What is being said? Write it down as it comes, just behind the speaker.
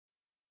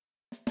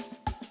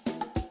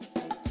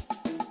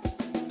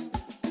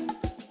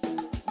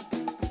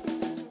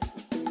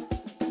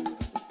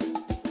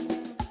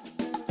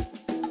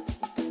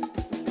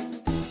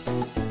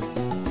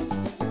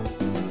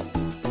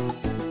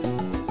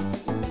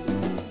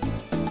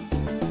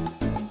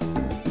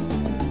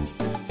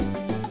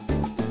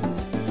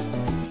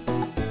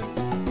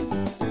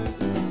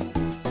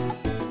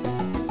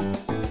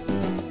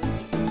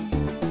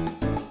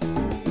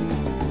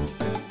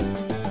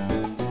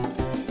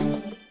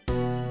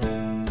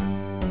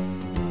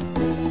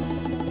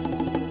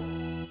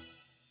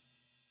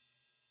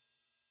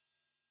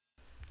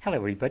Hello,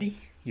 everybody.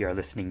 You are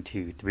listening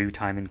to Through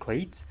Time and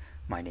Clades.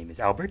 My name is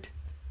Albert,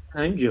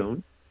 I'm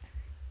Joan.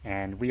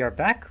 and we are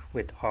back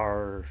with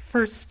our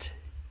first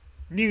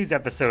news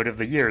episode of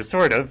the year,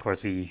 sort of. Of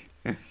course, we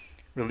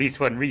released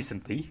one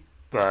recently,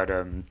 but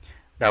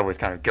that was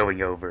kind of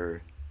going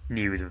over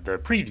news of the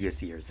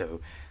previous year. So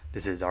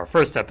this is our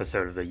first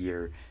episode of the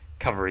year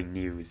covering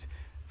news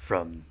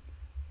from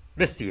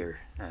this year,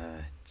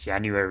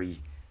 January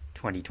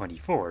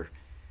 2024.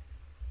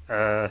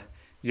 Uh,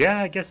 yeah,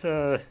 I guess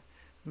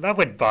that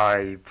went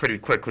by pretty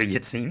quickly,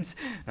 it seems.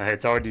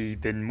 It's already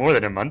been more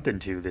than a month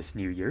into this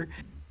new year.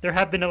 There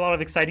have been a lot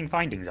of exciting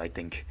findings, I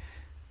think.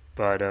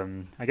 But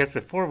I guess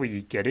before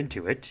we get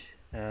into it,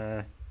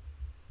 how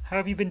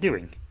have you been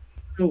doing?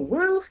 Oh,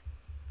 well,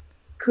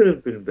 could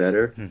have been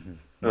better.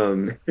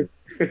 Um,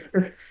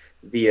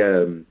 the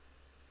um,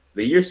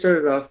 the year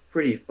started off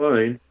pretty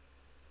fine,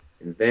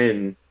 and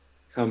then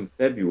come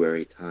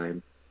February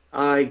time,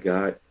 I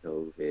got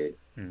COVID.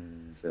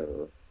 Hmm.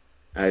 So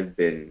I've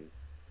been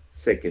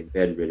sick and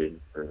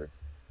bedridden for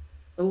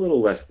a little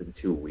less than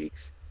 2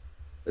 weeks.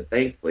 But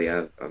thankfully,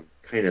 I'm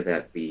kind of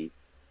at the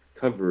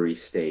recovery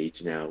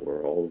stage now,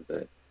 where all of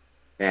the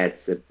bad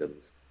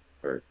symptoms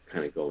are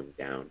kind of going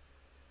down.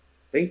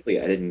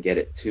 Thankfully, I didn't get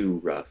it too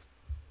rough.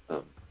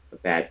 Um, a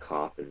bad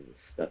cough and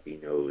stuffy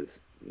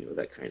nose,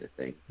 that kind of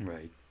thing.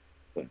 Right.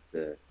 But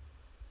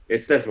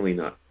it's definitely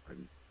not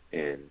fun.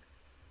 And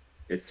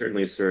it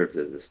certainly serves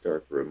as a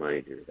stark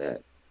reminder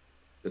that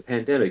the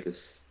pandemic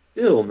is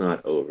still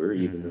not over,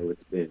 even Hmm. though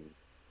it's been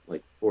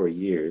like 4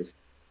 years.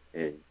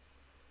 And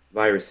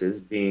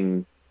viruses,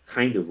 being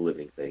kind of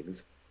living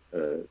things,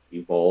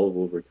 evolve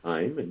over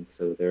time. And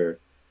so there are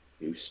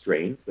new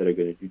strains that are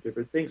going to do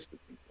different things for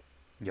people.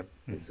 Yep.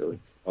 And so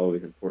it's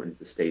always important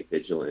to stay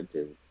vigilant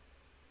and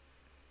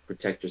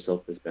protect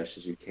yourself as best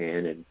as you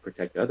can and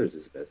protect others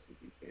as best as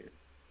you can,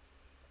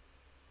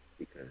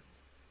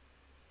 because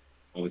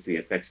obviously it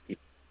affects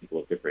people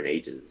of different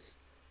ages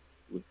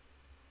with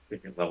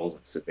different levels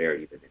of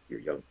severity than if you're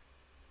young.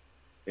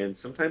 And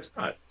sometimes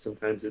not.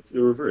 Sometimes it's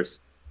the reverse.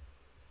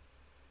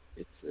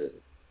 It's a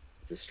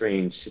it's a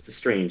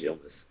strange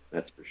illness,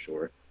 that's for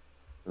sure.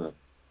 Um,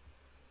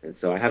 and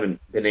so I haven't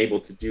been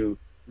able to do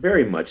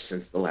very much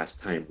since the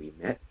last time we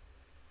met.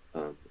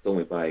 It's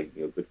only by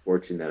good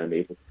fortune that I'm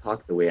able to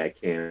talk the way I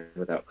can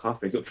without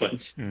coughing a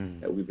bunch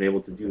Mm. that we've been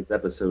able to do this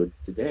episode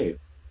today.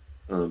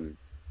 Um,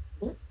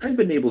 well, I've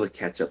been able to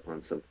catch up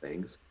on some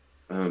things.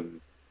 I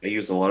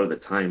used a lot of the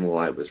time while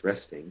I was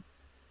resting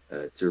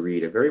to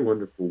read a very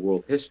wonderful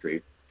world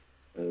history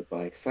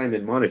by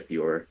Simon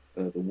Montefiore,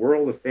 The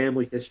World of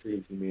Family History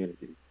of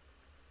Humanity,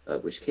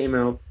 which came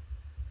out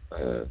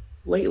uh,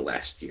 late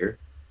last year,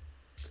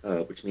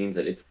 which means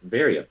that it's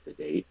very up to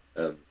date.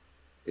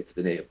 It's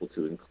been able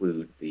to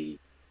include the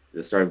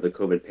start of the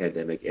COVID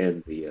pandemic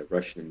and the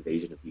Russian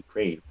invasion of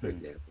Ukraine, for Mm.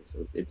 example.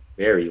 So it's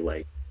very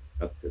like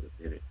up to the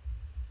minute.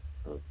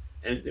 Um,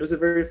 and it was a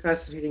very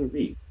fascinating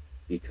read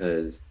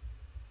because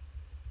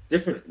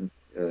different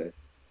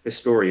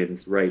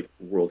historians write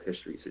world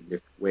histories in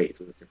different ways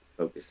with different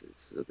focuses.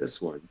 So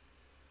this one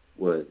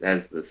was,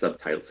 as the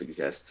subtitle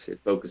suggests, it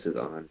focuses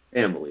on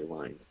family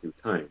lines through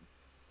time,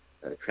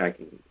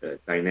 tracking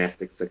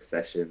dynastic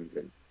successions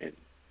and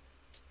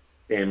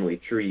family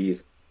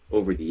trees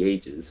over the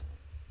ages,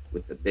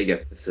 with a big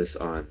emphasis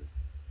on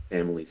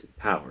families in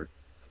power,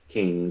 so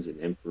kings and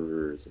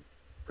emperors and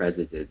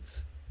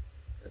presidents,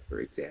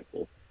 for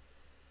example.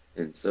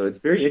 And so it's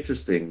very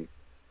interesting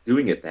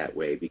doing it that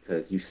way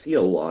because you see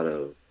a lot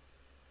of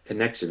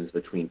connections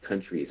between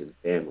countries and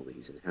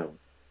families and how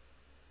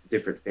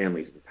different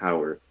families in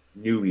power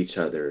knew each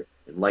other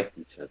and liked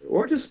each other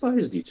or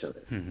despised each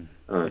other. Hmm.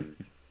 Um,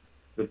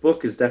 the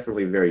book is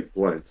definitely very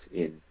blunt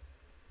in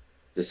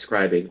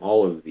describing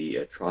all of the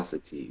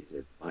atrocities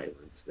and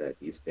violence that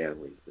these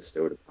families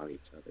bestowed upon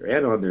each other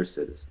and on their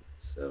citizens.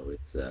 So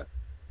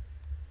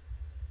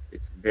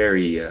it's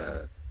very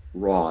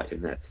raw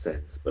in that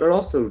sense, but it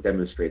also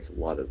demonstrates a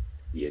lot of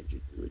the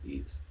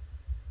ingenuities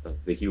of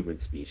the human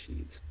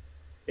species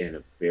and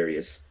of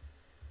various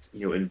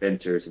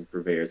inventors and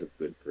purveyors of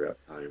good throughout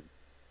time.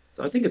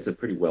 So I think it's a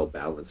pretty well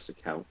balanced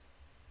account,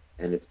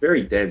 and it's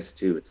very dense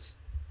too. It's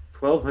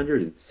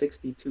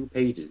 1,262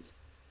 pages,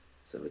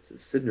 so it's a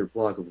cinder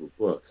block of a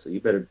book. So you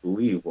better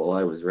believe while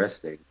I was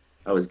resting,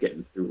 I was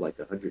getting through like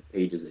 100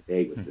 pages a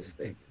day with this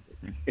thing.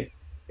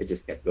 It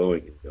just kept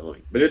going and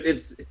going. But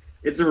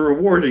it's a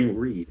rewarding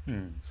read.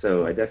 Mm.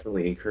 So I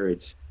definitely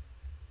encourage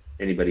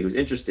anybody who's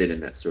interested in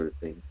that sort of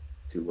thing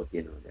to look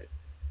in on it.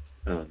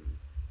 Um,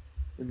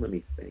 and let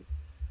me think.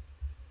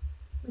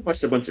 I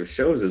watched a bunch of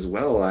shows as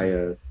well.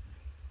 I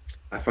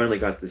finally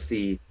got to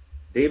see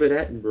David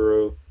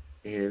Attenborough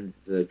and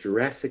the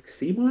Jurassic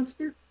Sea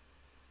Monster.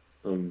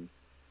 Um,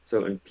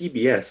 so and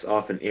PBS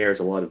often airs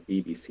a lot of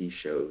BBC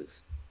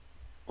shows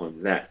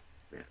on that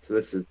format. So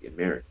this is the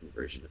American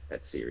version of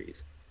that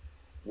series,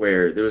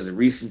 where there was a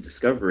recent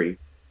discovery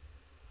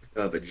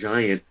of a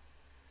giant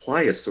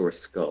pliosaur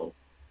skull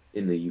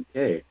in the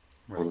UK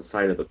on Right. the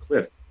side of a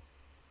cliff,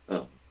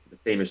 the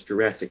famous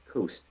Jurassic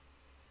Coast.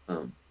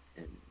 Um,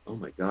 and oh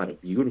my God, a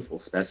beautiful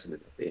specimen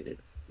that they ended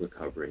up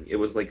recovering. It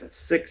was like a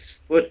 6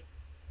 foot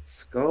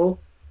skull.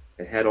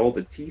 It had all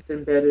the teeth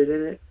embedded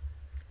in it,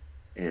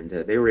 and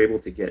they were able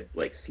to get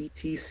like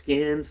CT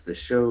scans to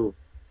show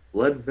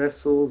blood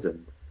vessels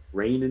and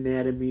brain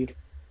anatomy.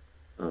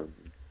 Um,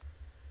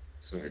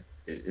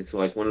 it's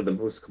like one of the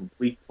most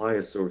complete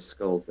pliosaur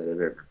skulls that have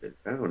ever been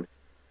found.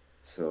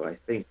 So I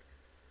think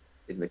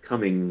in the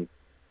coming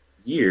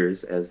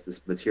years, as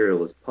this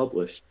material is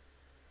published,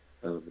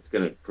 it's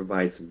going to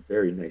provide some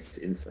very nice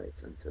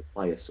insights into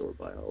pliosaur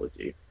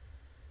biology.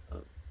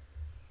 Um,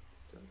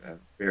 so I'm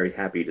very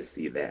happy to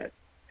see that.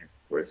 And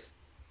of course,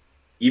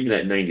 even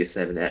at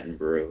 97,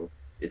 Attenborough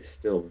is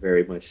still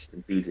very much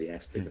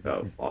enthusiastic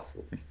about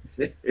fossils.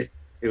 It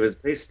was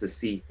nice to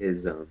see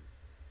his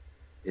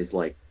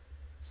like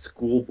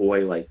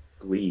schoolboy like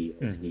glee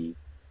as Mhm. he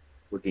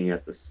looking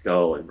at the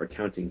skull and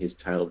recounting his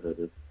childhood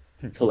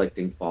of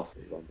collecting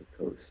fossils on the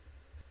coast.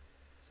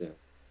 So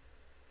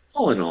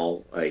all in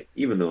all, like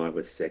even though I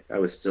was sick, I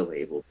was still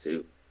able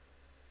to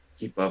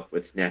keep up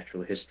with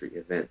natural history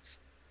events,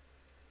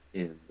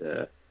 and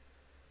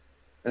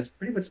that's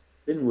pretty much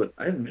been what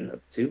I've been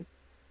up to.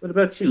 What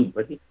about you,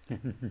 buddy?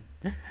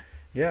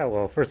 Yeah,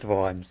 well, first of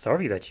all, I'm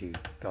sorry that you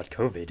got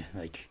COVID.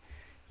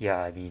 Yeah,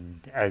 I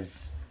mean,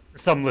 as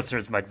some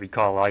listeners might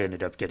recall, I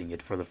ended up getting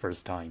it for the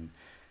first time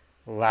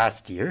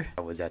last year.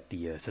 I was at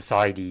the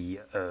Society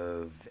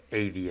of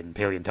Avian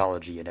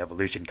Paleontology and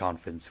Evolution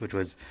conference, which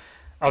was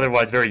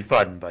otherwise very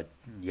fun, but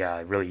yeah,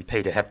 I really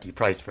paid a hefty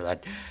price for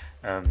that.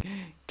 Um,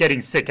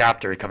 Getting sick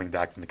after coming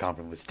back from the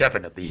conference was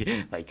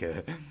definitely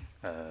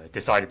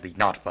decidedly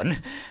not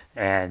fun,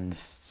 and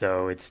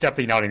so it's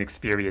definitely not an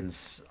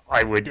experience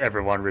I would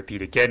ever want to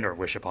repeat again or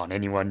wish upon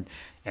anyone.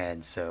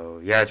 And so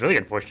yeah, it's really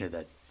unfortunate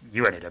that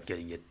you ended up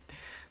getting it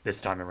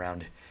this time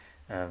around.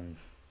 Um,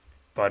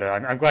 but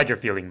I'm glad you're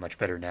feeling much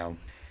better now,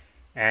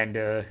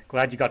 and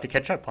glad you got to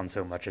catch up on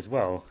so much as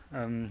well.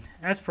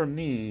 As for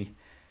me,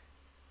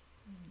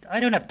 I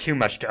don't have too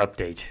much to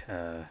update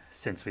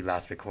since we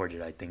last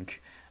recorded, I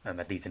think,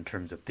 at least in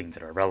terms of things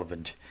that are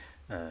relevant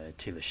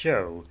to the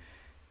show.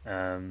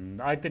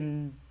 I've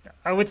been,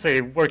 I would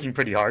say, working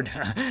pretty hard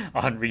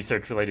on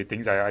research related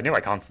things. I know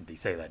I constantly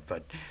say that,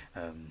 but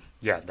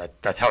yeah,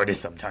 that's how it is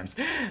sometimes.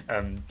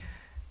 Um,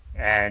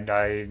 and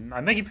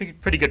I'm making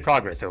pretty good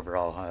progress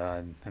overall.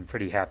 I'm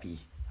pretty happy,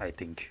 I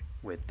think,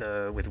 with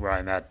where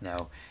I'm at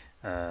now.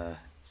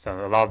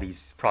 So a lot of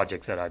these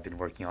projects that I've been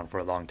working on for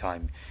a long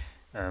time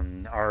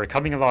are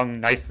coming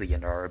along nicely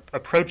and are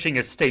approaching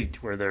a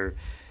state where they're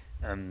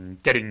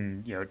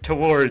getting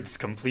towards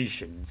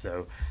completion.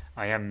 So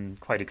I am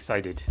quite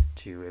excited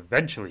to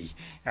eventually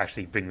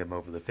actually bring them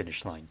over the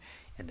finish line,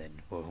 and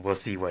then we'll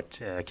see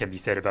what can be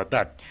said about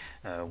that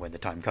when the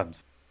time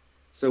comes.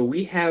 So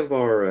we have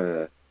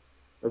our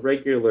a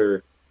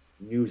regular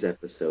news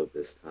episode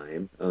this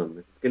time.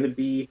 It's going to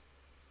be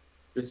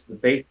just the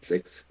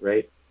basics,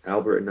 right?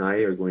 Albert and I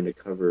are going to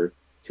cover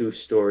two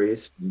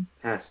stories from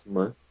past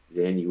month,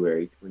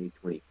 January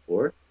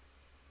 2024.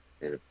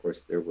 And of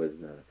course, there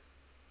was,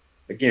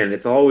 again,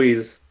 it's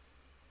always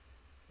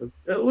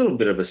a little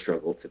bit of a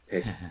struggle to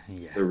pick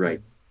Yeah. the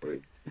right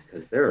stories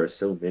because there are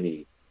so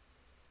many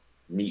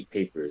neat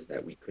papers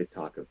that we could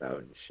talk about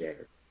and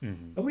share. Hmm.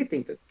 But we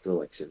think that the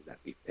selection that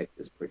we've picked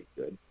is pretty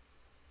good.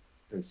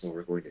 And so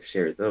we're going to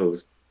share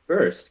those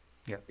first.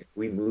 Yeah. If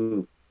we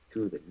move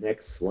to the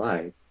next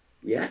slide,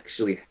 we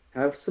actually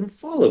have some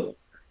follow-up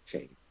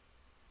chain.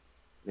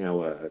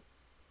 Now,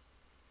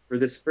 for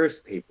this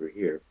first paper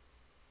here,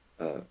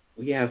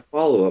 we have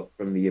follow-up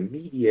from the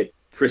immediate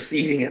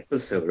preceding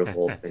episode of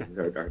all things,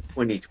 our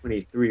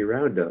 2023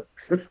 roundup.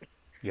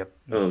 Yep.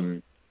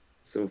 um,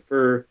 so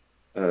for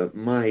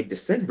my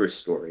December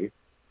story,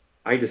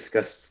 I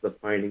discussed the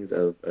findings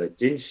of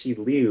Jinshi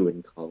Liu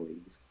and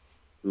colleagues,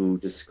 who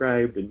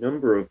described a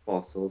number of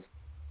fossils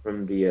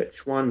from the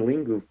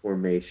Chuanlingu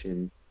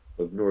Formation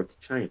of North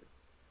China.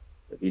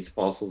 These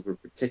fossils were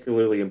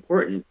particularly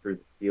important for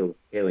the field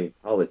of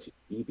paleontology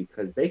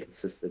because they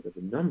consisted of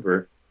a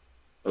number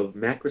of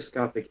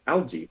macroscopic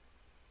algae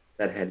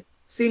that had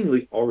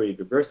seemingly already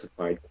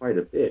diversified quite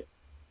a bit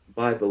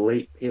by the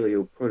late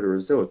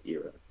Paleoproterozoic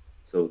era.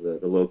 So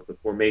the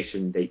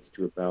formation dates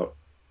to about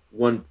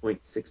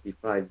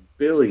 1.65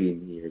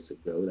 billion years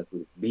ago. That's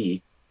what it would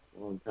be,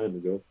 a long time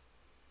ago.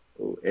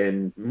 Oh,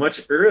 and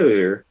much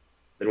earlier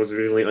than was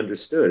originally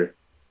understood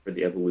for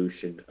the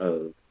evolution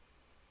of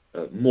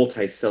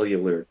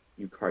multicellular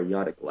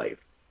eukaryotic life.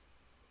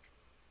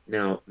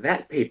 Now,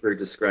 that paper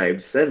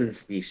described 7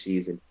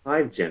 species and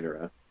 5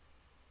 genera,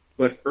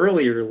 but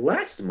earlier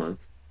last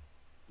month,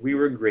 we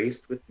were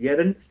graced with yet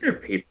another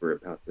paper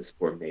about this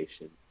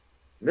formation.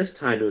 And this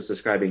time it was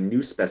describing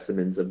new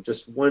specimens of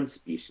just one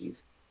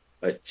species,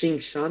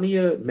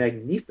 Chingshania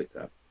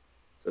magnifica.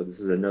 So this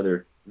is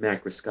another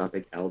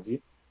macroscopic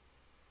algae.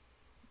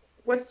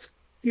 What's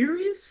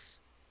curious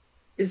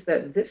is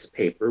that this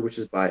paper, which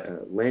is by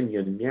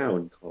Lanyan Miao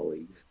and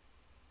colleagues,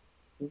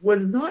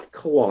 was not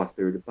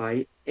co-authored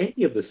by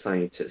any of the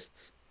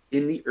scientists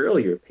in the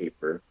earlier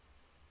paper.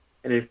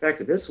 And in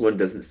fact, this one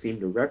doesn't seem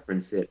to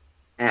reference it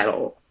at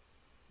all.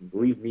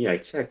 Believe me, I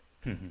checked.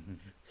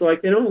 So I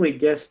can only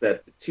guess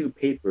that the two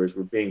papers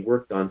were being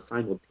worked on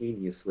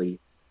simultaneously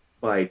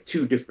by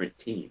two different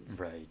teams.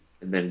 Right.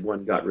 And then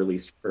one got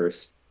released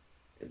first,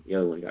 and the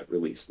other one got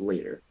released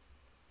later.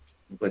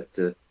 But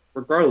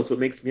regardless, what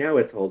makes Meow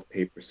et al.'s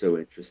paper so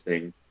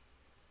interesting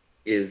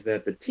is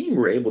that the team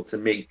were able to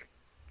make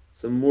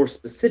some more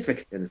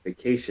specific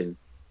identification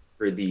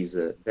for these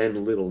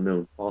then little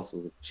known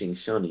fossils of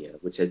Qingshania,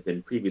 which had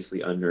been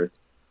previously unearthed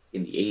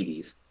in the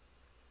 80s.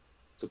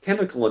 So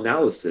chemical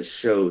analysis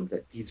showed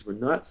that these were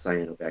not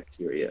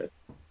cyanobacteria,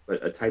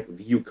 but a type of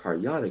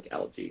eukaryotic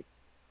algae,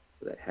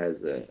 so that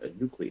has a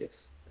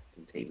nucleus that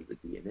contains the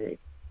DNA,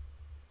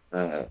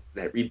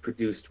 that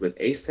reproduced with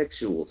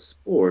asexual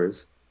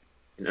spores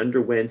and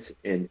underwent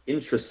an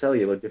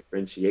intracellular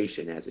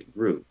differentiation as it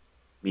grew,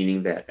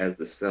 meaning that as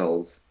the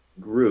cells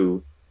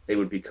grew, they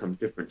would become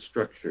different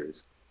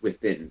structures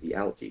within the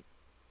algae.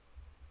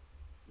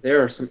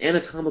 There are some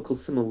anatomical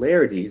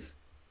similarities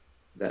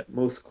that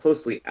most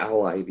closely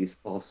ally these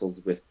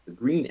fossils with the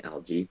green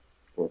algae,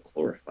 or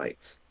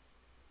chlorophytes,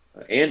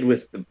 and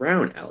with the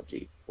brown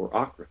algae, or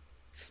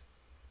ochrophytes.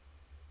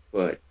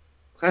 But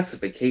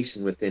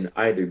classification within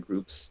either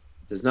groups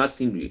does not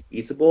seem to be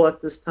feasible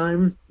at this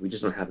time. We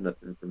just don't have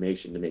enough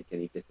information to make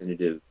any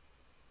definitive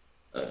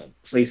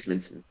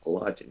placements in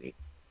phylogeny.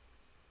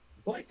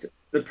 But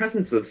the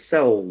presence of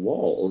cell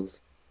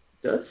walls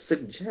does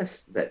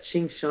suggest that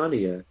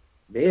Qingshania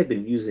may have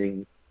been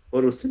using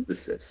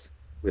photosynthesis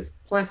with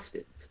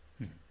plastids.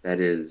 That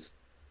is,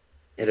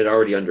 it had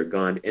already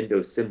undergone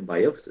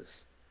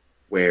endosymbiosis,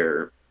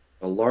 where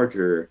a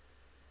larger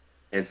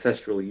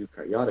ancestral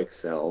eukaryotic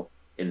cell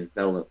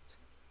enveloped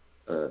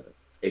a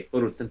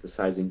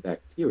photosynthesizing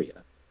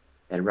bacteria.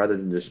 And rather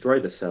than destroy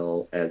the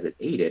cell as it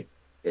ate it,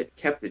 it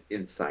kept it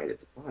inside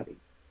its body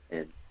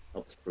and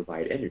helps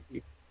provide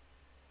energy.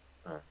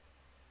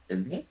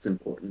 And that's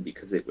important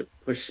because it would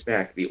push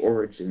back the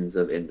origins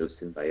of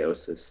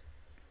endosymbiosis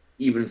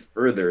even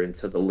further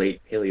into the late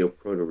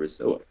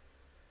Paleoproterozoic.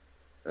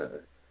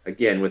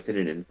 Again, within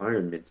an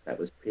environment that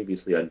was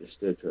previously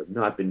understood to have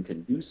not been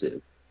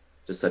conducive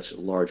to such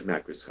large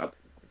macroscopic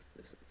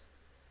organisms.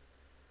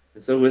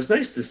 And so it was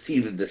nice to see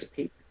that this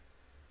paper,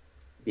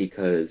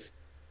 because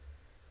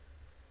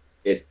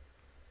it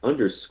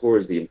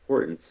underscores the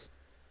importance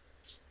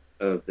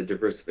of the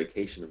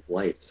diversification of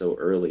life so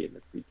early in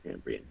the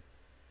Precambrian.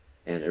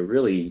 And it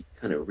really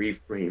kind of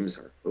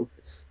reframes our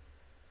focus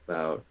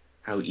about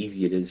how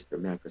easy it is for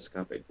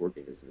macroscopic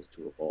organisms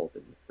to evolve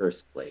in the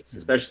first place,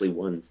 especially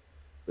ones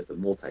with a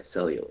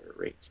multicellular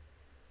arrangement.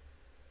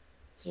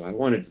 So I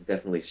wanted to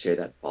definitely share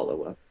that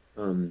follow-up.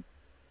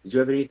 Did you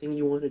have anything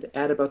you wanted to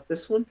add about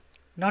this one?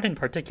 Not in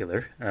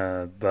particular,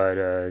 but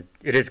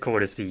it is cool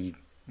to see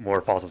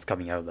more fossils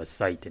coming out of the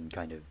site and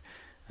kind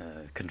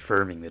of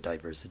confirming the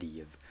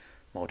diversity of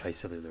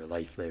multicellular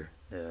life there.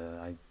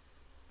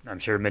 I'm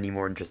sure many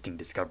more interesting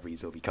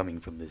discoveries will be coming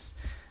from this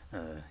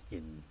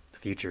in the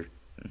future.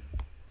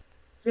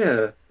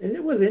 Yeah, and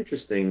it was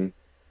interesting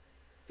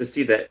to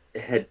see that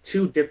it had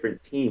two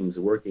different teams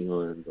working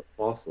on the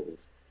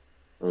fossils.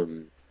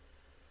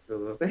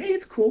 But hey,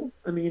 it's cool.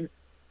 I mean,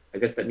 I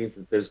guess that means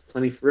that there's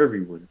plenty for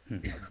everyone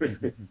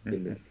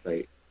in that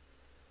site.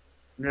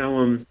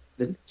 Now,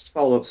 the next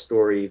follow-up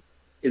story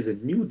is a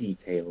new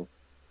detail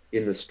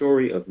in the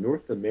story of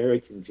North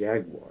American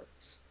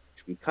jaguars,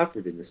 which we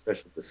covered in a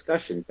special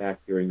discussion back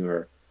during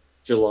our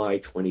July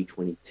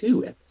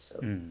 2022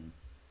 episode.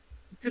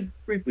 To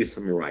briefly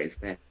summarize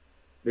that,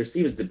 there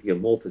seems to be a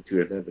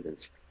multitude of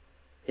evidence from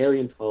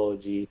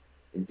paleontology,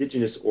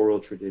 indigenous oral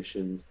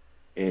traditions,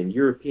 and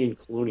European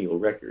colonial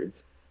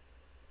records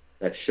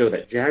that show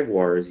that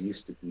jaguars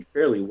used to be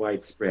fairly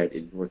widespread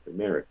in North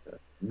America,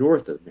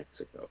 north of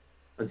Mexico,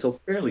 until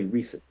fairly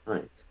recent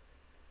times.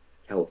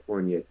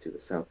 California to the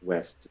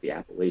southwest to the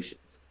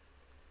Appalachians,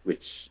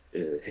 which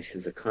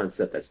is a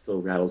concept that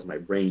still rattles my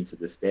brain to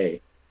this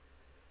day.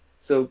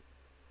 So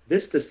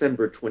this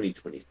December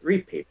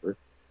 2023 paper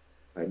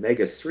by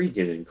Mega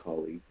Sreegan and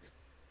colleagues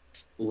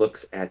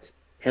looks at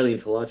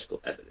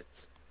paleontological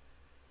evidence.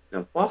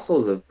 Now,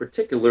 fossils of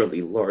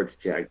particularly large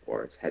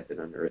jaguars had been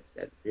unearthed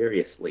at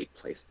various late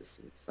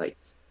Pleistocene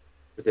sites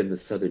within the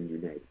southern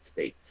United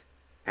States,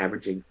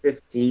 averaging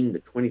 15 to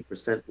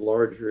 20%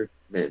 larger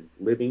than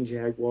living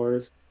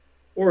jaguars,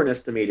 or an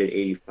estimated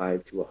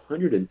 85 to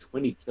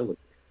 120 kilograms,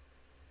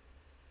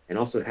 and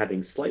also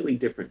having slightly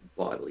different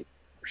bodily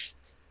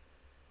proportions.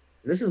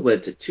 And this has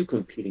led to two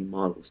competing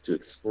models to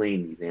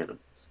explain these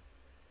animals.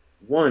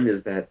 One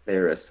is that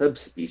they're a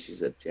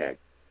subspecies of jaguar,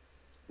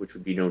 which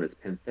would be known as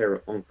Panthera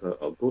onca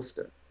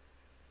augusta,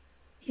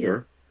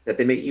 or that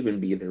they may even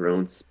be their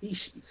own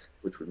species,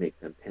 which would make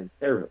them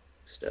Panthera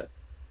augusta,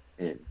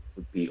 and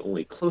would be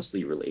only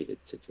closely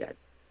related to jaguars.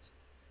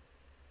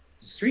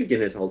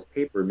 Sreegan et al.'s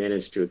paper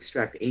managed to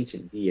extract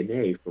ancient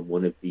DNA from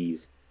one of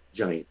these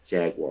giant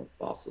jaguar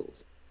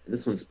fossils, and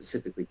this one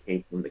specifically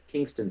came from the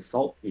Kingston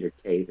Saltpeter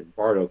Cave in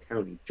Bartow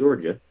County,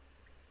 Georgia,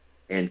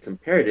 and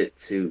compared it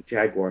to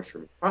jaguars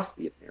from across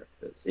the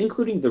Americas,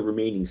 including the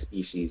remaining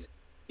species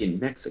in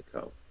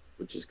Mexico,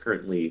 which is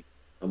currently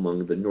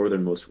among the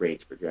northernmost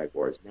range for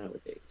jaguars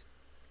nowadays.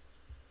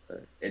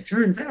 It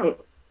turns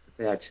out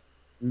that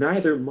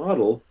neither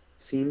model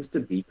seems to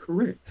be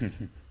correct.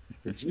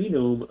 The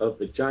genome of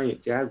the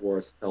giant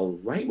jaguars fell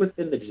right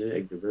within the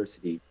genetic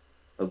diversity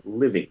of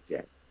living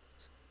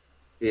jaguars.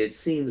 It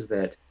seems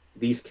that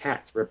these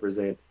cats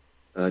represent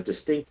a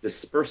distinct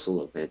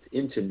dispersal event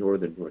into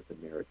northern North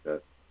America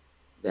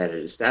that had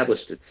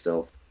established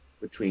itself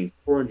between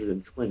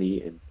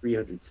 420 and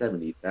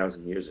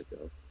 370,000 years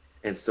ago,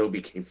 and so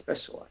became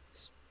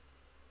specialized.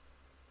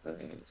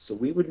 So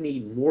we would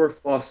need more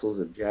fossils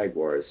of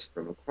jaguars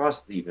from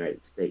across the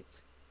United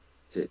States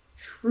to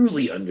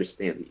truly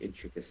understand the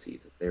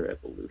intricacies of their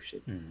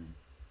evolution.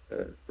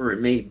 Mhm. For it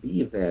may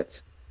be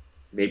that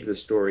maybe the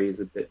story is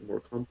a bit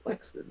more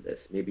complex than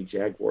this. Maybe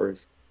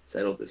jaguars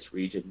settled this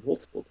region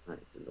multiple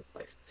times in the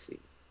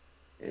Pleistocene,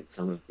 and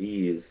some of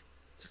these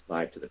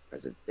survived to the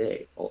present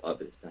day, while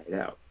others died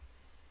out.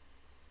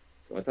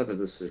 So I thought that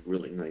this was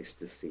really nice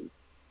to see.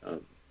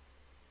 Um,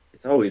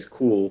 it's always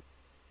cool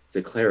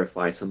to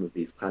clarify some of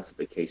these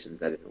classifications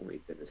that have only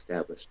been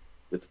established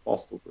with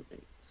fossil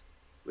remains,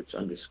 which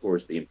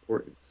underscores the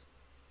importance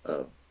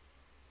of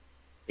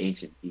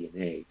ancient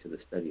DNA to the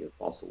study of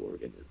fossil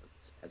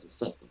organisms as a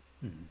supplement.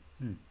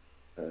 Mhm.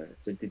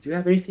 So, did you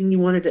have anything you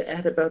wanted to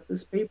add about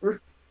this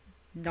paper?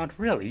 Not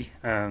really.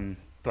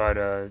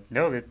 But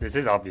no, this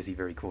is obviously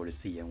very cool to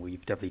see, and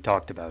we've definitely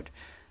talked about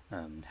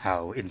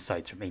how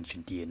insights from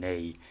ancient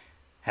DNA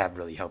have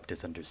really helped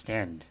us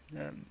understand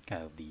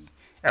kind of the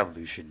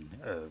evolution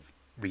of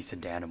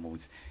recent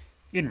animals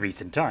in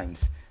recent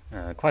times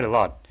quite a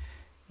lot.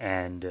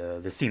 And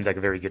this seems like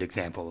a very good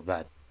example of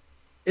that.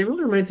 It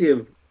really reminds me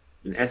of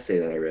an essay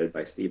that I read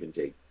by Stephen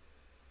Jay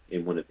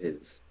in one of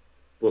his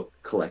book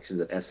collections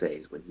of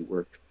essays when he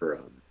worked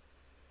for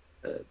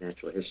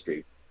natural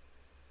history,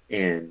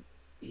 and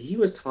he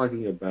was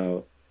talking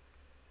about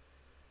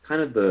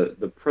kind of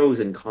the pros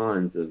and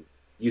cons of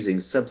using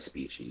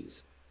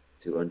subspecies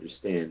to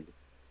understand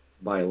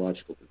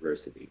biological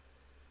diversity.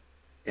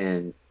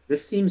 And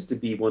this seems to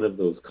be one of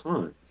those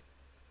cons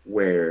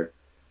where,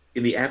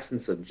 in the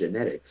absence of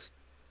genetics,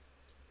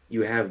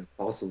 you have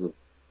fossils of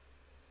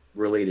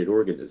related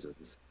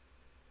organisms,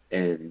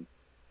 and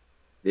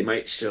they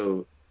might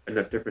show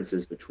enough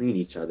differences between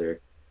each other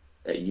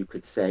that you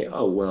could say,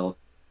 oh, well,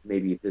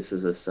 maybe this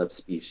is a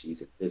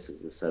subspecies and this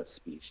is a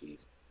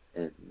subspecies,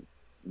 and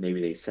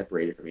maybe they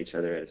separated from each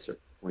other at a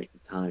certain point in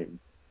time.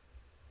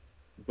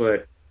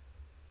 But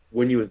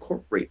when you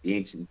incorporate the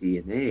ancient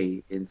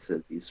DNA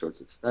into these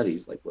sorts of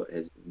studies, like what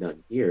has been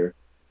done here,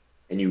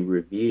 and you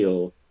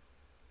reveal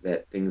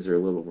that things are a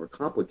little more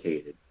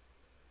complicated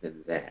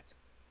than that,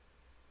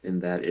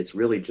 and that it's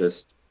really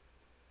just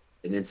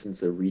an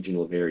instance of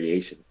regional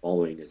variation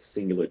following a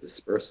singular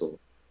dispersal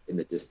in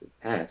the distant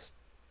past,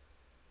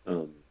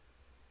 um,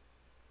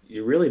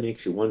 it really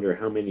makes you wonder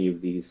how many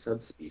of these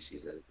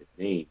subspecies that have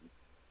been named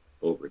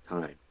over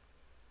time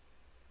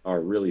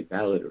are really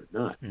valid or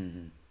not.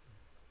 Hmm.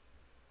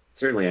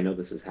 Certainly, I know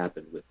this has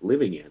happened with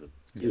living animals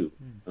Yep. too,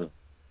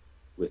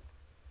 with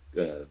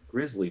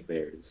grizzly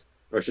bears,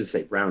 or I should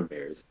say brown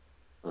bears.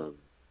 Um,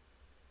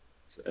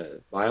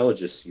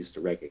 Biologists used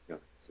to recognize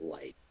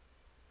like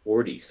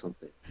 40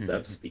 something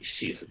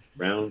subspecies of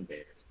brown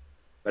bears.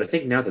 But I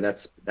think now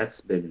that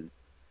that's been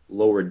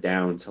lowered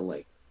down to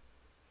like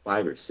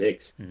five or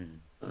six. Hmm.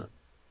 Uh,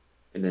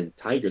 and then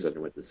tigers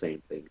underwent the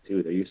same thing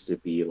too. There used to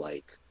be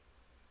like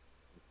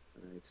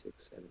five,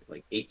 six, seven,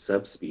 like eight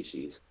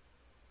subspecies.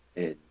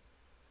 And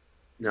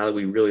now that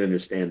we really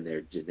understand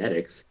their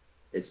genetics,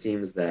 it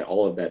seems that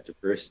all of that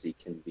diversity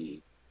can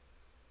be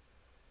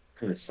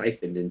kind of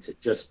siphoned into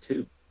just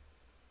two.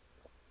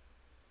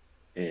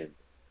 And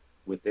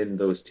within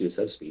those two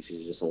subspecies,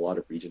 there's just a lot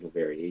of regional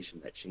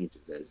variation that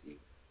changes as you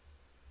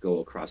go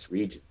across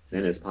regions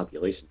and as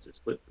populations are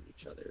split from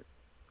each other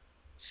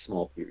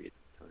small periods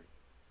of time.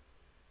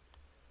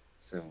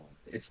 So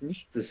it's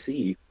neat to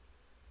see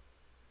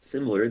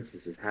similar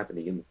instances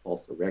happening in the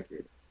fossil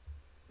record,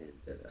 and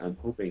I'm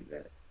hoping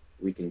that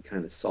we can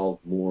kind of solve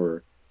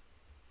more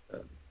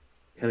um,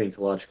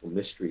 paleontological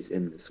mysteries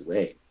in this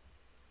way.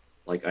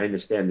 Like I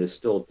understand there's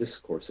still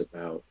discourse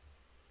about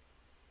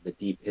the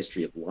deep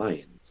history of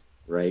lions,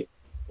 right?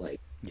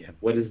 Like, Yeah.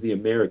 what is the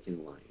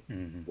American lion?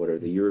 Hmm. What are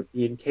the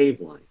European cave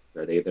lions?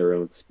 Are they their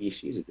own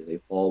species, or do they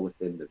fall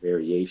within the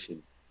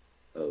variation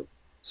of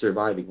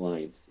surviving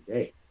lions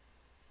today?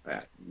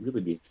 I'd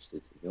really be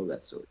interested to know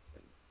that sort of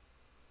thing.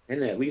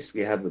 And at least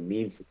we have a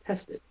means to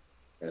test it,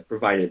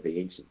 provided the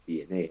ancient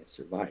DNA has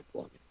survived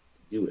long enough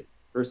to do it in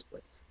the first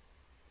place.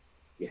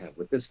 We have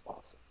with this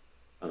fossil.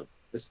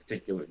 This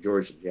particular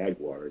Georgian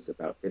jaguar is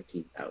about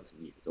 15,000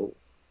 years old,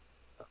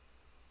 uh,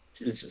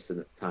 which is just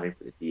enough time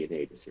for the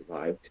DNA to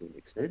survive to an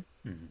extent.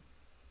 Hmm.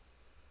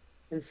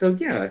 And so,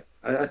 yeah,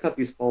 I thought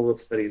these follow-up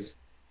studies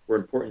were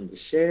important to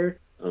share.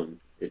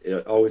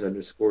 It always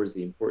underscores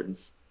the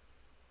importance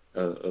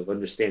of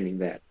understanding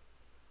that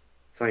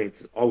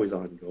science is always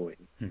ongoing,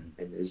 and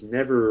there's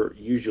never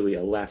usually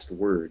a last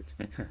word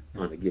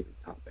on a given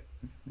topic.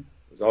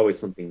 There's always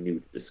something new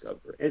to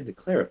discover and to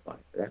clarify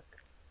for that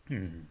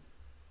matter.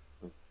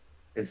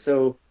 And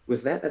so,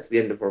 with that, that's the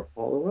end of our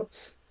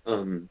follow-ups.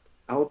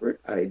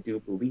 Albert, I do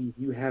believe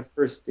you have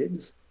first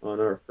dibs on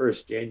our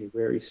first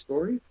January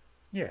story.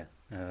 Yeah,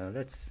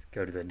 let's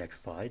go to the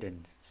next slide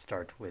and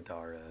start with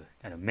our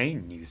kind of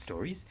main news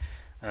stories.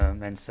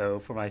 And so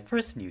for my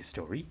first news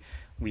story,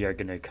 we are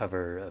going to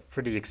cover a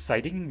pretty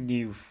exciting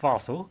new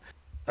fossil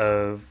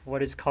of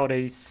what is called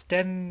a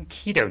stem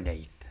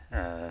chaetonath.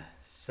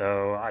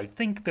 So I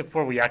think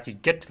before we actually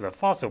get to the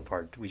fossil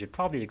part, we should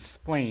probably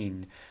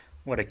explain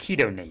what a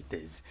chaetonath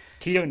is.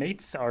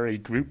 Chaetonaths are a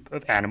group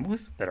of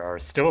animals that are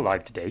still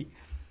alive today.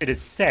 It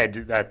is said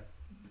that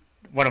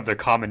one of their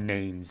common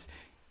names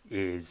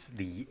is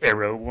the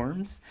arrow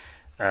worms.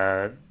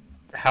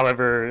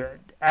 However,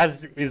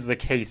 as is the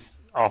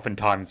case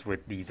oftentimes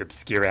with these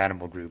obscure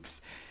animal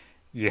groups,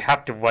 you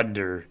have to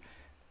wonder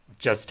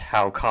just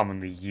how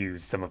commonly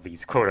used some of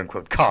these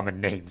quote-unquote common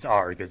names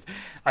are, because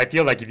I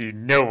feel like if you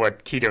know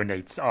what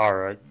chaetonaths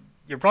are,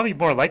 you're probably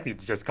more likely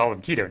to just call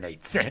them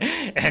chaetonaths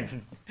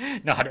and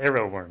not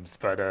arrow worms.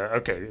 But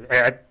okay,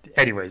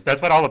 anyways,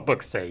 that's what all the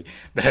books say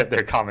that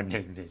their common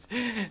name is.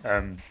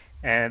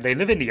 And they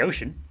live in the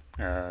ocean.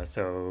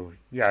 So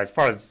yeah, as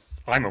far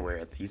as I'm aware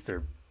at least,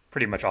 they're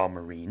pretty much all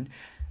marine.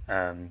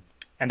 And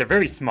they're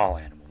very small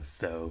animals,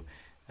 so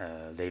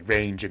they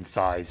range in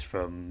size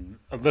from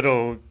a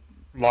little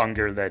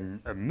longer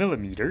than a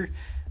millimeter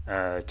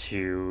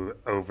to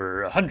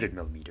over 100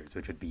 millimeters,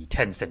 which would be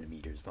 10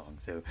 centimeters long.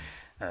 So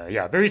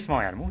yeah, very small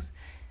animals.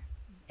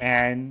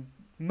 And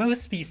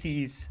most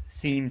species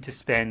seem to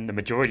spend the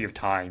majority of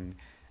time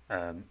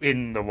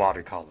in the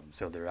water column.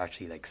 So they're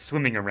actually like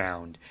swimming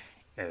around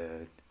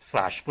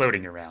slash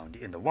floating around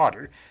in the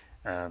water.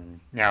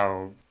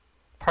 Now,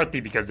 partly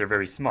because they're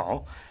very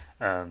small,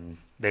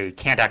 they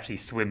can't actually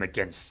swim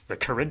against the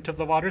current of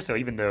the water. So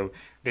even though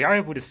they are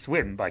able to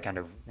swim by kind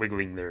of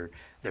wiggling their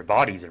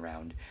bodies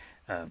around,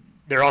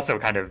 they're also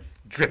kind of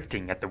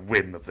drifting at the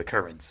whim of the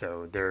current.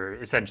 So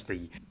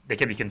they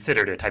can be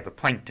considered a type of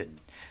plankton.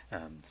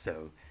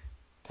 So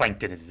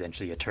plankton is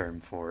essentially a term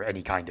for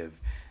any kind of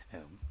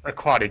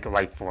aquatic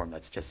life form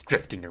that's just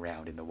drifting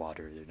around in the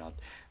water. They're not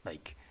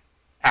like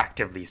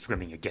actively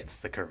swimming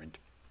against the current.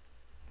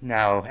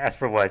 Now, as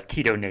for what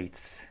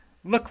chaetonaths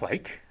look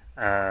like,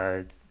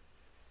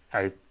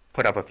 I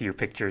put up a few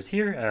pictures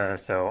here.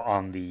 So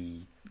on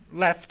the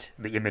left,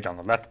 the image on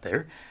the left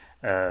there,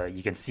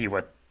 you can see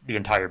what the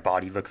entire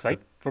body looks like.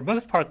 For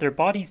most part, their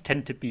bodies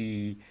tend to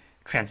be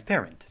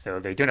transparent, so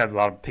they don't have a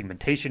lot of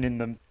pigmentation in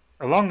them.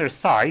 Along their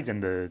sides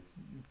and the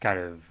kind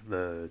of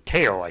the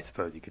tail, I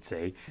suppose you could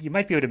say, you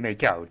might be able to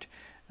make out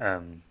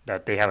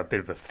that they have a bit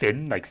of a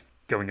fin, like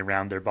going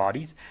around their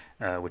bodies,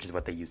 which is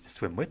what they use to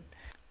swim with.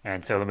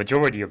 And so the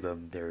majority of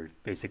them, they're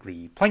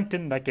basically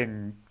plankton that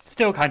can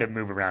still kind of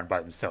move around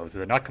by themselves. So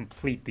they're not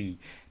completely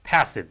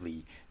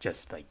passively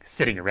just like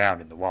sitting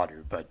around in the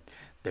water, but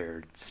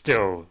they're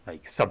still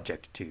like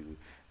subject to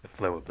the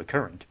flow of the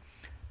current.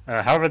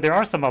 However, there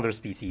are some other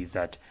species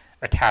that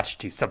attach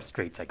to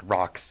substrates like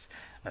rocks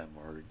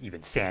or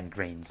even sand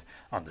grains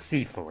on the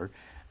seafloor.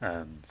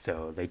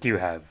 So they do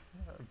have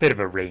a bit of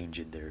a range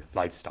in their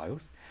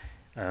lifestyles.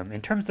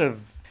 In terms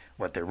of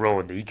what their role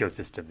in the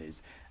ecosystem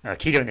is,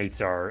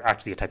 chaetonaths are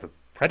actually a type of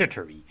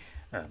predatory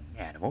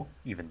animal,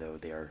 even though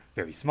they are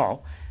very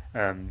small.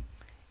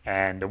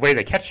 And the way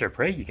they catch their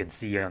prey, you can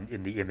see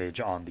in the image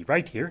on the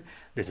right here.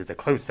 This is a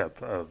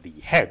close-up of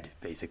the head,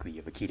 basically,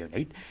 of a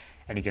chaetonath.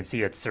 And you can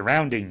see that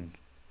surrounding,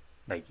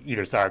 like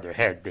either side of their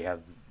head, they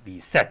have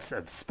these sets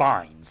of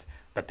spines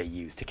that they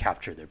use to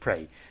capture their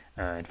prey.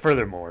 And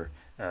furthermore,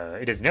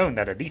 it is known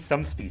that at least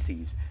some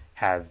species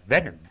have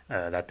venom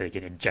that they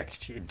can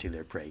inject into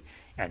their prey.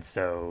 And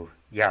so,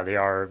 yeah, they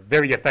are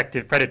very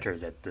effective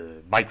predators at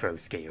the micro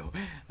scale.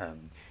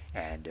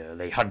 And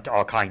they hunt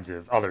all kinds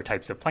of other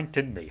types of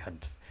plankton. They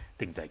hunt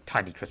things like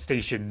tiny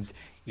crustaceans,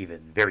 even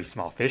very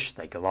small fish.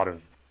 Like a lot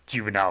of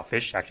juvenile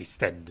fish actually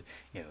spend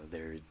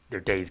their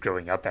days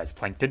growing up as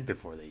plankton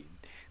before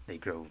they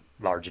grow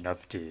large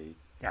enough to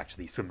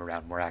actually swim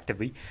around more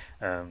actively.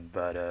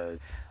 But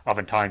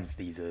oftentimes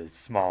these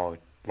small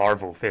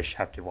larval fish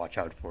have to watch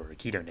out for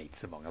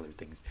chaetonaths, among other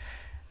things.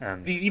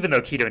 Even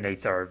though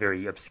chaetonaths are a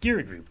very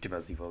obscure group to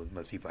most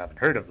people haven't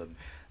heard of them,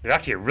 they're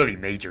actually a really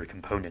major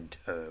component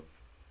of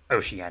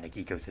oceanic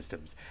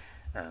ecosystems.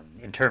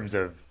 In terms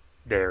of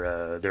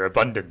their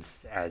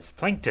abundance as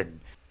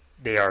plankton,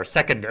 they are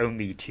second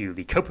only to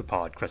the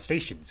copepod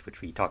crustaceans,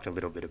 which we talked a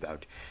little bit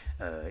about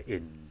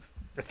in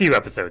a few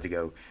episodes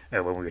ago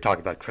when we were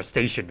talking about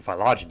crustacean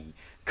phylogeny.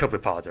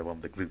 Copepods are one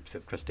of the groups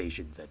of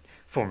crustaceans that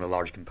form a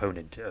large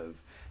component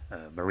of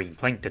marine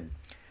plankton.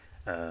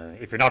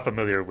 If you're not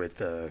familiar with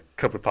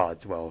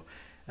copepods, well,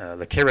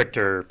 The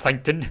character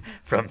Plankton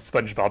from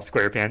SpongeBob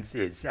SquarePants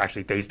is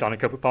actually based on a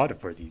copepod.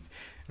 Of course, he's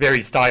very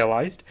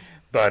stylized,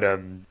 but a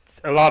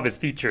lot of his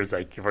features,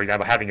 like for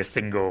example, having a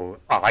single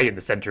eye in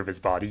the center of his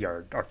body,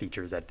 are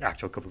features that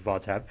actual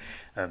copepods have.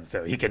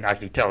 So he can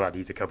actually tell that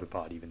he's a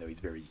copepod, even though he's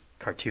very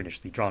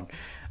cartoonishly drawn.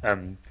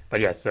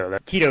 But yes, so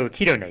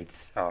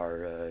chetonates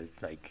are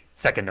like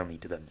second only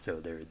to them.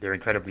 So they're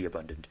incredibly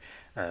abundant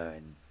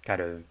and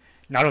kind of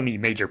not only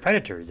major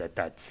predators at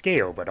that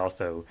scale, but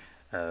also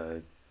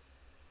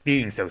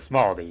being so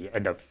small, they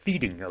end up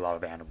feeding a lot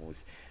of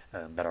animals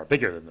that are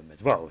bigger than them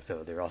as well.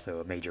 So they're also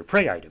a major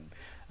prey item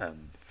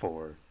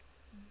for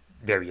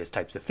various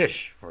types of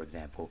fish, for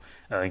example,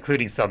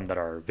 including some that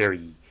are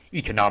very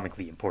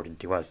economically important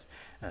to us.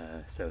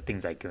 So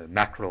things like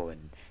mackerel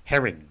and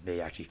herring,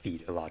 they actually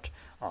feed a lot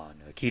on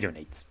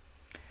chetonates.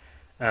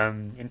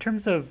 In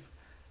terms of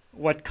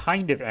what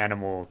kind of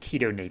animal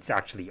chetonates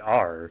actually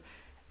are,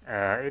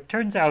 it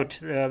turns out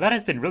that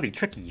has been really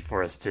tricky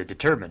for us to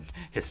determine,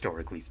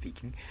 historically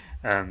speaking.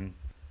 If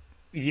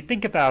you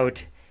think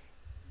about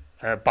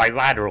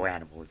bilateral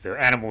animals, so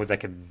animals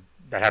that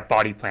have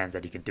body plans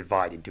that you can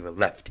divide into a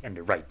left and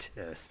a right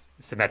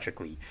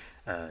symmetrically.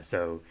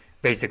 So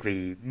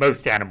basically,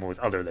 most animals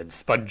other than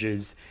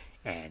sponges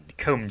and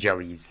comb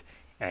jellies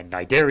and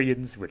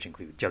cnidarians, which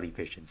include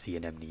jellyfish and sea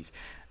anemones.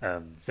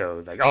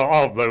 So like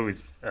all of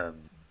those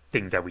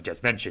things that we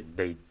just mentioned,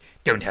 they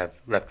don't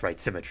have left-right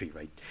symmetry,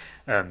 right?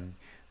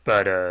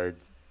 But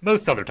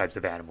most other types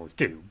of animals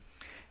do.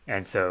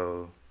 And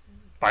so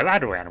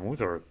bilateral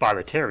animals, or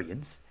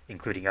bilaterians,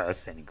 including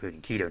us and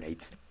including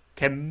chetonates,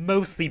 can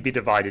mostly be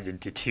divided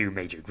into two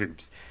major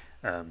groups.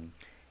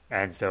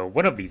 And so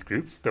one of these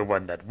groups, the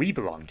one that we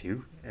belong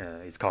to,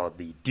 is called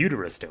the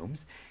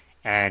deuterostomes.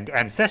 And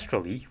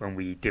ancestrally, when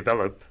we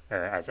develop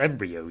as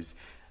embryos,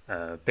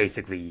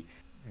 basically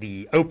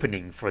the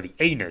opening for the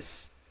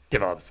anus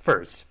develops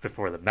first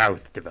before the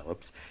mouth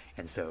develops.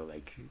 And so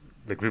like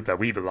the group that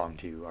we belong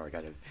to are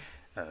kind of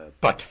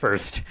butt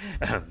first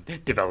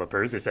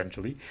developers,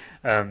 essentially.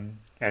 And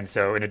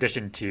so in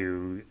addition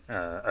to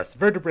us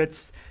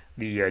vertebrates,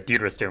 the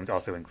deuterostomes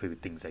also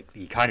include things like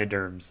the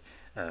echinoderms,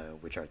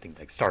 which are things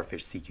like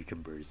starfish, sea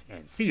cucumbers,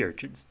 and sea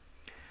urchins.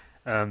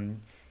 And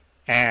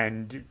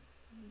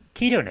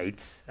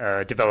chetonates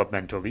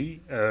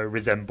developmentally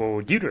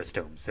resemble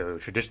deuterostomes, so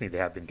traditionally they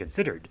have been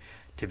considered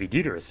to be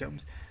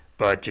deuterostomes.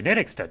 But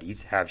genetic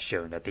studies have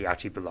shown that they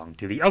actually belong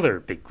to the other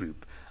big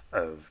group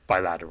of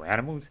bilateral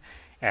animals,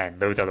 and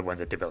those are the ones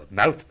that develop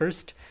mouth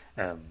first,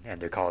 and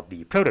they're called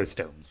the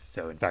protostomes.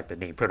 So in fact, the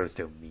name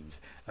protostome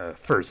means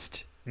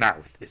first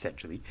mouth,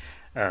 essentially,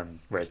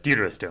 whereas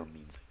deuterostome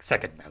means like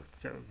second mouth,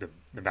 so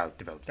the mouth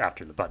develops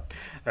after the butt.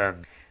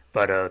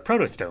 But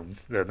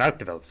protostomes, the mouth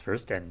develops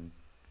first, and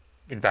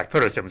in fact,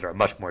 protostomes are a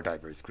much more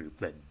diverse group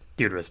than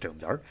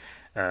deuterostomes are.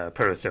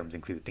 Protostomes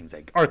include things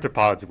like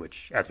arthropods,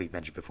 which, as we've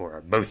mentioned before,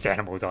 are most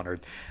animals on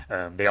Earth.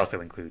 They also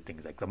include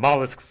things like the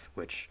mollusks,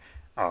 which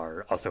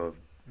are also a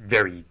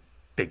very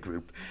big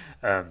group.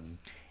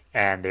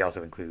 And they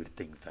also include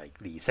things like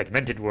the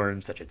segmented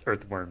worms, such as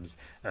earthworms,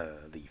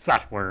 the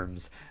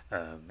flatworms,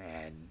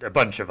 and a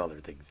bunch of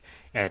other things.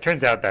 And it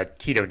turns out that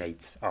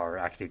chetonates are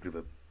actually a group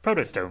of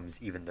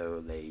protostomes, even though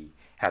they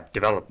have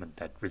development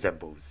that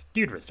resembles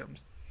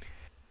deuterostomes.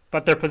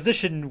 But their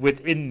position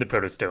within the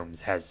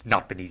protostomes has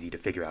not been easy to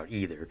figure out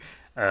either.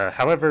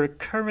 However,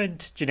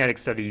 current genetic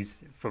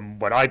studies, from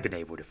what I've been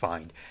able to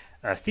find,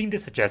 seem to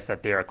suggest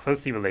that they are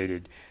closely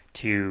related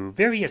to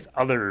various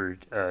other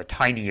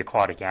tiny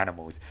aquatic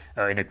animals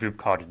in a group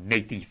called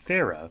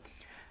Gnathifera.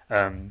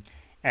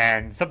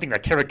 And something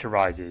that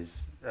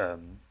characterizes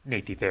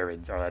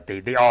Gnathiferans are that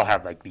they all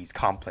have like these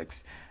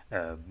complex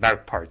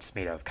mouth parts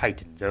made out of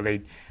chitin. So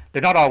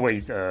they're not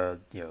always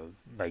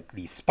like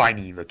these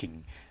spiny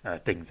looking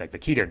things like the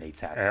chetonates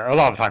have. A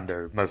lot of the time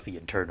they're mostly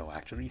internal,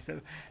 actually, so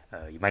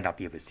you might not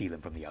be able to see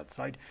them from the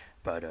outside,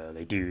 but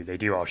they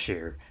do all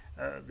share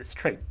this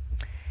trait.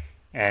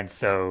 And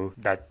so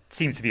that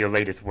seems to be the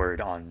latest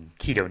word on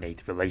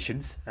chetonate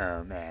relations,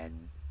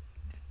 and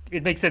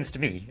it makes sense to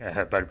me,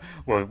 but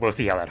we'll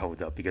see how that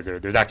holds up, because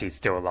there's actually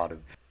still a lot of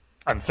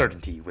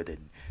uncertainty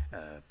within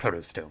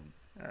protostome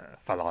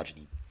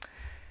phylogeny.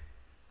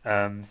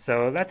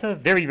 So that's a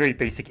very, very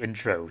basic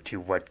intro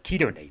to what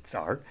chetonates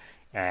are.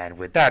 And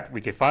with that, we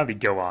can finally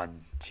go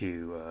on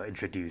to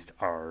introduce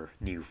our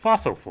new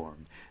fossil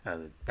form.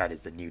 That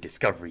is the new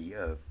discovery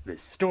of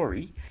this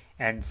story.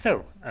 And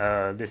so,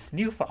 this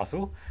new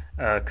fossil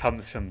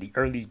comes from the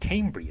early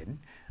Cambrian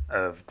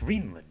of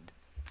Greenland,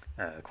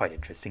 quite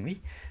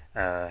interestingly.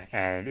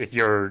 And if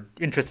you're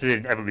interested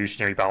in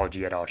evolutionary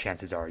biology at all,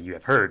 chances are you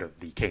have heard of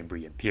the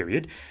Cambrian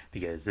period,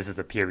 because this is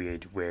the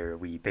period where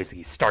we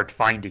basically start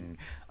finding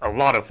a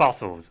lot of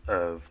fossils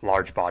of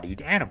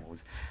large-bodied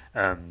animals.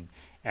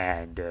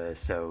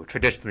 So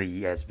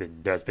traditionally there's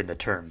been the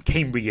term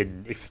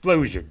Cambrian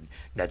explosion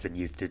that's been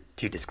used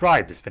to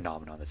describe this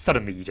phenomenon. That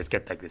suddenly you just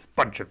get like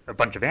a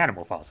bunch of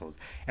animal fossils,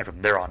 and from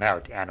there on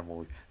out,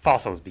 animal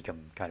fossils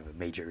become kind of a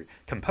major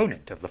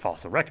component of the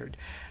fossil record.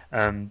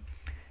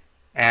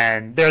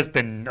 And there's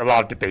been a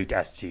lot of debate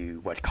as to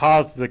what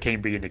caused the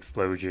Cambrian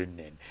explosion,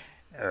 and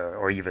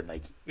or even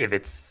like if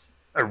it's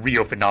a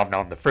real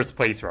phenomenon in the first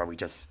place, or are we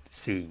just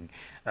seeing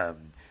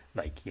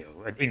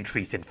an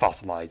increase in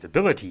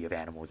fossilizability of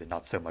animals and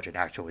not so much an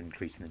actual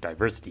increase in the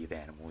diversity of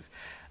animals.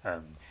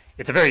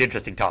 It's a very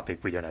interesting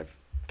topic. We don't have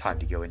time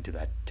to go into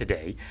that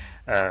today.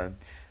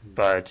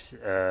 But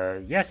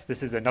yes,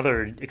 this is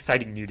another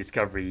exciting new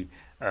discovery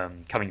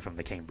coming from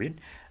the Cambrian.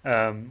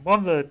 One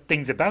of the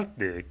things about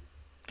the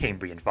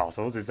Cambrian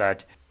fossils is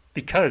that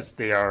because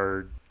they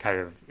are kind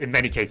of, in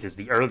many cases,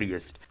 the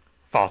earliest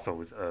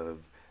fossils of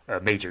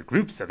major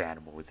groups of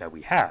animals that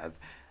we have,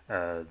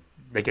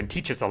 they can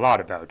teach us a lot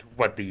about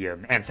what the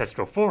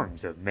ancestral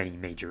forms of many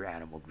major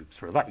animal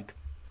groups were like.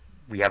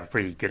 We have a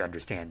pretty good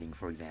understanding,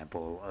 for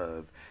example,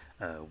 of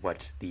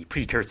what the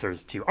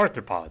precursors to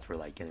arthropods were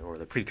like, or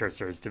the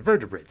precursors to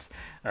vertebrates,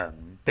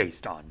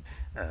 based on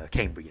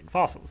Cambrian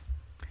fossils.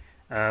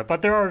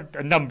 But there are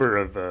a number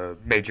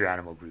of major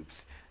animal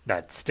groups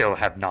that still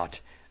have not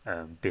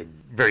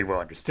been very well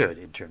understood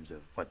in terms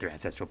of what their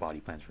ancestral body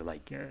plans were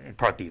like. And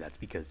partly that's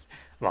because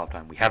a lot of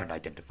time we haven't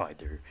identified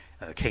their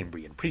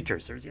Cambrian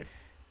precursors yet.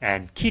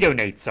 And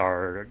chedonates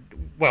are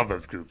one of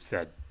those groups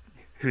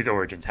whose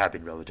origins have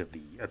been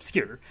relatively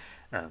obscure.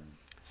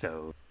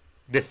 So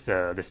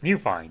this new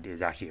find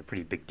is actually a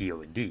pretty big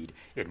deal indeed,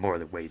 in more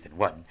ways than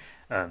one.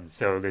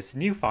 So this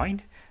new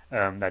find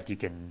that you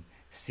can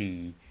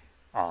see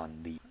on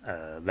the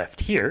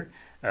left here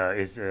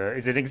is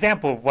an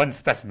example of one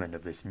specimen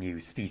of this new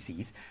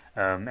species,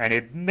 and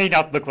it may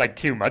not look like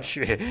too much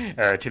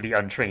to the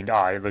untrained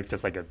eye. It looks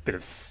just like a bit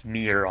of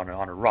smear on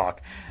a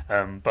rock,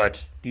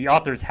 but the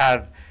authors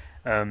have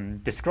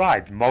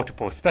described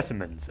multiple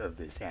specimens of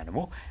this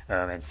animal,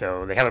 and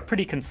so they have a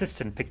pretty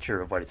consistent picture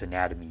of what its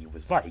anatomy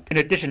was like. In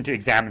addition to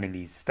examining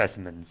these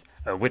specimens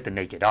with the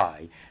naked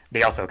eye,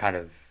 they also kind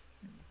of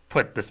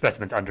put the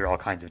specimens under all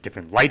kinds of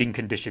different lighting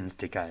conditions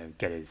to kind of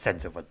get a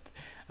sense of what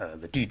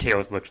the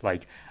details looked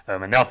like,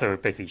 and they also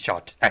basically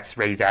shot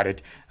X-rays at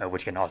it,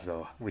 which can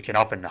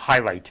often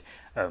highlight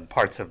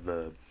parts of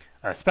the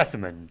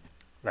specimen,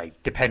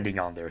 like depending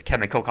on their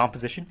chemical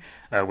composition.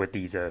 With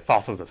these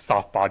fossils of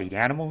soft-bodied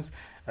animals,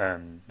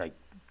 like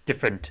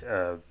different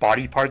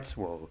body parts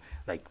will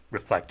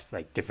reflect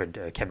different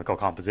chemical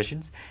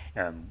compositions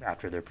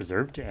after they're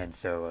preserved, and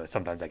so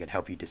sometimes that can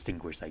help you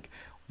distinguish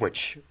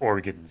which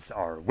organs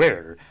are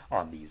where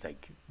on these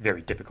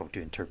very difficult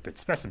to interpret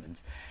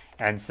specimens.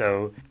 And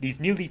so these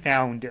newly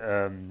found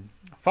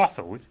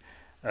fossils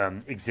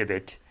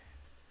exhibit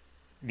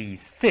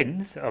these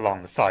fins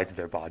along the sides of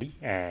their body,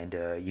 and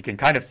you can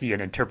kind of see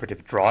an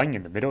interpretive drawing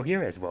in the middle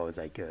here, as well as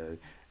a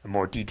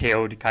more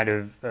detailed kind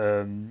of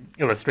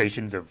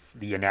illustrations of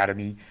the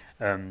anatomy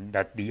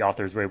that the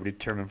authors were able to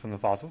determine from the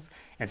fossils.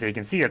 And so you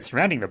can see that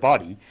surrounding the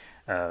body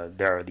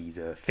there are these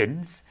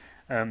fins.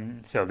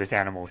 So this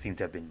animal seems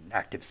to have been an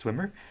active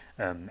swimmer.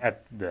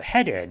 At the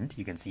head end,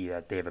 you can see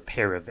that they have a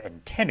pair of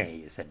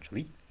antennae,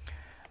 essentially.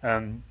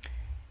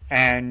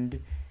 And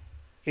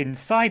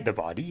inside the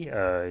body,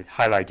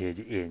 highlighted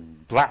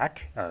in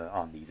black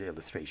on these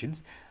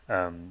illustrations,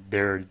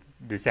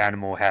 this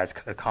animal has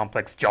a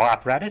complex jaw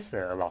apparatus,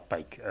 a lot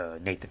like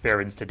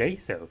Gnathophorans today,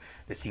 so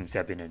this seems to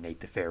have been a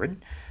Gnathophorian.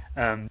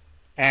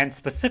 And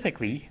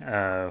specifically,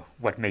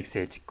 what makes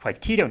it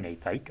quite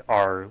chedonate-like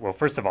are, well,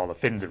 first of all, the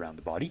fins around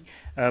the body,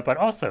 but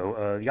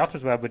also the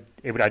authors were able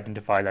to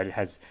identify that it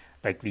has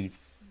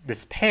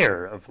this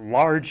pair of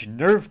large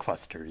nerve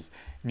clusters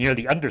near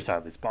the underside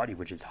of this body,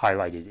 which is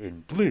highlighted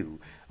in blue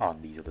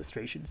on these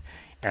illustrations.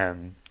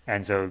 And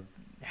so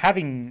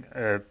having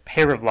a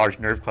pair of large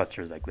nerve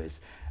clusters like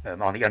this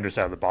on the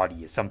underside of the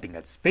body is something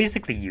that's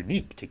basically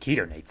unique to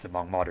chedonates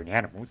among modern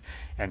animals.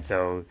 And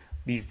so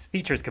these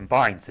features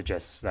combined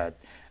suggests that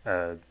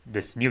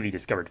this newly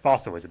discovered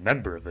fossil is a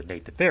member of the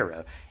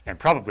Gnathophora and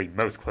probably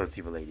most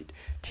closely related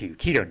to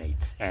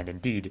chedonates. And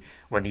indeed,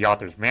 when the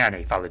authors ran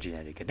a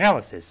phylogenetic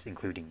analysis,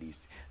 including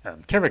these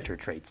character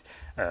traits,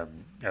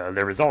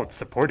 their results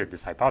supported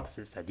this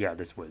hypothesis that, yeah,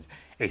 this was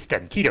a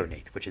stem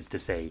chedonate, which is to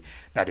say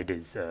that it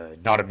is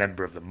not a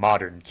member of the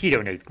modern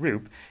chedonate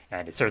group,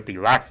 and it certainly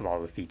lacks a lot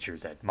of the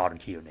features that modern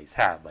chedonates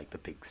have, like the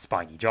big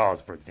spiny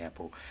jaws, for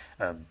example,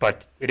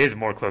 but it is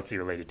more closely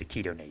related to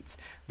chedonates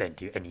than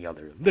to any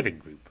other living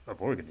group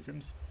of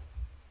organisms.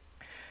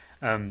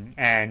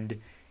 And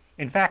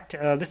in fact,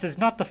 this is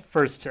not the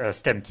first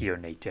stem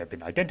chedonate to have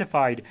been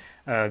identified.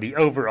 The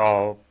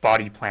overall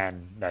body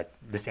plan that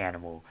this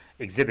animal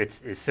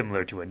exhibits is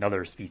similar to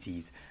another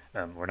species,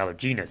 or another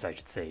genus, I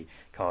should say,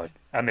 called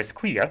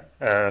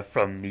Amiskwia,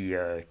 from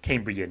the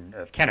Cambrian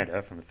of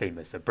Canada, from the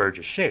famous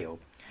Burgess Shale.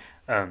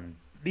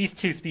 These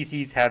two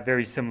species have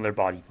very similar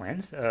body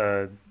plans,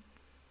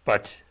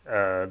 but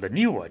the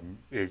new one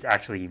is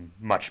actually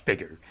much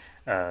bigger.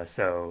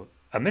 So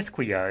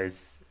Amiskwia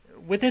is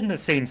within the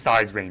same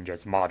size range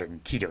as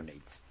modern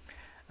chedonates,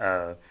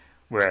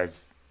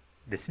 whereas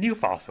this new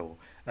fossil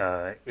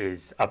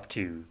is up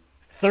to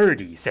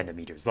 30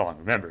 centimeters long.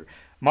 Remember,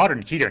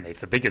 modern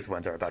chedonates, the biggest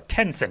ones, are about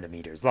 10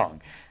 centimeters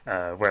long,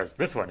 whereas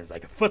this one is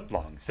like a foot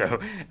long. So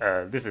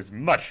this is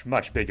much,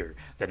 much bigger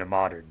than a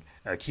modern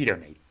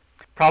chedonate.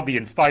 Probably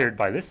inspired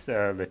by this,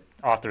 the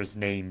authors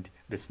named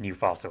this new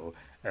fossil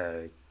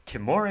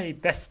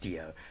Timore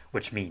Bestia,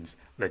 which means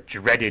the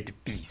dreaded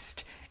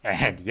beast.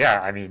 And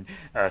yeah, I mean,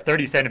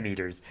 30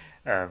 centimeters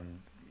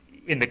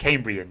in the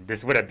Cambrian,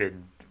 this would have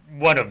been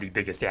one of the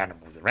biggest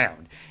animals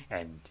around,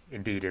 and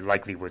indeed it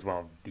likely was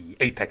one of the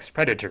apex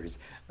predators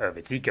of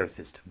its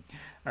ecosystem.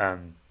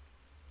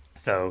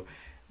 So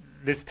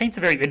this paints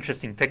a very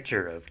interesting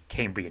picture of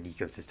Cambrian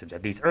ecosystems,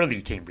 at least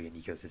early Cambrian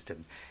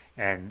ecosystems,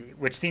 and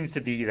which seems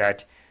to be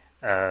that,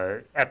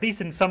 at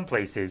least in some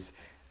places,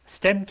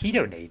 stem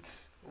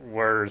chedonates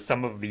were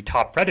some of the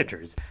top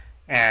predators.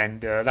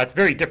 And that's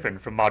very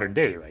different from modern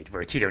day, right?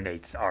 Where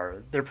chedonates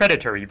they're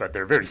predatory, but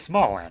they're very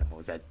small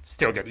animals that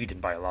still get eaten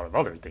by a lot of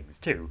other things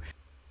too.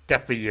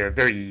 Definitely a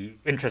very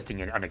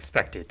interesting and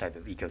unexpected type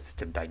of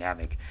ecosystem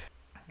dynamic.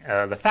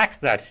 The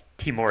fact that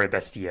Timore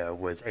Bestia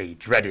was a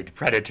dreaded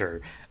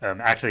predator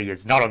actually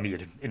is not only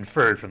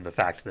inferred from the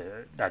fact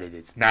that it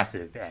is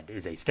massive and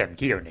is a stem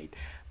chedonate,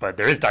 but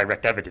there is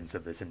direct evidence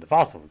of this in the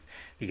fossils,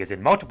 because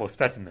in multiple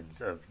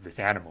specimens of this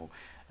animal,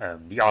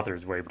 the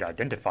authors were able to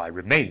identify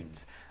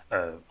remains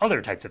of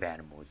other types of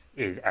animals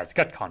as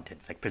gut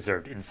contents, like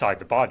preserved inside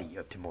the body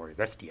of Timore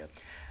Bestia,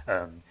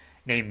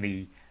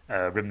 namely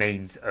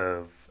remains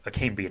of a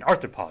Cambrian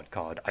arthropod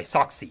called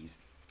Isoxes,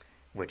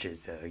 which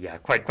is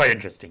quite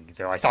interesting.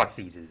 So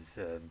Isoxes is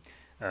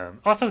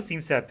also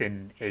seems to have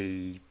been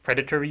a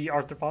predatory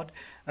arthropod,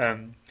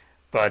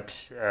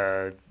 but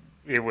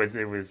it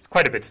was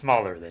quite a bit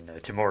smaller than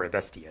Timore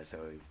Bestia, so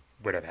it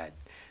would have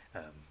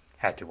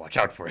had to watch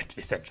out for it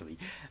essentially.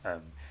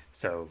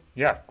 So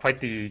yeah,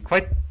 quite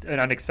an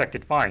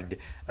unexpected find.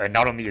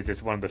 Not only is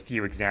this one of the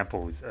few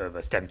examples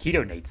of stem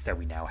chedonates that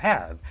we now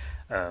have,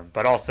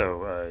 but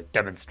also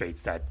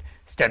demonstrates that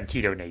stem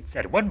chedonates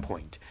at one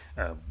point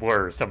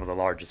were some of the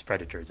largest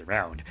predators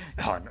around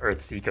on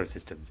Earth's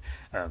ecosystems,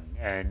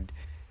 and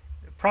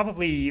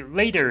probably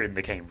later in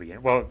the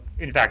Cambrian, well,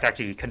 in fact,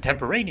 actually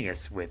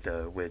contemporaneous with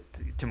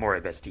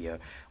Timore Bestia,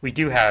 we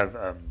do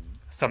have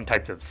some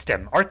types of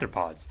stem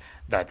arthropods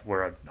that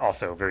were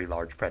also very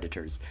large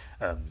predators.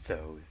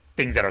 So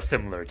things that are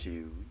similar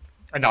to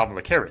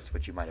Anomalocaris,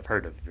 which you might have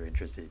heard of if you're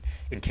interested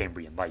in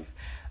Cambrian life.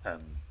 A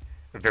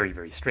very,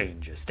 very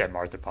strange stem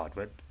arthropod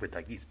with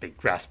like these big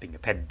grasping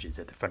appendages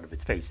at the front of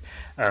its face.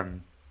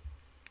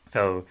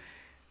 So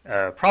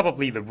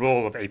probably the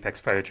role of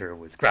apex predator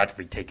was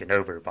gradually taken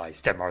over by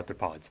stem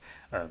arthropods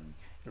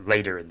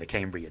later in the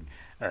Cambrian.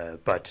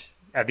 But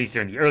at least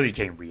here in the early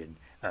Cambrian,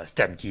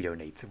 stem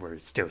chedonates were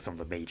still some of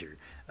the major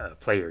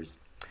players.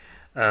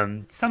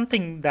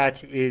 Something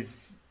that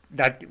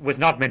was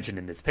not mentioned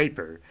in this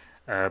paper,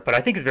 but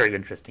I think is very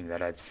interesting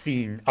that I've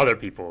seen other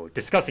people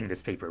discussing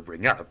this paper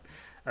bring up,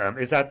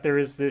 is that there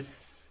is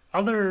this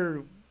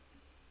other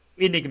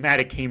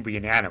enigmatic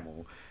Cambrian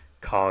animal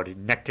called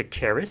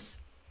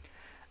Nectocaris.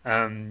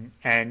 And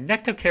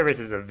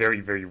Nectocaris is a very,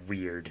 very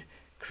weird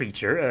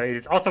creature. It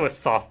is also a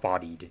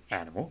soft-bodied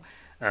animal.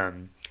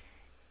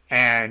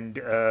 And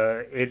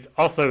it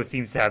also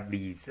seems to have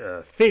these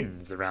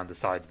fins around the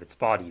sides of its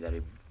body that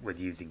it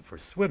was using for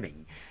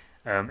swimming.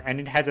 And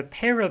it has a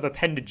pair of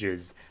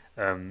appendages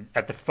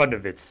at the front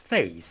of its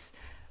face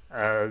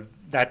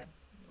that,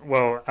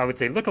 well, I would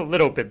say look a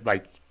little bit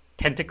like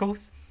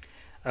tentacles.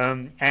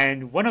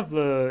 And one of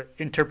the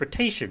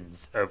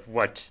interpretations of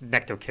what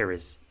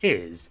Nectocaris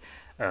is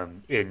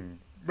in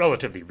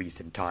relatively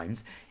recent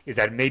times is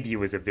that maybe it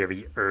was a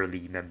very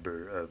early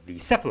member of the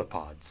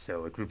cephalopods,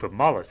 so a group of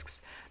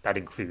mollusks that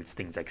includes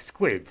things like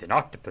squids and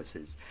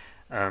octopuses.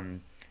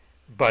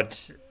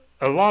 But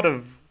a lot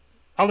of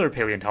other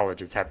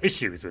paleontologists have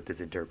issues with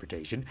this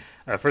interpretation.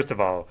 First of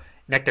all,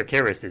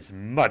 Nectocaris is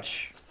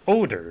much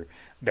older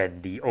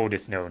than the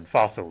oldest known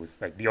fossils,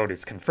 like the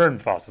oldest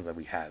confirmed fossils that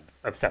we have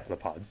of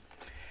cephalopods.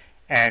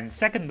 And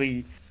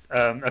secondly,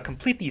 a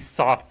completely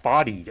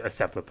soft-bodied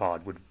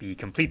cephalopod would be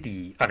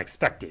completely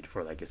unexpected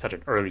for like such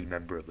an early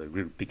member of the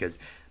group, because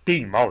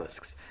being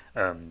mollusks,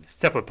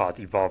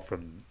 cephalopods evolved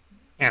from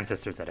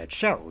ancestors that had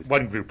shells.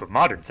 One group of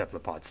modern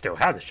cephalopods still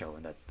has a shell,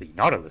 and that's the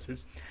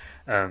nautiluses.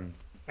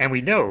 And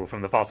we know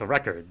from the fossil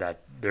record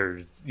that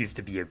there used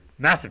to be a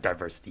massive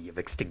diversity of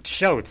extinct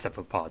shelled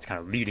cephalopods kind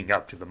of leading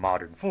up to the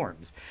modern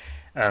forms.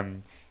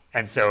 And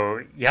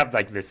so you have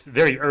like this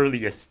very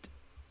earliest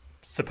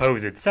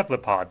supposed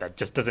cephalopod that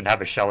just doesn't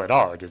have a shell at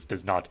all. It just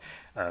does not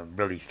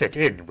really fit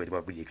in with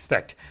what we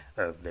expect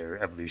of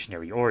their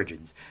evolutionary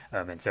origins.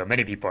 And so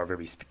many people are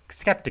very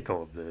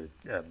skeptical of the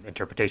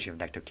interpretation of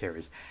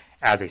Nectocaris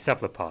as a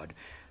cephalopod.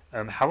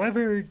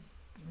 However,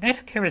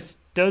 Nectocaris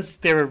does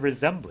bear a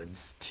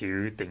resemblance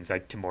to things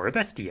like Timore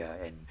Bestia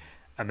and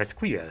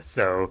Amiskwia.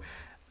 So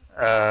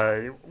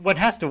one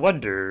has to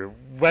wonder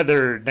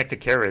whether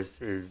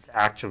Nectocaris is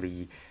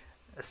actually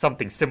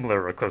something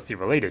similar or closely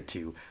related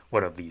to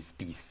one of these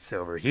beasts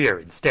over here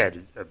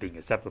instead of being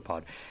a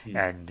cephalopod.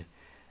 And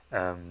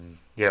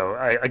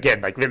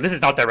Again, like this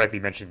is not directly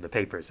mentioned in the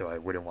paper, so I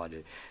wouldn't want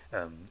to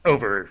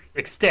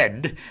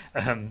overextend.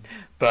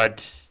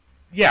 But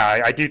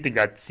yeah, I do think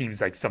that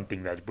seems like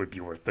something that would be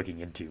worth looking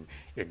into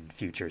in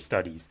future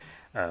studies.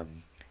 Um,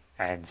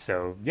 and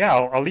so, yeah,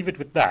 I'll leave it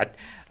with that.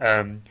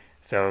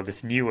 So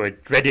this new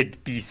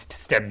dreaded beast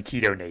stem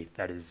kedonate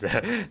that is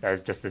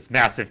just this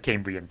massive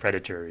Cambrian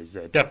predator is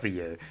definitely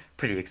a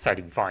pretty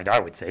exciting find, I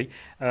would say.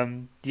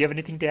 Do you have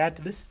anything to add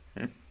to this?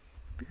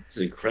 It's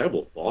an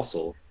incredible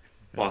fossils,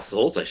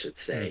 I should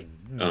say.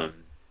 Mm-hmm. Um,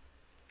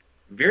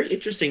 Very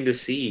interesting to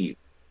see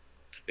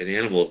an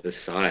animal of this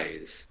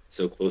size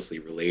so closely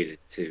related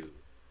to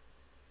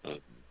um,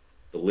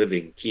 the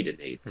living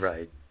chedonates.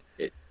 Right.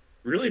 It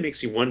really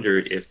makes me wonder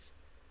if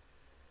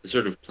the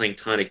sort of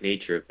planktonic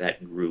nature of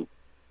that group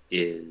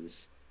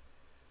is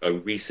a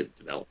recent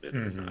development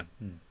or not,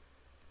 Mm-hmm.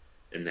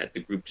 and that the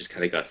group just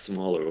kind of got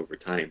smaller over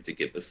time to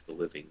give us the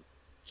living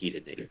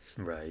chedonates.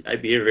 Right.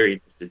 I'd be very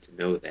interested to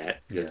know that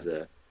Yeah. because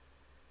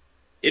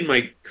in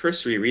my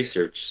cursory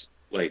research,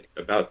 like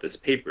about this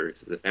paper,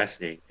 this is a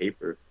fascinating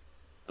paper.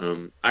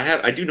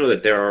 I do know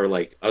that there are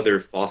like other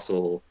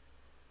fossil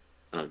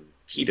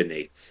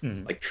chedonates,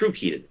 Mm-hmm. like true Yeah.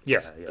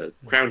 chedonates, Yeah.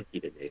 crown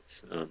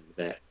chedonates.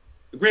 That,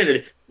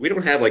 granted, we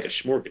don't have like a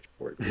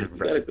smorgasbord. We got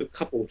Right. a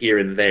couple here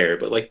and there,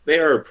 but like they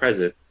are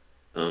present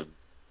um,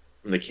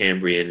 from the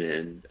Cambrian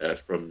and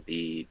from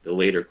the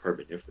later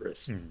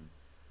Carboniferous, Mm-hmm.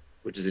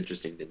 which is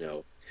interesting to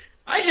know.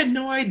 I had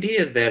no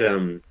idea that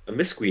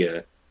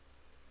Amiskwia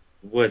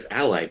was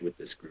allied with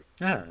this group.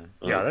 Ah,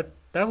 yeah. Um,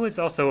 That was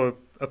also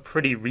a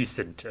pretty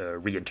recent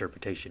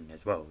reinterpretation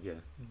as well. Yeah.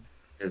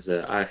 as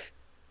I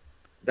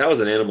That was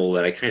an animal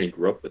that I kind of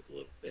grew up with a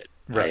little bit.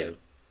 Right.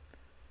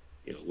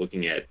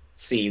 Looking at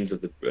scenes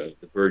of the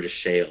Burgess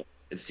Shale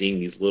and seeing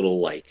these little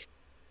like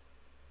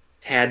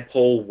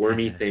tadpole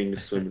wormy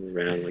things swimming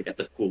around, like that's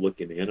a cool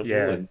looking animal,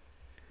 Yeah. and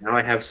now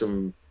I have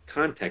some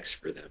context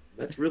for them.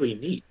 That's really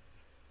neat.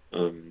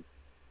 Um,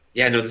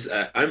 yeah, no, this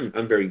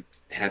I'm very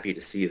happy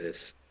to see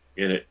this,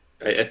 and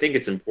I think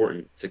it's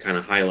important to kind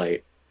of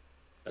highlight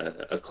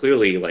a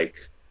clearly like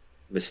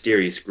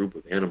mysterious group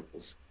of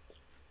animals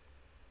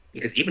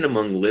because even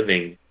among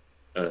living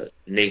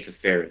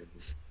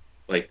Gnathoferans,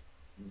 like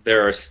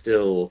there are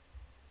still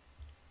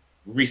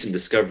recent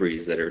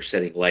discoveries that are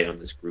shedding light on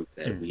this group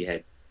that Mm. we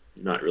had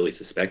not really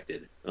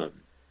suspected.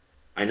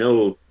 I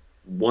know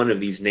one of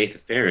these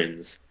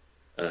Gnathoferans,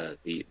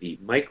 the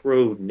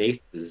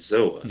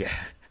Micrognathozoa,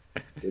 Yeah.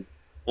 was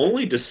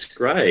only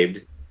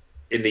described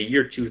in the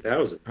year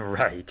 2000.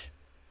 Right.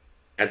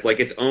 As like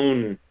its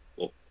own,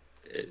 well,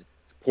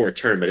 it's a poor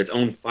term, but its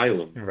own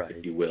phylum, if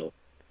Right. you will,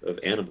 of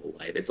animal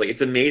life. It's like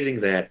it's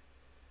amazing that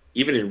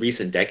even in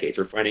recent decades,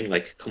 we're finding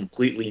like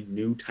completely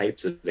new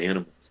types of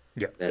animals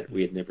Yeah. that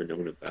we had never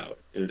known about.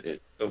 And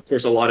of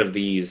course, a lot of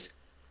these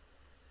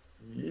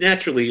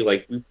naturally,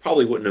 like we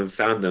probably wouldn't have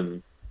found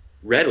them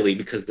readily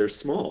because they're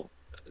small,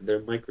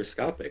 they're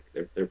microscopic,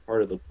 they're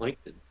part of the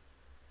plankton,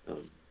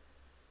 um,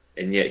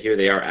 and yet here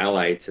they are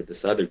allied to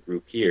this other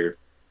group here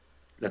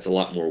that's a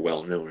lot more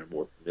well known and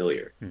more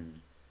familiar. Mm.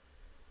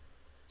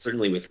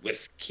 Certainly, with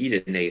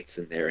chedonates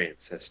and their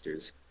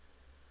ancestors,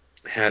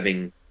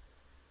 having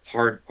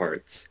hard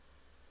parts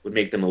would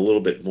make them a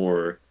little bit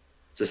more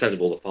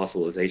susceptible to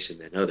fossilization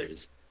than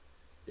others.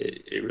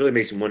 It really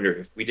makes me wonder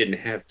if we didn't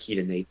have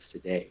chedonates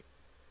today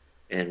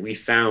and we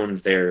found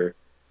their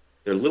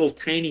little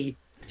tiny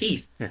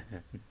teeth,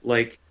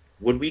 like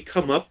would we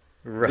come up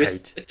with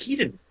Right. a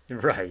chedonate?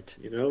 Right.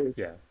 You know,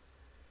 Yeah.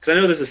 because I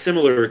know there's a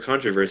similar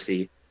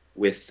controversy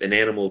with an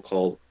animal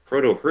called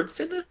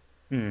Protohertzina,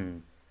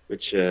 Mm.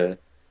 which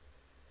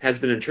has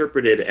been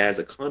interpreted as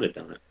a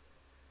conodont,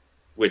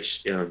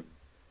 which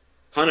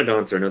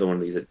conodonts are another one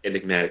of these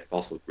enigmatic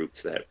fossil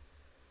groups that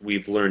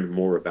we've learned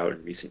more about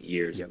in recent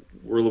years. Yep.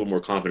 We're a little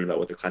more confident about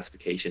what their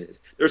classification is.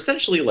 They're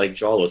essentially like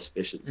jawless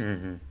fishes.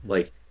 Mm-hmm.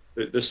 Like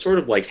they're sort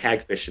of like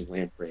hagfish and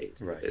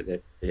lampreys. Right.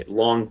 They have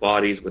long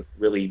bodies with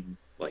really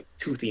like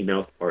toothy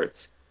mouth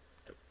parts,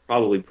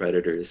 probably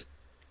predators.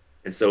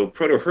 And so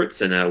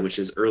Protohertzina, which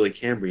is early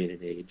Cambrian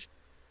in age,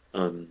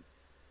 um,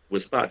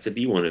 was thought to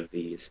be one of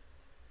these.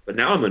 But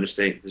now I'm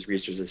understanding that this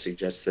research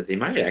suggests that they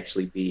might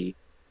actually be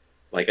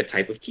like a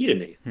type of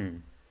chedonate. Hmm.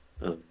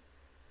 Um,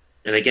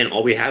 and again,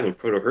 all we have of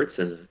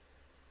Protohertzina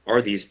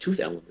are these tooth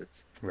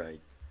elements. Right.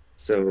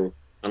 So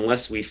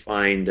unless we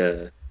find,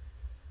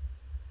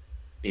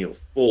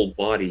 full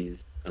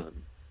bodies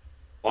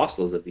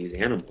fossils of these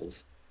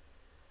animals,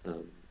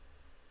 um,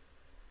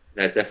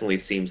 that definitely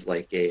seems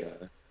like a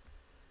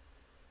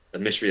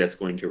mystery that's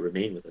going to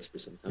remain with us for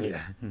some time.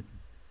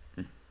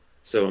 Yeah.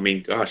 So I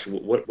mean, gosh,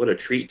 what a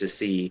treat to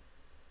see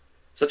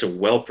such a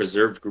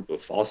well-preserved group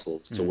of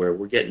fossils to where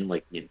we're getting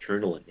like the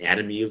internal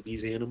anatomy of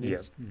these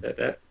animals. Yep.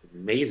 That's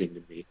amazing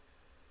to me.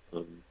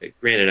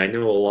 Granted, I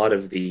know a lot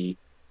of the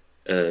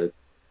uh,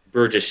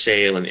 Burgess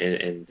Shale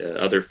and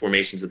other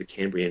formations of the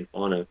Cambrian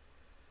fauna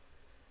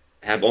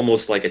have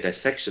almost like a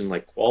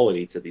dissection-like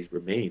quality to these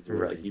remains, where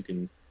Right. like you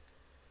can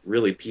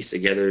really piece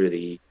together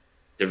the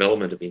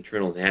development of the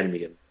internal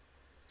anatomy of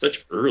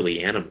such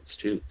early animals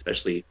too,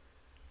 especially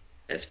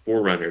as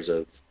forerunners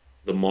of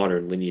the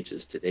modern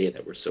lineages today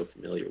that we're so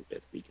familiar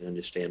with. We can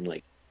understand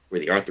like where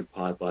the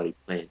arthropod body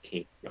plan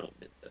came from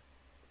and the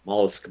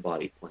mollusk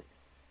body plan.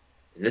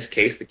 In this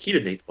case, the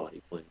ketodate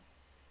body plan.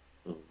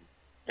 Um,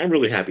 I'm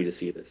really happy to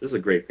see this. This is a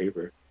great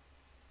paper.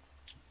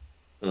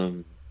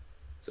 Um,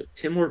 so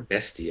Timor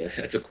Bestia,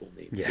 that's a cool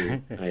name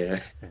Yeah.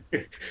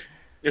 too.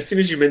 As soon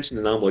as you mentioned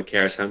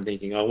Anomalocaris, I'm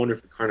thinking, I wonder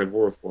if the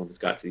carnivore form has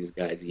got to these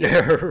guys yet.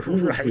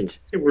 Ooh, Right.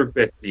 Timor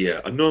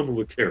Bestia,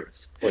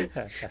 Anomalocaris. Like,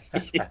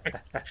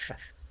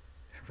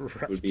 would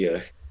Right. be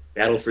a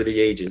battle for the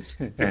ages.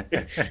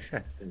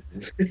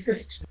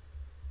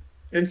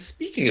 And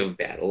speaking of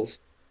battles,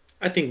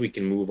 I think we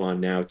can move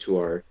on now to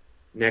our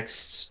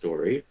next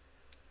story.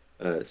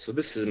 So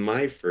this is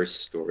my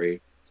first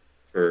story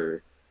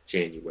for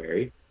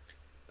January.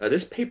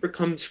 This paper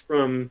comes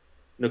from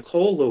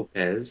Nicole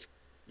Lopez,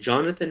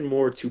 Jonathan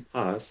Moore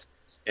Tupas,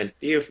 and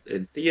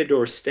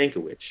Theodore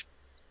Stankiewicz.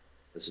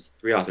 This is a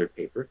three-authored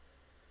paper.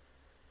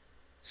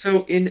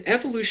 So in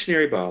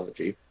evolutionary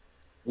biology,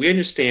 we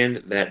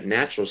understand that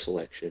natural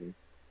selection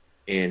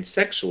and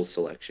sexual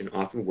selection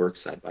often work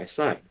side by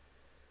side,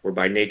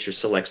 whereby nature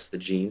selects the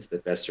genes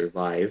that best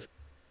survive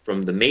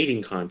from the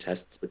mating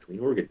contests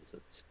between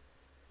organisms.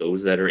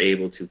 Those that are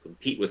able to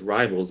compete with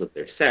rivals of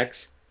their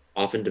sex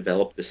often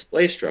develop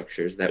display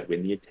structures that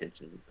win the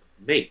attention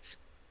of mates.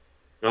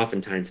 And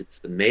oftentimes it's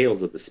the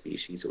males of the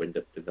species who end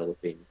up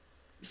developing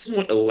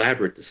somewhat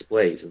elaborate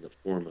displays in the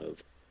form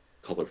of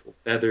colorful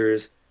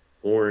feathers,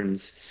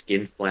 horns,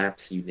 skin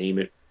flaps, you name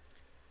it.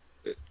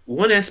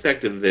 One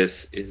aspect of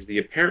this is the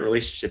apparent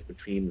relationship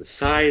between the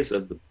size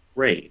of the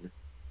brain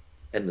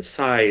and the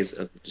size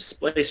of the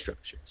display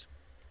structures.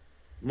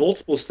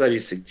 Multiple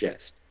studies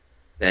suggest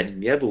that in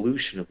the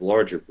evolution of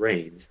larger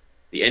brains,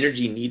 the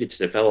energy needed to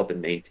develop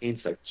and maintain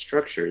such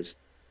structures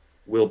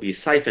will be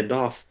siphoned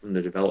off from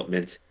the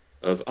development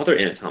of other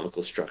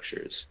anatomical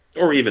structures,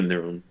 or even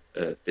their own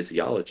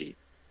physiology.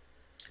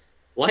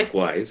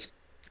 Likewise,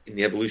 in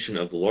the evolution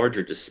of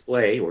larger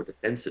display or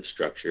defensive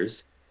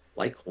structures,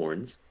 like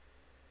horns,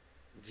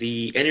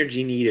 the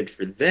energy needed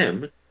for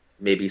them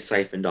may be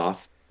siphoned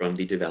off from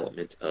the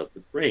development of the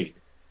brain,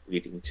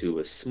 leading to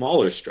a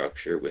smaller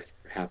structure with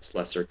perhaps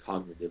lesser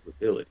cognitive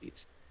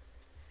abilities.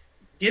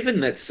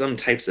 Given that some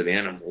types of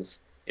animals,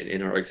 and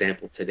in our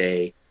example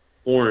today,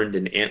 horned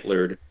and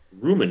antlered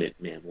ruminant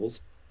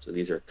mammals, so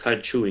these are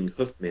cud-chewing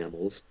hoof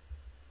mammals,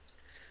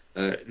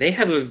 they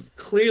have a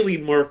clearly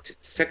marked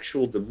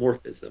sexual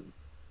dimorphism,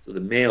 so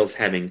the males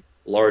having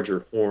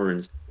larger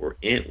horns or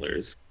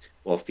antlers,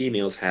 while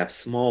females have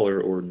smaller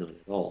or none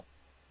at all.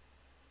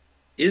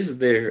 Is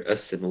there a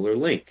similar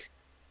link?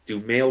 Do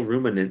male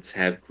ruminants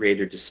have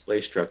greater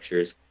display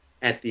structures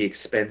at the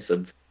expense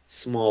of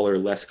smaller,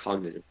 less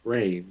cognitive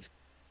brains,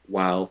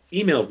 while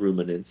female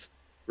ruminants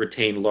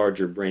retain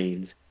larger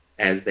brains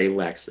as they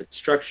lack such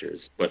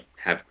structures, but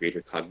have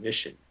greater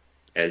cognition,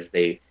 as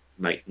they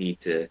might need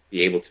to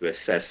be able to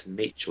assess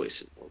mate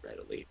choices more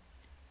readily?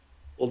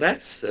 Well,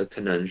 that's a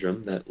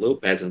conundrum that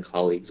Lopez and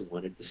colleagues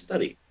wanted to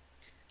study.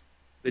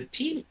 The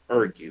team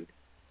argued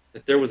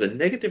that there was a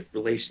negative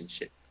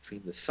relationship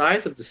between the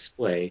size of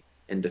display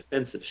and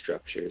defensive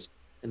structures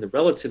and the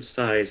relative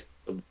size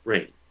of the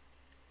brain.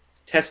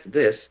 To test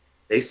this,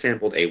 they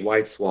sampled a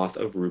wide swath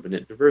of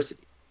ruminant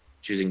diversity,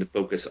 choosing to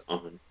focus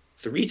on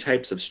three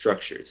types of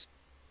structures.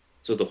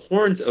 So the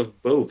horns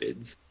of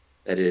bovids,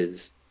 that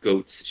is,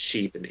 goats,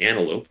 sheep, and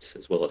antelopes,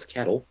 as well as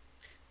cattle,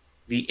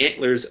 the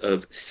antlers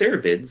of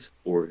cervids,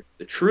 or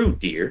the true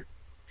deer,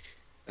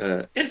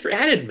 and for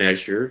added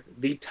measure,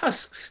 the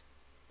tusks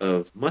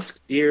of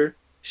musk deer,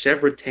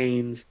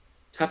 chevrotains,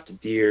 tufted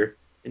deer,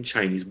 and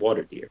Chinese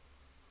water deer.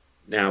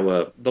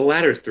 Now, the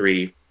latter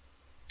three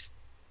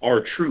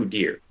are true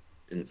deer,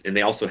 and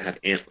they also have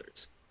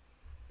antlers.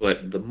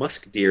 But the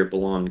musk deer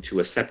belong to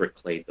a separate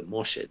clade, the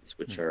moshids,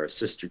 which are a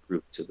sister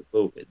group to the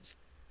bovids.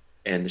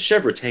 And the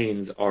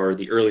chevrotains are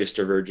the earliest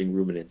diverging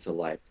ruminants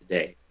alive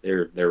today.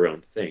 They're their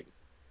own thing,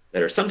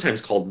 that are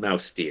sometimes called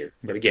mouse deer,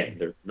 but again,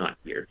 they're not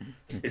deer.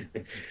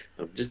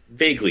 Just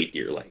vaguely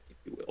deer-like, if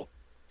you will.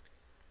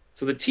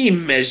 So the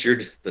team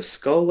measured the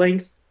skull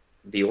length,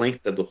 the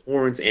length of the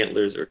horns,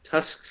 antlers, or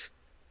tusks,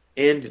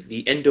 and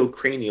the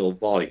endocranial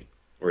volume,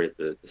 or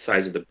the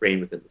size of the brain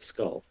within the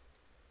skull,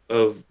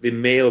 of the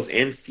males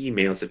and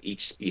females of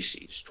each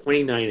species,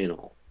 29 in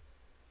all.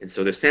 And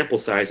so the sample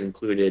size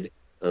included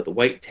the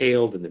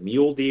white-tailed and the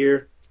mule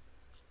deer,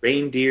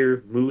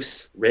 reindeer,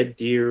 moose, red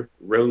deer,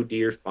 roe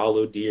deer,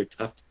 fallow deer,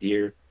 tufted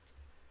deer.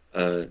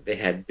 They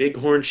had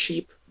bighorn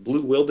sheep,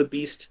 blue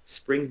wildebeest,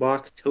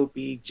 springbok,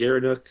 topi,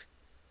 gerenuk,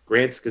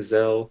 Grant's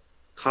gazelle,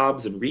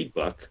 cobs, and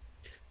reedbuck,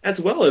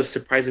 as well as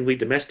surprisingly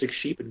domestic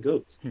sheep and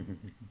goats,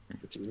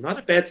 which is not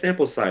a bad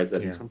sample size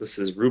that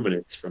encompasses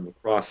ruminants from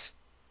across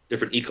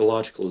different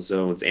ecological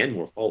zones and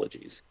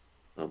morphologies.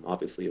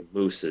 Obviously, a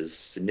moose is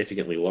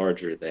significantly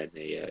larger than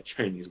a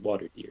Chinese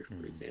water deer,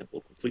 for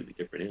example, completely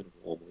different animal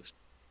almost.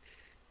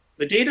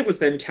 The data was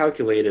then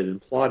calculated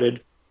and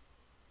plotted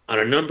on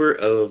a number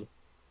of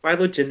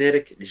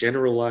phylogenetic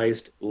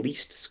generalized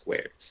least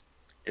squares.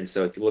 And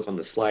so if you look on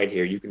the slide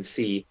here, you can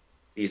see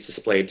these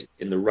displayed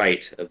in the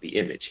right of the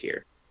image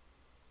here.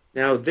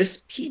 Now,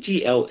 this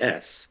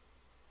PGLS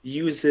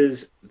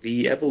uses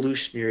the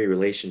evolutionary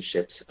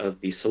relationships of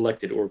the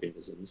selected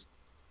organisms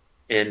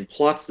and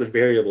plots the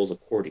variables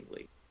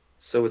accordingly.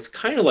 So it's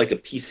kind of like a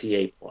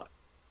PCA plot.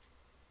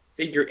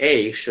 Figure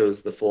A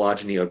shows the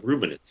phylogeny of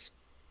ruminants,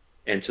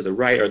 and to the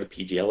right are the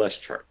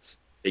PGLS charts.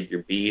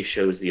 Figure B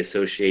shows the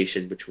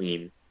association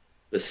between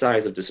the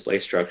size of display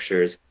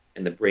structures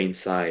and the brain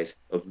size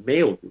of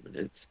male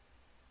ruminants.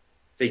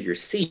 Figure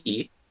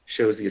C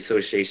shows the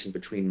association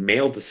between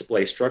male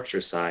display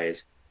structure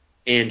size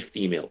and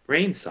female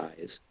brain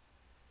size.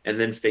 And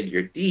then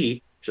figure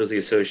D shows the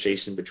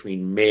association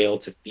between male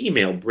to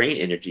female brain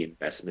energy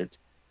investment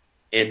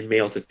and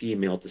male to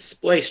female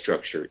display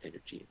structure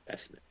energy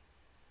investment.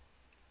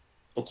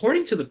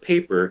 According to the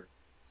paper,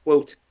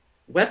 quote,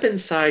 weapon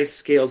size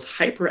scales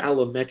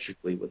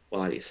hyperallometrically with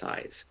body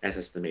size, as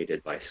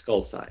estimated by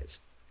skull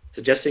size,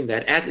 suggesting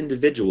that as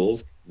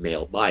individuals,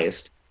 male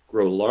biased,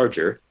 grow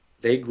larger,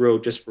 they grow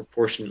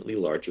disproportionately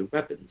larger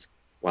weapons,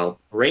 while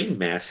brain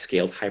mass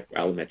scaled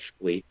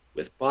hyperallometrically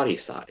with body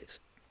size.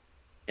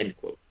 End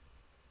quote.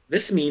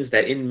 This means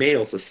that in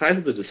males, the size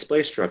of the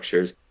display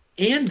structures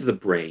and the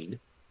brain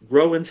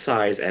grow in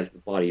size as the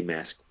body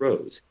mass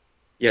grows,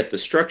 yet the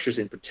structures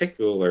in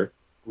particular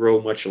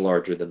grow much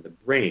larger than the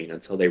brain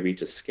until they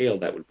reach a scale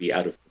that would be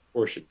out of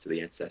proportion to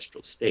the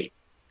ancestral state.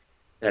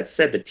 That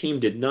said, the team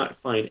did not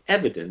find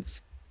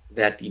evidence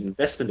that the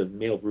investment of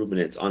male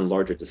ruminants on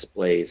larger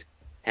displays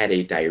had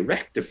a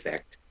direct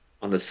effect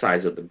on the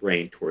size of the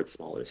brain towards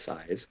smaller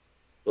size,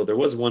 though there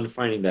was one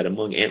finding that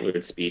among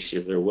antlered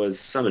species there was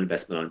some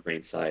investment on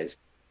brain size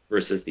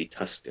versus the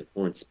tusked and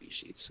horned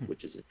species,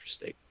 which is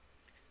interesting.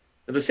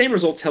 Now, the same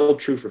results held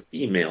true for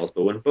females,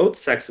 but when both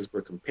sexes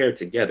were compared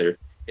together,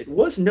 it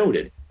was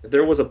noted that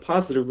there was a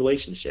positive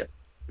relationship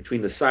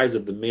between the size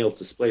of the male's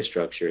display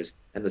structures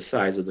and the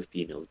size of the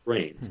female's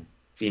brains.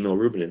 Female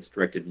ruminants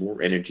directed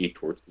more energy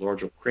towards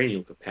larger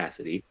cranial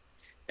capacity,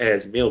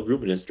 as male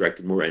ruminants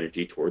directed more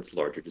energy towards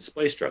larger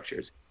display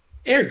structures.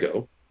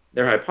 Ergo,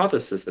 their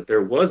hypothesis that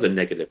there was a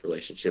negative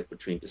relationship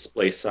between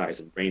display size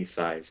and brain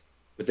size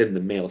within the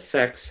male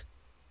sex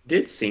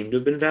did seem to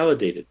have been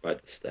validated by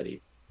the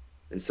study.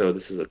 And so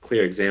this is a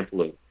clear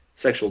example of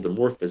sexual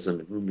dimorphism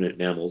in ruminant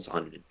mammals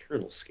on an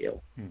internal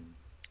scale.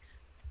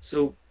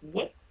 So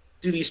what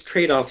do these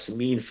trade-offs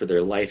mean for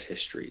their life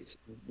histories?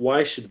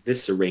 Why should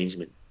this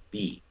arrangement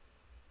be?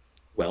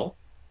 Well,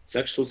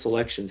 sexual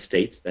selection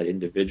states that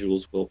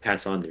individuals will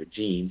pass on their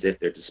genes if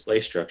their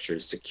display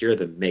structures secure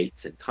them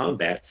mates and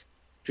combats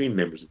between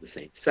members of the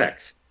same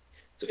sex.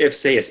 So if,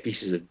 say, a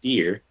species of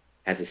deer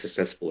has a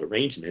successful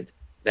arrangement,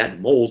 that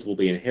mold will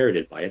be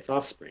inherited by its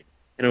offspring.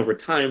 And over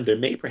time, there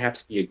may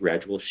perhaps be a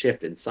gradual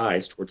shift in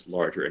size towards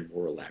larger and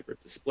more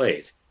elaborate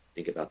displays.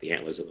 Think about the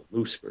antlers of a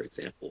moose, for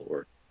example,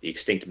 or the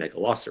extinct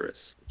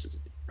megaloceros, which is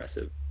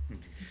impressive.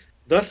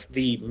 Thus,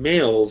 the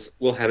males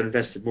will have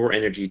invested more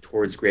energy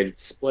towards greater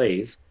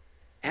displays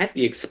at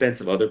the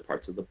expense of other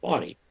parts of the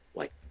body,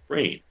 like the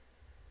brain.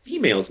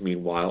 Females,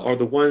 meanwhile, are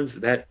the ones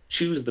that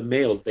choose the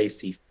males they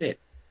see fit.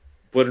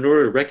 But in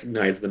order to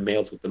recognize the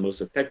males with the most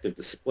effective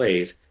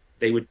displays,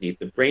 they would need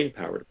the brain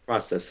power to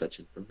process such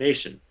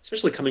information,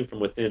 especially coming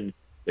from within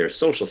their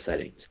social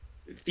settings.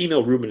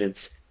 Female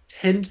ruminants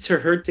tend to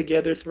herd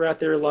together throughout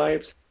their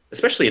lives,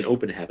 especially in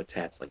open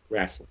habitats like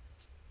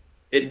grasslands.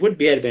 It would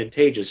be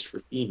advantageous for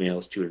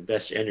females to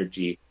invest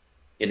energy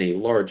in a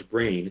large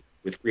brain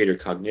with greater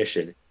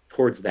cognition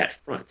towards that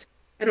front,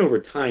 and over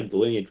time the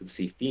lineage would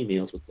see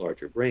females with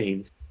larger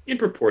brains in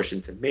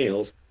proportion to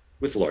males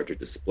with larger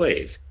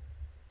displays.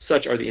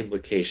 Such are the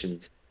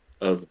implications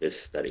of this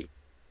study.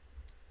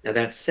 Now,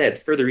 that said,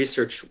 further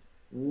research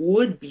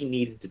would be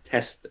needed to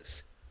test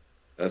this.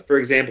 For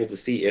example, to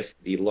see if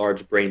the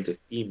large brains of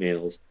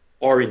females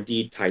are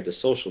indeed tied to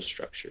social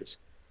structures.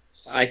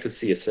 I could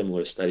see a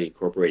similar study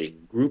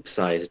incorporating group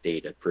size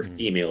data per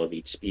female of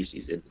each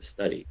species in the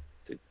study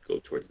to go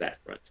towards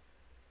that front.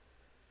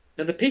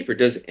 Now, the paper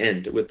does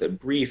end with a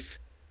brief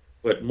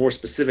but more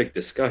specific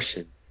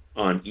discussion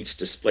on each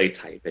display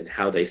type and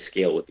how they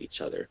scale with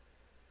each other.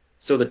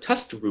 So the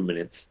tusked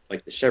ruminants,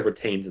 like the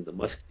chevrotains and the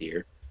musk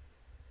deer,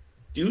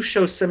 do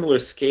show similar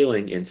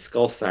scaling in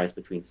skull size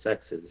between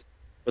sexes,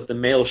 but the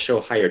males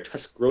show higher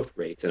tusk growth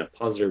rates and a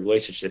positive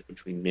relationship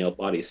between male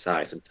body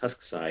size and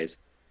tusk size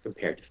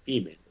compared to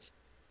females.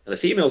 Now, the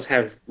females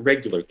have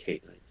regular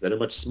canines that are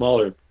much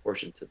smaller in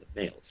proportion to the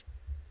males.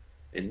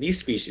 In these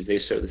species, they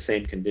show the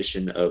same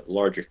condition of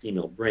larger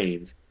female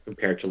brains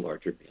compared to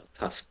larger male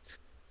tusks.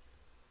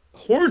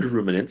 Horned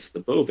ruminants, the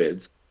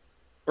bovids,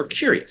 are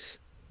curious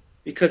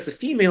because the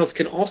females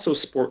can also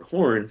sport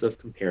horns of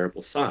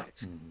comparable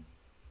size.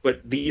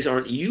 But these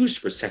aren't used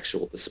for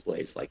sexual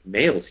displays like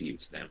males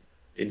use them.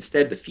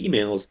 Instead, the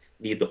females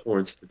need the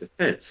horns for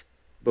defense,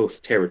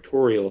 both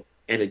territorial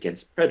and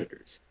against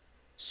predators.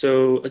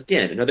 So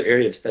again, another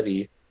area of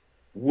study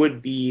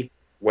would be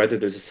whether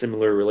there's a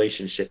similar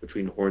relationship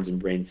between horns and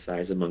brain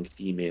size among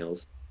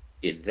females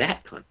in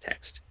that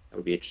context. That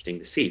would be interesting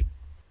to see.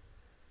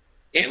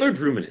 Antlered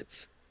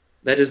ruminants,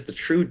 that is the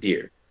true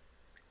deer,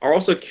 are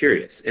also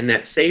curious in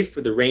that, save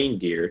for the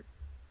reindeer,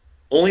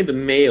 only the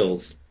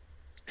males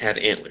have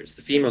antlers.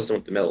 The females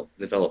don't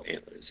develop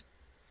antlers.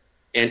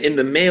 And in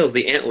the males,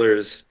 the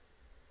antlers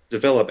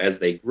develop as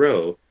they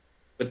grow,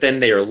 but then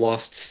they are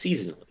lost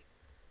seasonally.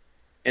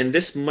 And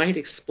this might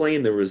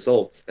explain the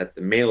results that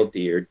the male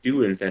deer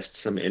do invest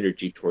some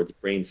energy towards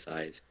brain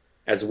size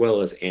as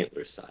well as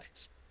antler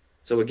size.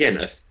 So again,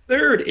 a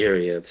third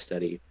area of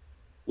study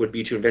would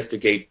be to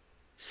investigate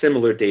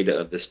similar data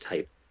of this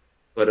type,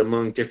 but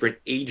among different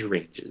age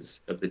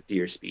ranges of the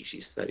deer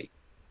species studied.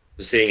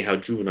 So seeing how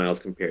juveniles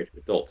compare to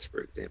adults,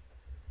 for example.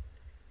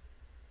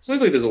 So I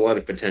think there's a lot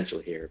of potential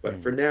here,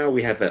 but for now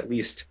we have at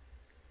least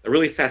a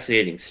really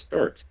fascinating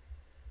start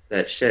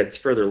that sheds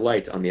further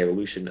light on the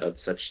evolution of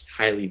such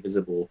highly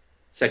visible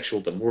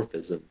sexual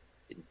dimorphism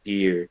in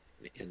deer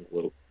and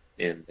antelope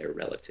and their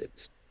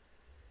relatives.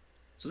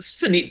 So this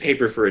is a neat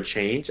paper for a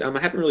change. I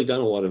haven't really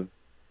done a lot of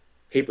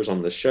papers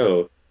on the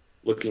show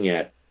looking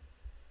at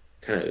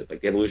kind of like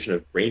the evolution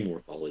of brain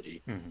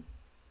morphology,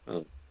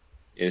 and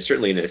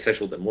certainly in a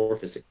sexual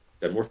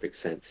dimorphic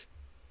sense.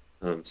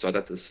 So I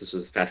thought this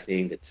was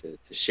fascinating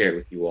to share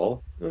with you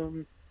all.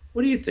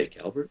 What do you think,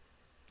 Albert?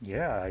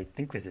 Yeah, I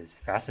think this is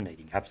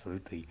fascinating,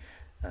 absolutely,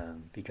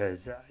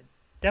 because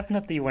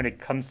definitely when it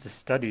comes to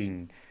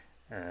studying,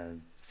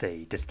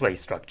 say, display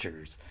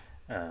structures,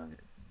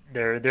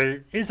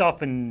 there is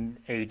often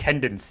a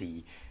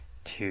tendency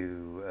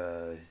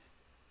to,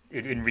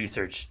 in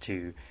research,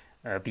 to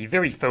be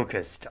very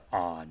focused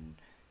on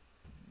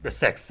the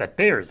sex that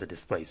bears the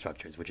display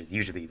structures, which is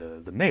usually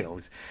the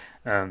males,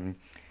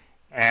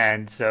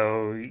 and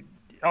so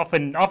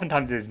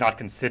oftentimes it is not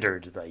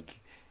considered like,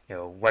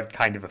 what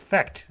kind of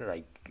effect,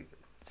 like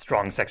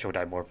strong sexual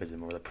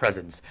dimorphism or the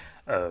presence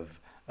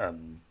of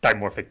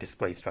dimorphic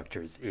display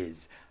structures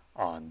is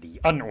on the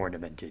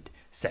unornamented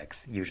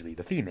sex, usually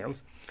the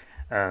females.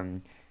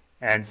 And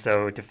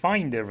so to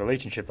find a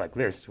relationship like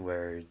this,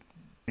 where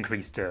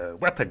increased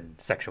weapon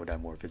sexual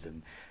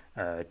dimorphism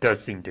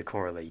does seem to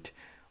correlate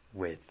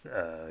with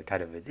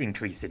kind of an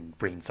increase in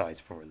brain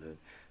size for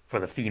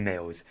the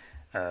females,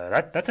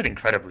 that's an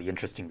incredibly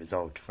interesting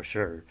result for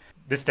sure.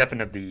 This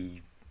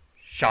definitely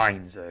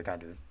shines a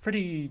kind of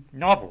pretty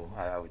novel,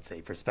 I would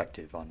say,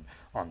 perspective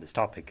on this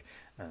topic.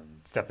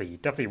 It's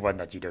definitely one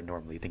that you don't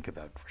normally think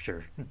about, for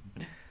sure.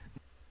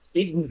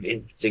 Speaking of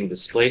interesting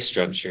display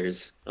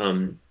structures,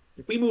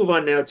 if we move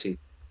on now to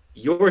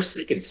your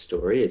second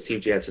story, it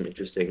seems you have some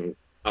interesting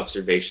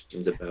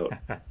observations about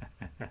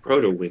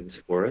proto-wings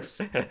for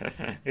us.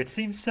 It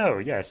seems so,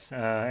 yes.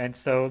 And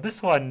so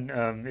this one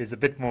is a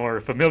bit more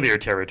familiar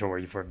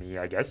territory for me,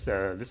 I guess.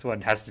 This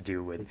one has to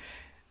do with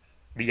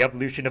the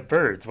evolution of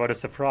birds. What a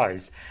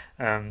surprise.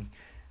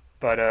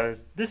 But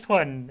this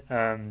one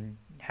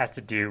has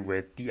to do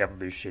with the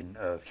evolution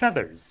of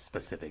feathers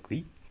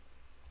specifically.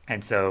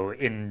 And so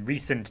in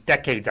recent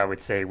decades, I would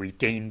say, we've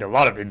gained a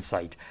lot of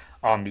insight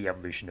on the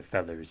evolution of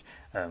feathers,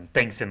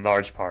 thanks in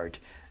large part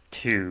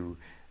to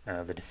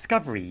the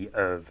discovery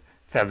of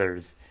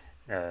feathers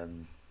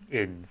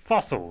in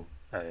fossil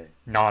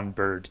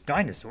non-bird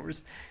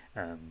dinosaurs.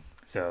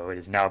 So it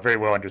is now very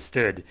well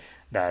understood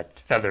that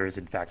feathers,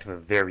 in fact, have a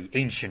very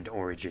ancient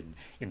origin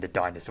in the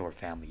dinosaur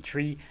family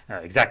tree.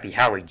 Exactly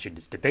how ancient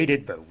is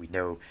debated, but we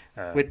know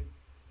with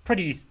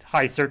pretty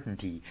high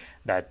certainty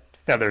that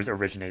feathers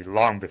originated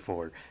long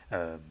before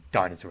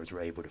dinosaurs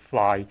were able to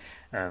fly.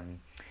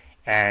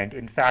 And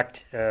in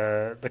fact,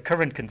 the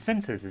current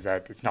consensus is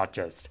that it's not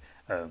just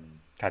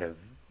kind of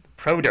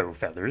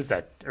proto-feathers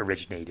that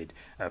originated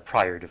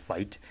prior to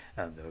flight,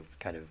 the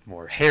kind of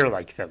more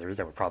hair-like feathers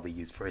that were probably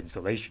used for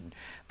insulation,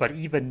 but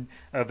even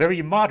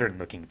very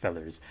modern-looking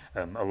feathers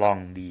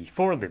along the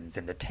forelimbs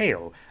and the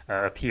tail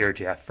appear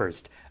to have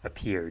first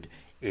appeared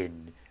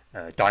in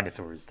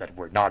dinosaurs that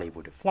were not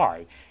able to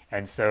fly.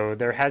 And so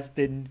there has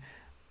been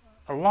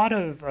a lot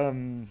of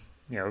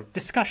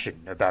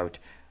discussion about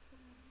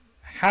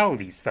how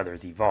these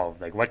feathers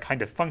evolved, like what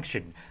kind of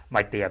function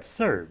might they have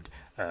served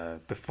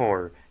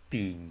before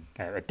being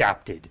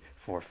adapted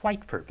for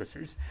flight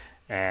purposes.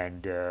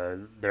 And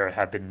there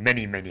have been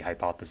many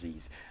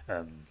hypotheses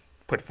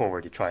put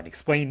forward to try and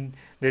explain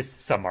this.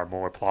 Some are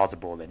more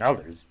plausible than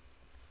others.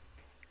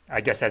 I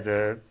guess as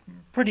a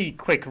pretty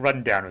quick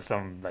rundown of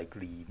some like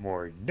the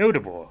more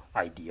notable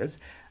ideas,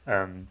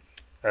 a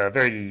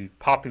very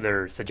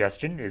popular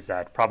suggestion is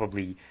that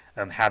probably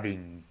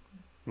having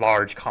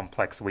large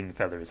complex wing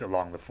feathers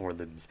along the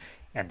forelimbs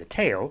and the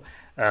tail,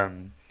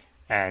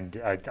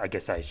 and I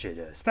guess I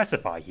should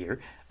specify here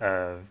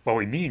what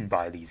we mean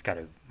by these kind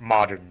of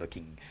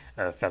modern-looking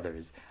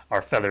feathers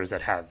are feathers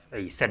that have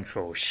a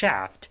central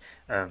shaft,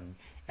 and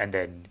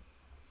then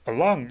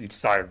along each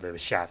side of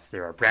those shafts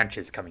there are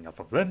branches coming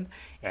off of them,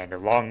 and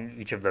along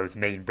each of those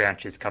main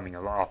branches coming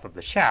off of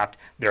the shaft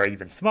there are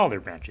even smaller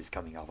branches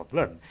coming off of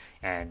them.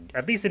 And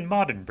at least in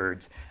modern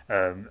birds,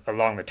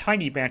 along the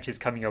tiny branches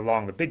coming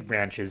along the big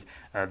branches,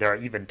 there are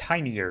even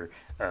tinier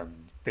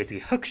basically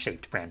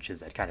hook-shaped branches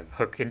that kind of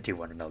hook into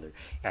one another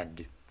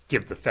and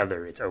give the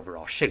feather its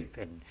overall shape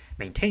and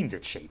maintains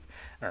its shape.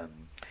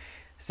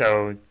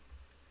 So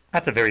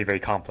that's a very, very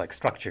complex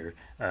structure,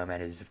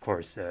 and is, of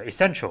course,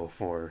 essential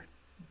for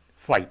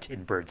flight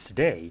in birds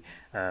today.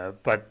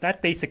 But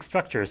that basic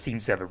structure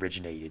seems to have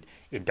originated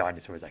in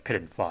dinosaurs that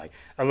couldn't fly.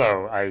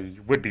 Although I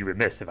would be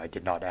remiss if I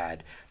did not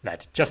add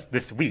that just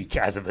this week,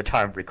 as of the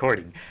time of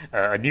recording,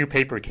 a new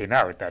paper came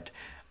out that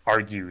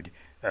argued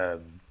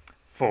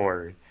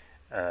for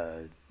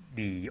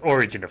the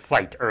origin of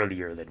flight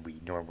earlier than we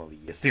normally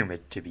assume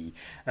it to be.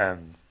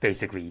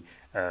 Basically,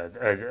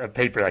 a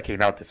paper that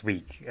came out this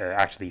week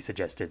actually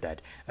suggested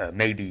that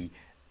maybe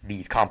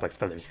these complex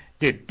feathers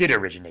did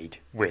originate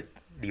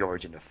with the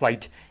origin of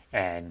flight,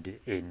 and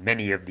in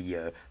many of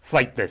the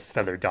flightless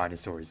feathered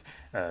dinosaurs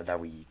that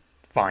we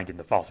find in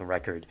the fossil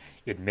record,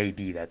 it may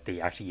be that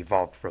they actually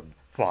evolved from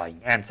flying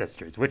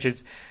ancestors, which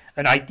is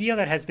an idea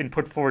that has been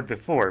put forward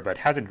before but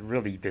hasn't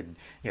really been,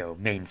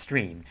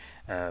 mainstream.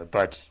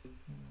 But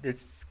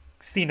it's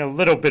seen a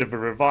little bit of a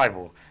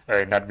revival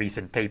in that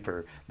recent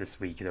paper this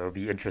week. So it'll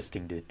be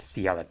interesting to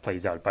see how that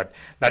plays out. But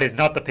that is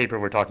not the paper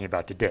we're talking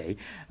about today.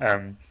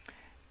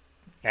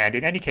 And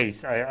in any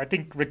case, I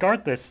think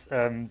regardless,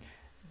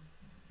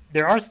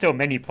 there are still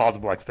many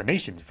plausible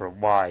explanations for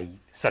why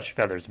such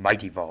feathers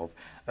might evolve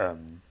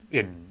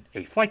in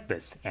a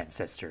flightless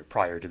ancestor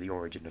prior to the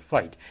origin of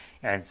flight.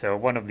 And so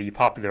one of the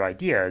popular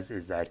ideas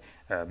is that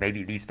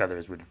maybe these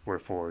feathers were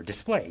for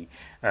display,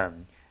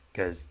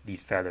 because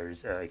these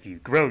feathers, if you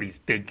grow these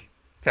big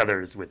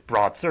feathers with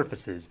broad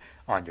surfaces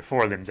on your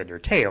forelimbs and your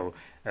tail,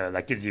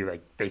 that gives you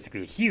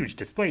basically a huge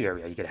display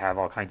area. You could have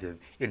all kinds of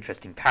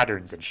interesting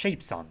patterns and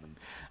shapes on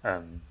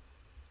them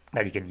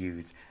that you can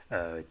use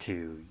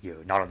to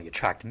not only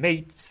attract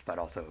mates but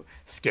also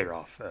scare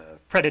off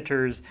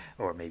predators,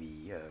 or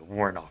maybe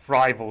warn off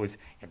rivals,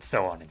 and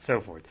so on and so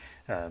forth.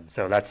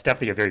 So that's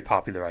definitely a very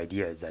popular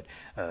idea, is that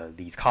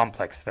these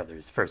complex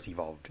feathers first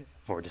evolved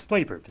for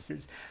display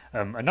purposes.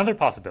 Another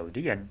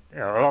possibility, and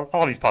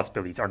all these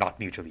possibilities are not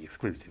mutually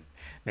exclusive.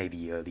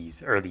 Maybe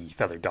these early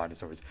feathered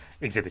dinosaurs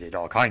exhibited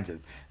all kinds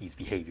of these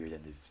behaviors,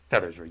 and these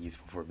feathers were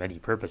useful for many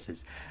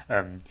purposes.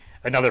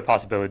 Another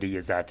possibility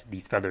is that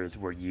these feathers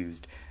were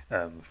used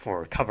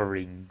for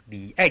covering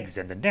the eggs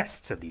and the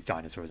nests of these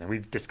dinosaurs, and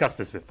we've discussed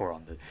this before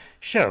on the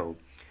show.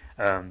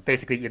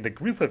 Basically, in the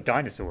group of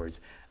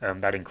dinosaurs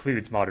that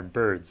includes modern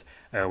birds,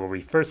 where we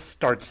first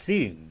start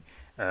seeing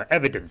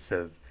evidence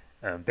of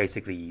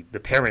basically the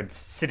parents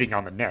sitting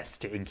on the nest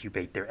to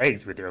incubate their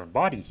eggs with their own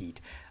body heat,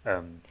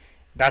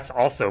 that's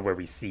also where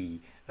we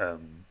see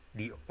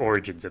the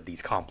origins of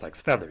these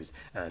complex feathers.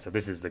 So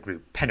this is the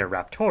group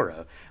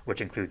Peniraptora, which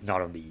includes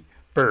not only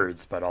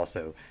birds but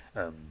also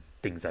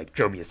things like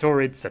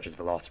dromaeosaurids such as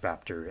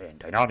Velociraptor and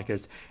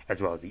Deinonychus,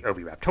 as well as the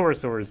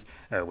oviraptorosaurs,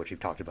 which we've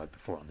talked about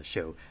before on the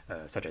show,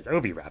 such as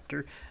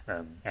Oviraptor.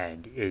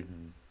 And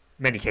in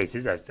many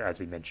cases, as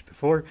we mentioned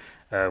before,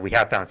 we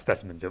have found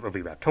specimens of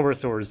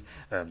oviraptorosaurs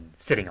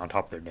sitting on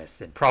top of their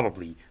nests and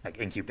probably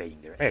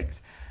incubating their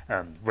eggs.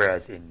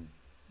 Whereas in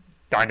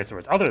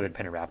dinosaurs other than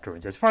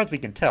Peniraptorans, as far as we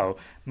can tell,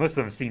 most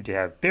of them seem to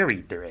have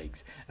buried their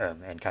eggs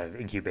and kind of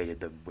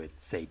incubated them with,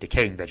 say,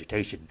 decaying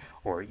vegetation,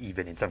 or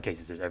even in some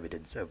cases there's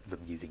evidence of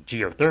them using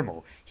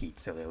geothermal heat,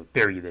 so they'll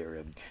bury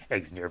their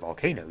eggs near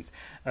volcanoes.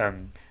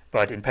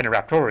 But in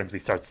Peniraptorans, we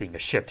start seeing a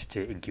shift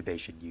to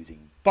incubation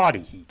using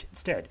body heat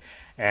instead.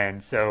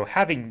 And so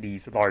having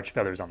these large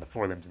feathers on the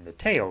forelimbs and the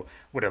tail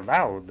would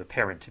allow the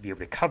parent to be able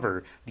to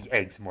cover the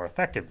eggs more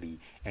effectively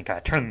and kind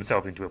of turn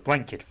themselves into a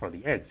blanket for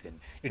the eggs and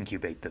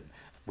incubate them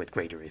with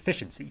greater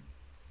efficiency.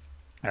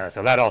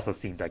 So that also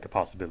seems like a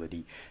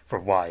possibility for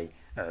why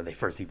they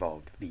first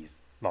evolved these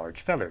large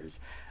feathers.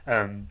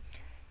 And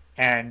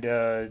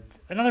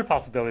another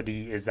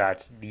possibility is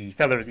that the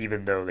feathers,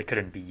 even though they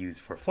couldn't be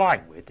used for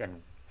flying with,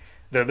 and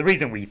the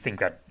reason we think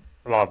that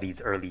a lot of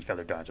these early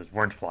feathered dinosaurs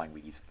weren't flying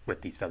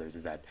with these feathers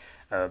is that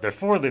their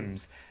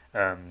forelimbs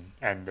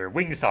and their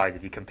wing size,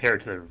 if you compare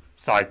it to the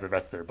size of the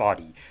rest of their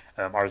body,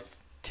 are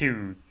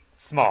too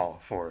small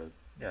for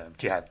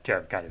to have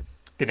kind of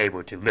been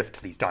able to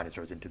lift these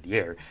dinosaurs into the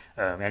air.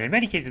 And in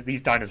many cases,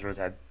 these dinosaurs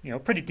had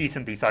pretty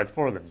decently sized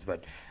forelimbs.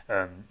 But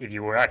if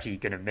you were actually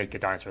going to make a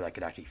dinosaur that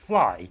could actually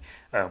fly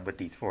with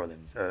these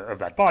forelimbs of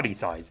that body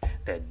size,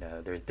 then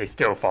they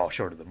still fall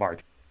short of the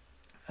mark.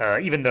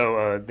 Even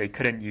though they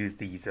couldn't use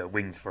these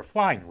wings for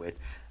flying with,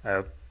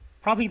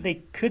 probably they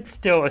could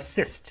still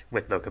assist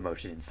with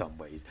locomotion in some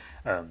ways.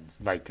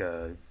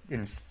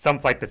 In some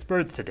flightless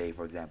birds today,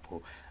 for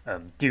example,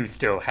 do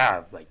still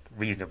have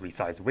reasonably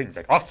sized wings.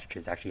 Like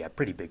ostriches actually have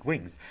pretty big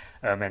wings.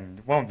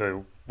 And one of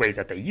the ways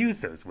that they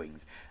use those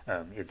wings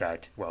is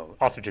that, well,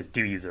 ostriches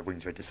do use their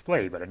wings for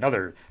display, but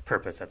another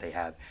purpose that they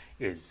have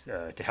is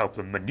to help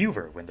them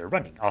maneuver when they're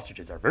running.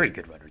 Ostriches are very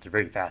good runners. They're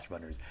very fast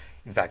runners.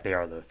 In fact, they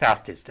are the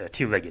fastest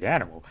two-legged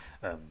animal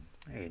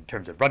in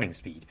terms of running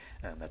speed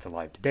that's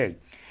alive today.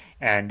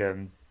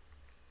 And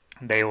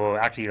they will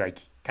actually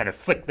kind of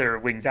flick their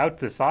wings out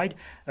to the side,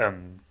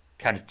 kind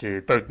kind of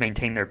to both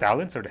maintain their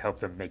balance or to help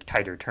them make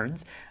tighter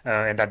turns.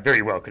 And that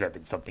very well could have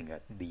been something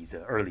that these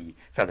early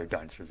feathered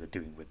dinosaurs were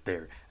doing with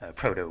their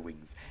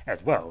proto-wings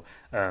as well.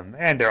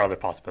 And there are other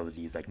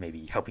possibilities, like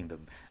maybe helping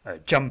them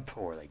jump,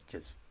 or like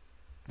just,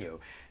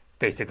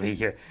 basically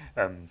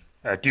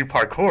do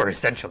parkour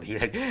essentially.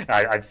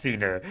 I've seen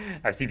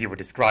people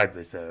describe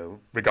this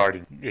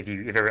regarding if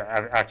you've ever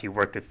actually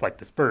worked with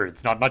flightless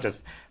birds, not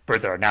just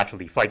birds that are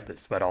naturally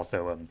flightless, but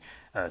also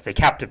say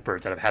captive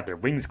birds that have had their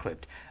wings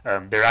clipped.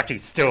 They're actually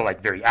still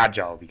like very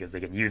agile because they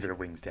can use their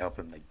wings to help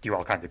them like do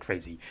all kinds of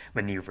crazy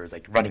maneuvers,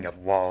 like running up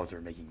walls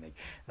or making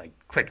like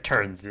quick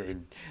turns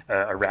in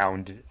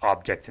around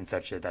objects and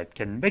such that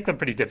can make them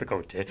pretty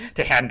difficult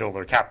to handle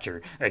or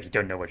capture if you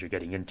don't know what you're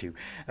getting into.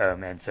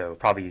 And so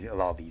probably a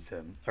lot of these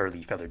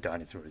early feathered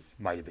dinosaurs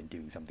might have been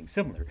doing something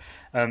similar.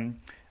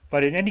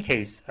 But in any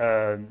case,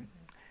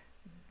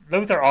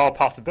 those are all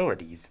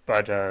possibilities.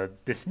 But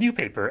this new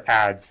paper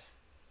adds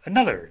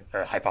another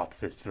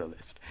hypothesis to the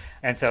list.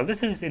 And so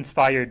this is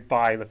inspired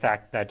by the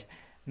fact that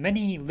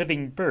many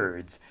living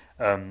birds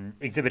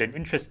exhibit an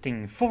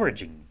interesting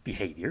foraging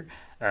behavior,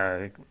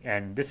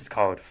 and this is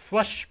called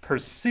flush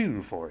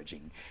pursue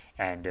foraging.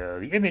 And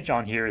the image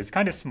on here is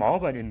kind of small,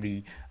 but in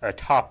the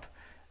top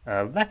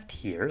left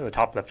here, the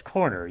top left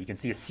corner, you can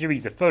see a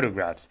series of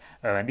photographs,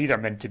 and these are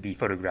meant to be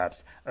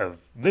photographs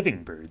of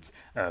living birds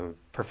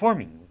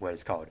performing what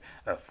is called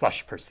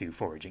flush pursue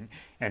foraging.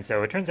 And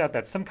so it turns out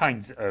that some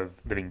kinds of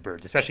living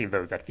birds, especially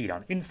those that feed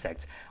on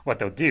insects, what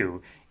they'll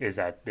do is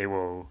that they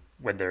will,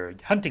 when they're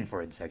hunting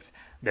for insects,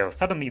 they'll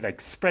suddenly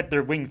like spread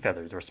their wing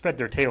feathers or spread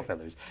their tail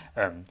feathers,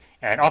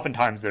 and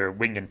oftentimes their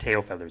wing and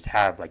tail feathers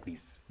have like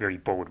these very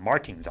bold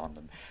markings on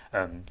them,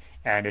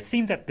 and it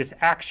seems that this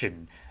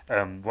action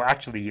will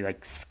actually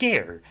like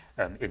scare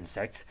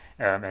insects,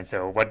 and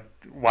so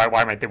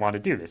why might they want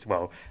to do this?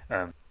 Well,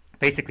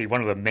 basically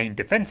one of the main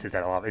defenses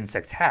that a lot of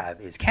insects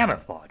have is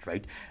camouflage,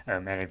 right?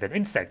 And if an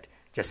insect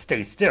just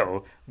stays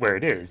still where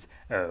it is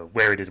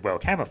well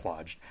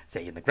camouflaged,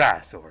 say in the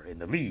grass or in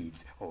the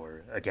leaves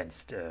or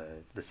against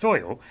the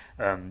soil,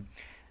 then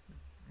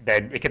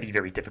it can be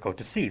very difficult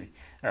to see.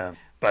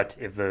 But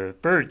if the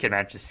bird can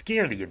manage to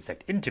scare the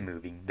insect into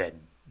moving,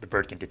 then the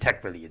bird can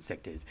detect where the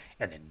insect is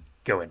and then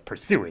go and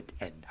pursue it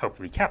and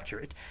hopefully capture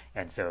it.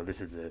 And so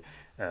this is a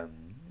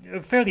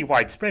fairly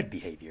widespread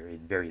behavior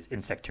in various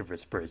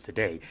insectivorous birds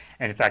today.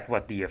 And in fact,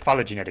 what the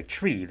phylogenetic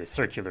tree, the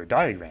circular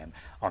diagram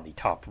on the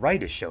top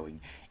right is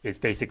showing, is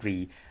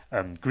basically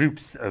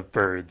groups of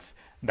birds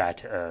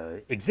that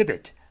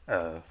exhibit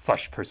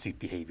flush pursuit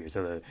behavior.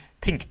 So the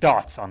pink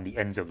dots on the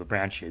ends of the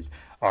branches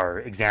are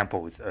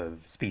examples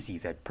of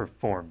species that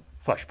perform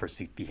flush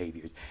pursuit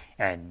behaviors,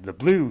 and the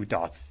blue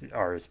dots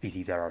are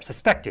species that are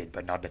suspected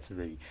but not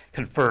necessarily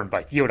confirmed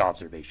by field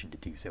observation to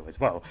do so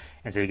as well.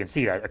 And so you can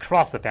see that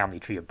across the family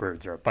tree of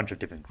birds there are a bunch of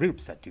different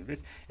groups that do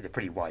this. It's a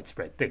pretty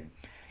widespread thing.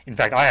 In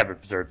fact, I have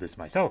observed this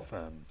myself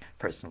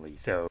personally.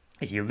 So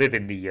if you live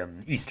in the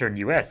eastern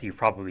U.S., you've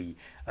probably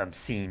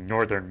seen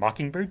northern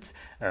mockingbirds.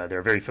 They're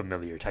a very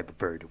familiar type of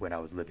bird when I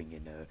was living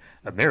in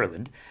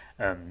Maryland.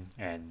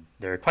 And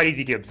they're quite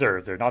easy to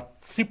observe. They're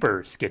not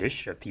super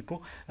skittish of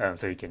people,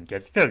 so you can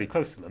get fairly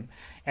close to them.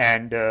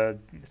 And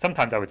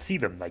sometimes I would see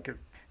them like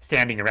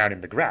standing around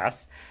in the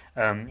grass.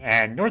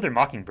 And northern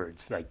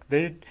mockingbirds, like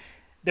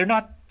they're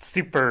not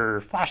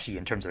super flashy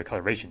in terms of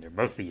coloration. They're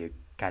mostly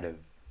kind of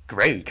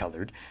gray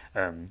colored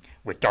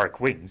with dark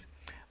wings.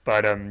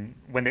 But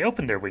when they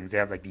open their wings, they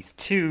have like these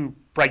two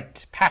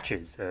bright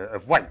patches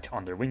of white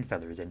on their wing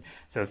feathers. And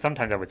so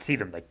sometimes I would see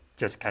them like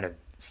just kind of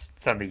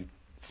suddenly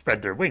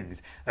spread their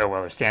wings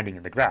while they're standing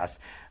in the grass.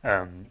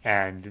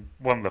 And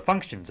one of the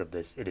functions of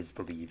this, it is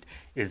believed,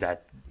 is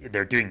that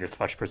they're doing this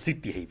flush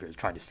pursuit behavior,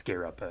 trying to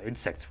scare up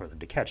insects for them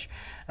to catch.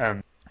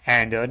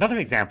 And another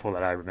example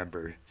that I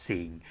remember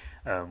seeing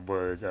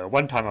was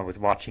one time I was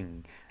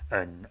watching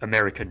an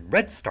American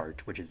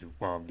redstart, which is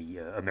one of the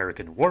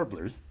American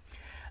warblers.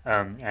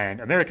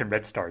 And American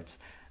redstarts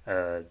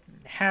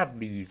have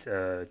these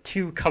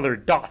two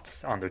colored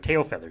dots on their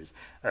tail feathers.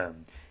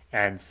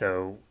 And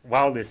so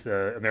while this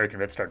American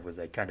redstart was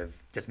like kind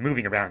of just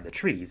moving around the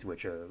trees,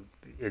 which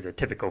is a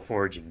typical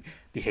foraging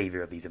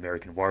behavior of these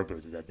American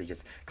warblers, is that they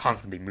just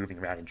constantly moving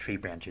around in tree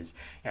branches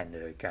and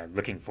kind of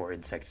looking for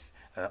insects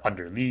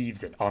under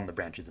leaves and on the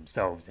branches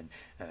themselves and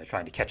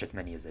trying to catch as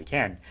many as they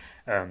can.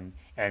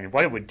 And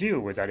what it would do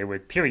was that it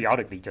would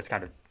periodically just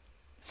kind of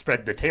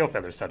spread the tail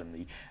feathers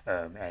suddenly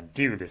and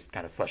do this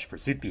kind of flush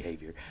pursuit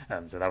behavior.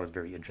 So that was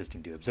very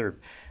interesting to observe.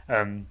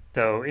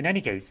 So in any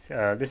case,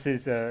 this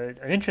is an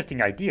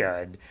interesting idea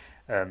and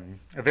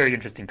a very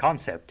interesting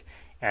concept.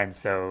 And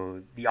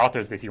so the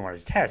authors basically wanted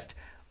to test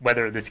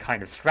whether this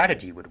kind of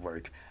strategy would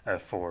work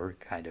for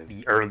kind of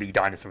the early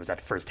dinosaurs that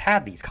first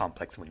had these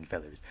complex wing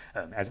feathers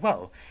as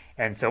well.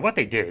 And so what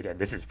they did, and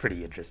this is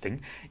pretty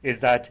interesting,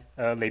 is that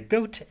they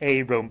built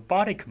a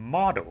robotic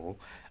model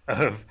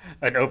of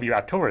an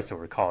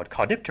oviraptorosaur called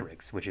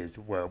Caudipteryx, which is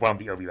one of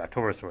the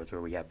oviraptorosaurs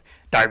where we have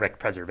direct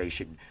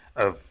preservation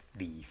of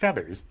the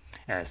feathers.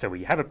 So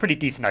we have a pretty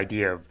decent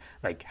idea of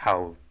like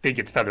how big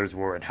its feathers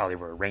were and how they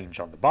were arranged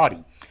on the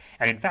body.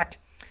 And in fact,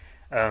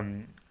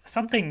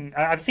 something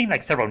I've seen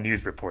like several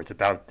news reports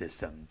about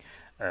this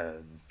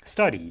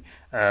study,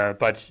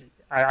 but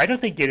I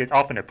don't think it is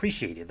often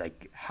appreciated,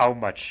 like how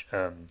much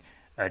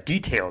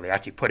detail they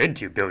actually put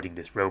into building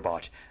this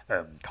robot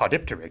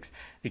Caudipteryx,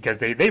 because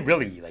they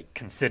really like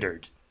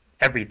considered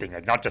everything,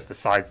 like not just the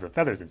size of the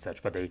feathers and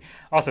such, but they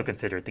also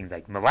considered things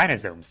like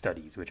melanosome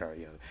studies, which are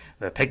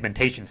the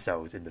pigmentation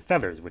cells in the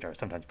feathers, which are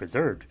sometimes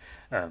preserved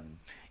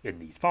in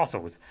these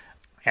fossils.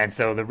 And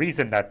so the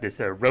reason that this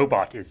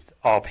robot is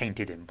all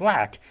painted in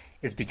black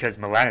is because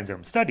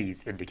melanosome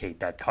studies indicate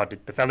that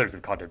the feathers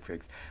of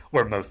Caudipteryx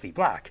were mostly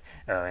black,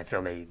 and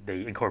so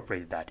they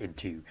incorporated that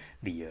into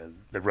the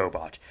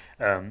robot.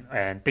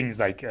 And things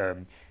like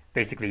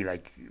basically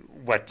like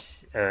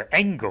what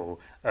angle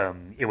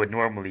it would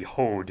normally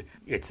hold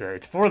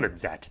its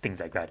forelimbs at, things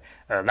like that.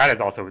 That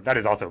is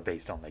also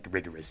based on like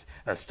rigorous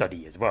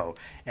study as well,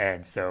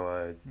 and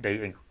so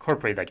they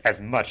incorporate like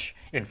as much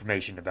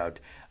information about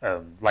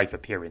life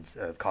appearance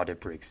of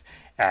Caudipteryx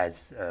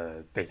as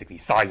basically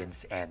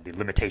science and the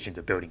limitations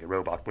of building a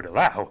robot would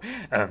allow.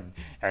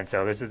 And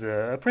so this is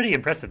a pretty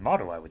impressive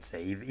model, I would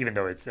say, even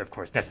though it's of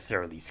course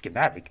necessarily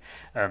schematic.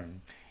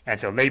 And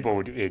so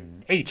labeled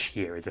in H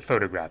here is a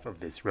photograph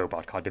of this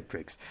robot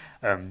Caudipteryx.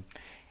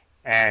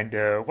 And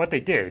what they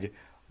did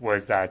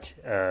was that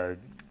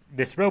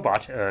this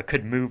robot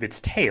could move its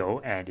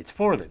tail and its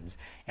forelimbs,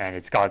 and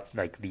it's got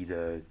like these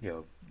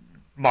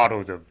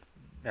models of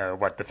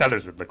what the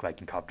feathers would look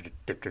like in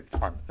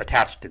Caudipteryx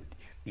attached to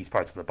these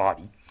parts of the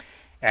body.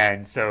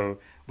 And so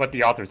what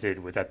the authors did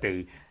was that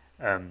they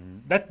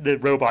let the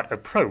robot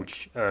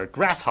approach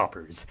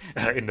grasshoppers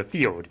in the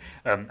field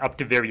up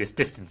to various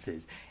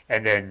distances,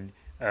 and then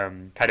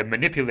kind of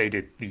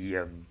manipulated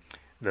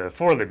the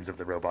forelimbs of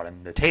the robot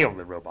and the tail of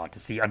the robot to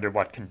see under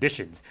what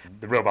conditions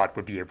the robot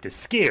would be able to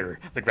scare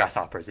the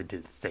grasshoppers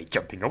into, say,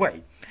 jumping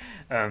away.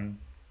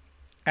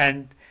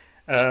 And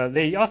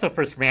they also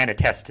first ran a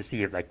test to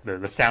see if like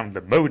the sound,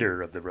 the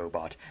motor of the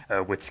robot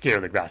would scare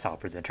the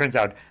grasshoppers. And it turns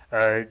out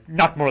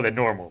not more than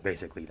normal,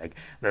 basically. Like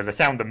the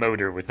sound, the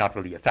motor was not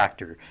really a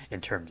factor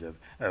in terms of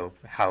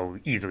how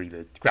easily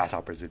the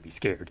grasshoppers would be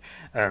scared.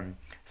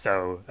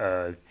 So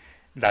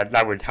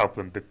that would help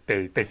them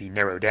basically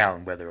narrow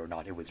down whether or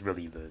not it was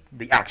really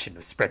the action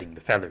of spreading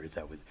the feathers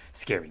that was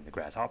scaring the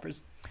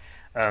grasshoppers.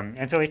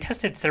 And so they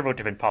tested several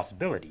different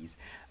possibilities,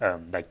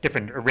 like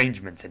different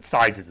arrangements and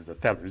sizes of the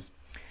feathers.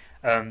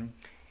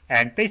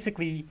 And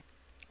basically,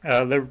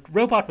 the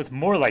robot was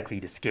more likely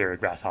to scare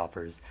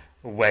grasshoppers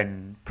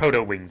when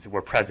proto-wings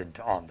were present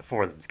on the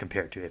forelimbs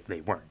compared to if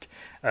they weren't.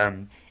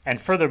 And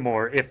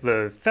furthermore, if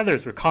the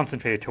feathers were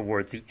concentrated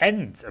towards the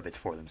ends of its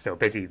forelimbs, so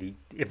basically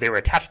if they were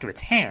attached to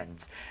its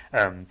hands,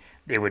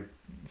 they would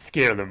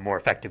scare them more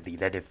effectively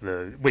than if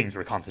the wings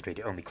were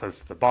concentrated only close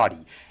to the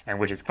body, and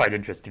which is quite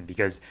interesting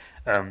because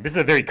this is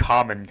a very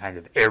common kind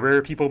of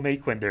error people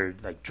make when they're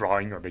like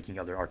drawing or making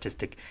other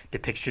artistic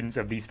depictions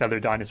of these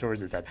feathered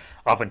dinosaurs, is that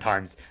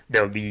oftentimes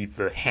they'll leave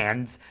the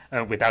hands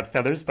without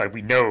feathers, but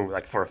we know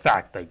like for a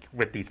fact, like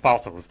with these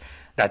fossils,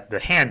 that the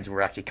hands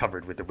were actually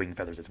covered with the wing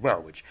feathers as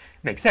well, which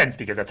makes sense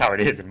because that's how it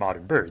is in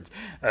modern birds.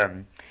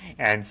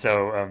 And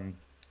so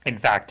in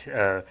fact,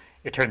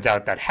 it turns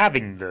out that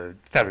having the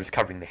feathers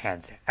covering the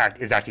hands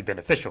is actually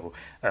beneficial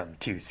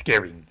to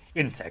scaring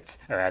insects,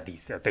 at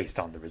least based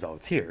on the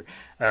results here.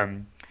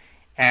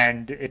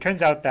 And it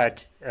turns out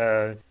that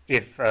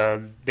if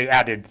they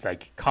added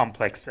like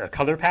complex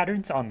color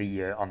patterns on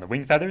the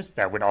wing feathers,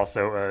 that would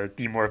also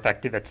be more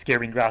effective at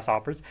scaring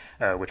grasshoppers,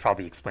 which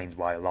probably explains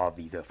why a lot of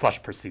these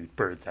flush pursuit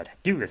birds that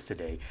do this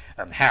today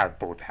have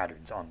bold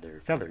patterns on their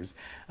feathers.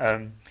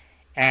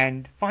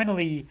 And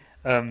finally,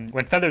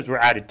 when feathers were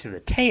added to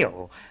the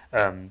tail,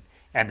 and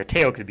the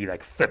tail could be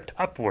like flipped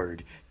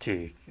upward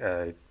to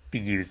be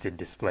used in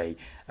display,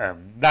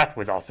 that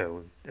was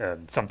also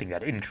something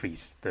that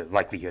increased the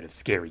likelihood of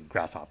scaring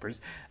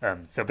grasshoppers.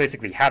 So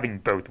basically having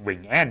both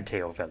wing and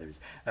tail feathers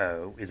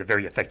is a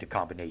very effective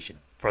combination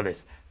for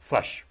this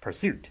flush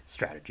pursuit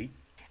strategy.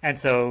 And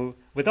so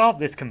with all of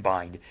this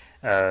combined,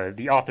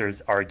 the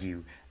authors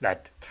argue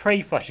that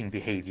prey flushing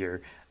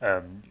behavior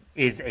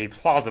is a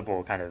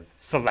plausible kind of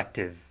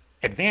selective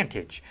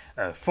advantage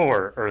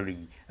for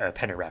early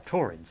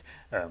Pentaraptorans,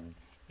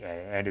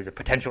 and is a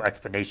potential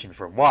explanation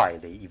for why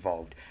they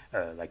evolved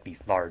like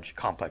these large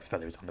complex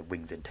feathers on the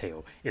wings and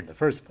tail in the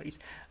first place.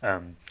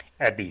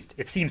 At least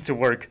it seems to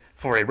work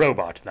for a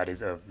robot that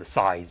is of the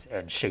size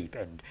and shape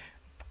and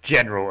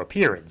general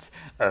appearance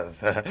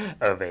of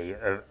an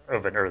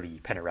early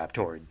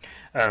Pentaraptoran.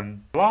 A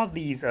lot of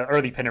these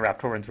early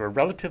Pentaraptorans were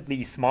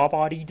relatively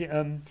small-bodied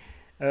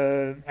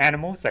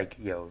animals, like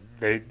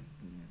they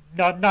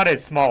not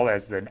as small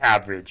as an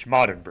average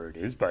modern bird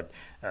is, but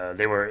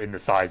they were in the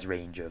size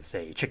range of,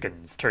 say,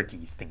 chickens,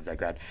 turkeys, things like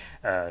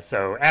that.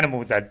 So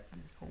animals that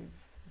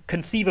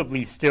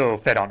conceivably still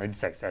fed on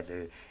insects as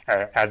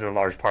a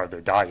large part of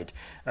their diet.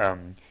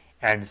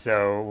 And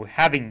so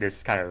having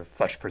this kind of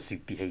flesh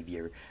pursuit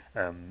behavior,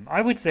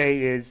 I would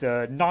say, is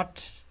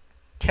not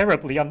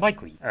terribly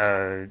unlikely.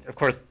 Of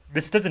course,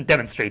 this doesn't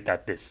demonstrate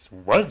that this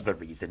was the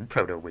reason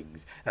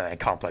proto-wings and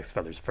complex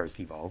feathers first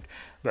evolved,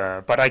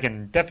 but I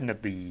can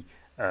definitely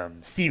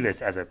see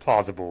this as a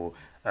plausible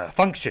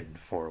function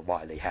for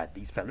why they had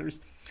these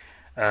feathers.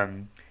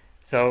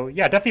 So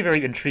yeah, definitely a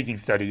very intriguing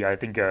study. I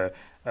think a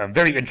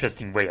very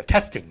interesting way of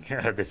testing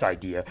this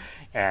idea,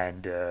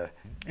 and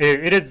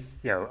it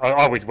is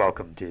always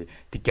welcome to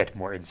get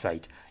more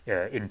insight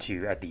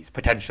into at least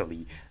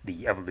potentially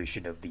the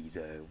evolution of these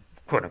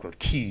quote unquote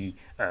key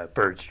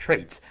birds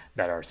traits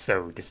that are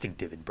so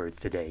distinctive in birds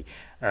today.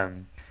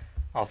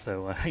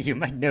 Also, you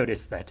might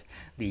notice that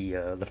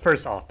the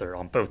first author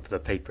on both the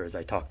papers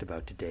I talked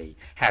about today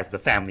has the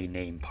family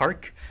name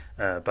Park,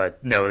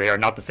 but no, they are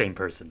not the same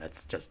person.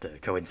 That's just a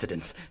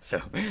coincidence.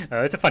 So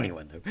it's a funny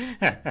one,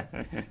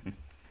 though.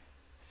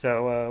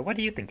 So, what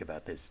do you think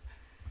about this?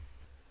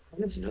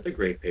 That's another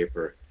great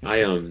paper.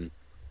 I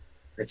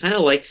kind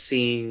of like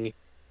seeing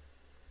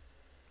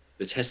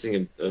the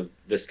testing of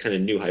this kind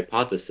of new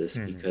hypothesis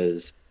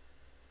because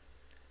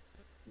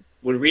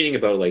when reading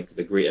about like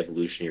the great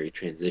evolutionary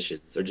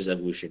transitions or just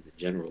evolution in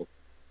general,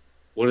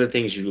 one of the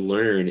things you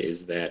learn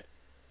is that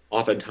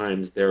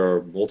oftentimes there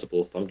are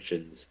multiple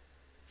functions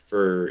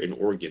for an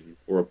organ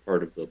or a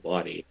part of the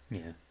body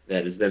Yeah.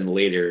 that is then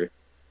later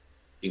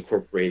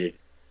incorporated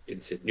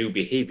into new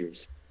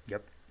behaviors.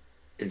 Yep.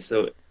 And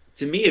so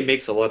to me it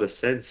makes a lot of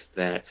sense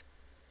that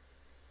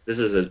this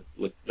is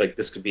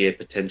this could be a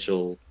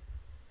potential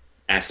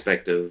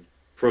aspect of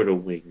proto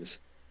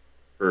wings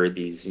for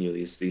these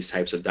these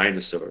types of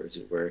dinosaurs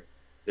where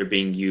they're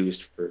being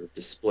used for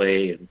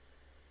display and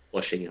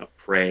flushing out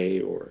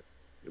prey or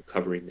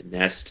covering the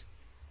nest,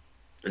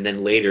 and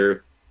then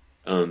later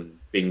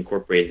being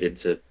incorporated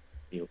into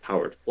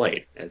powered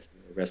flight as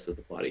the rest of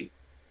the body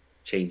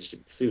changed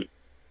in suit.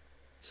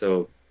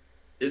 So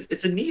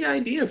it's a neat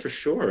idea for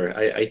sure.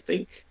 I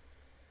think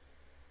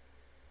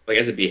like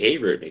as a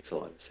behavior it makes a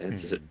lot of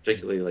sense,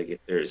 particularly like if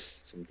there's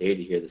some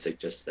data here that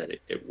suggests that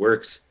it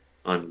works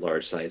on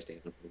large sized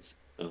animals.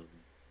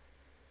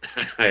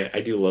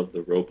 I do love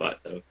the robot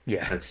though.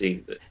 Yeah. I'm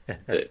seeing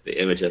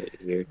the image of it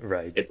here.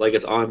 Right. It's like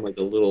it's on like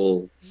a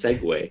little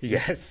Segway.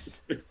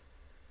 Yes.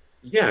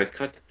 Yeah,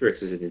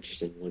 Cotrix is an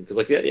interesting one because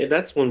like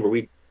that's one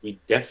where we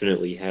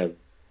definitely have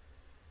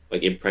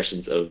like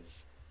impressions of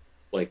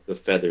like the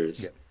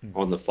feathers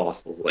on the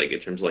fossils, like in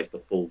terms of like the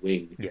full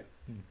wing. Yeah.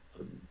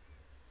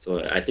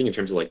 So I think in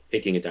terms of like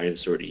picking a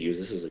dinosaur to use,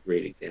 this is a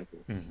great example.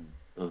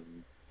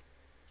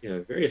 Yeah,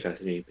 very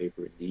fascinating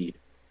paper indeed.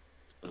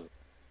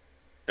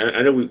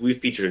 I know we've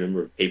featured a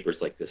number of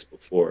papers like this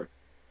before,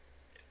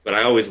 but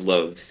I always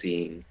love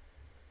seeing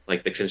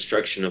like the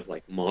construction of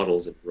like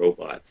models and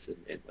robots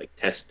and like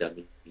test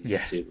dummies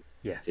to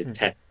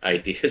test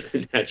ideas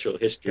in natural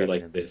history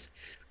like this.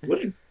 What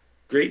a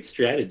great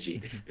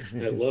strategy.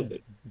 I love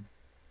it.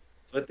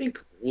 So I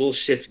think we'll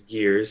shift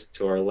gears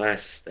to our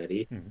last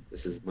study.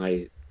 This is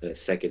my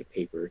second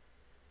paper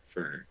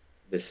for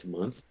this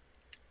month.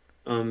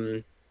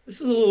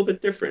 This is a little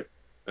bit different.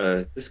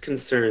 This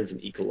concerns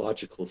an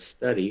ecological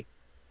study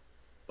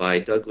by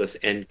Douglas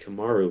N.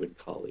 Kamaru and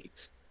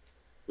colleagues,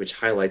 which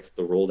highlights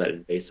the role that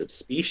invasive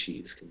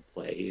species can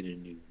play in a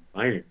new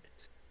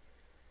environment.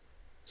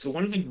 So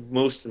one of the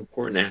most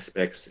important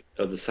aspects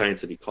of the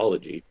science of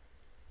ecology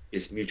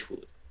is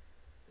mutualism,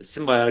 a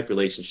symbiotic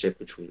relationship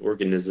between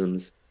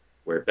organisms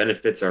where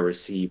benefits are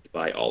received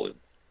by all involved.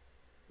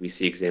 We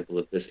see examples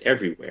of this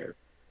everywhere,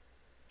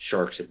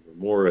 sharks and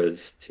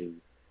remoras to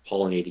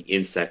pollinating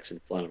insects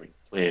and flowering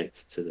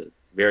plants to the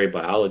very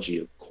biology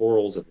of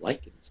corals and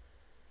lichens.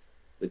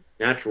 The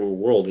natural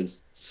world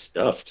is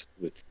stuffed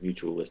with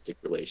mutualistic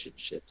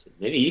relationships, and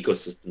many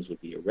ecosystems would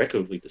be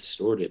irreparably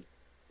distorted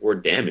or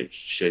damaged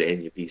should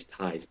any of these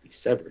ties be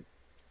severed.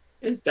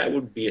 And that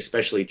would be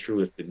especially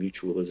true if the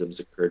mutualisms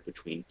occurred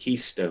between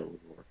keystone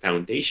or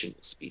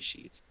foundational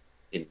species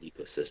in an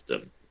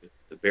ecosystem,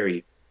 the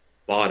very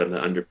bottom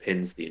that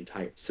underpins the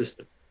entire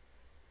system.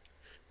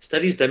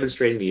 Studies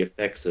demonstrating the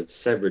effects of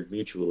severed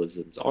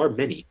mutualisms are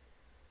many,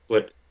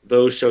 but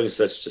those showing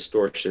such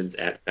distortions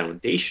at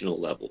foundational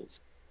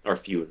levels are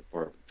few and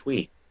far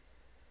between.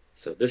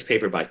 So this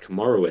paper by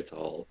Kamaru et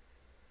al.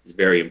 Is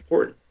very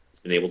important. It's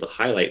been able to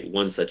highlight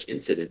one such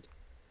incident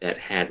that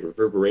had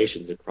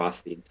reverberations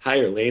across the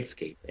entire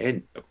landscape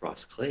and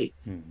across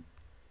clades.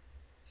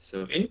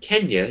 So in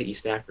Kenya,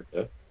 East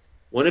Africa,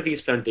 one of these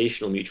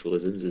foundational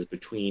mutualisms is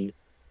between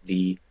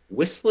the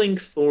whistling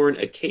thorn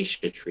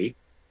acacia tree,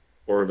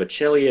 or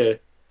Vachelia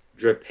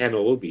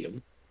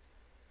drepanalobium,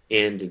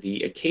 and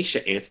the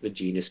acacia ants of the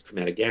genus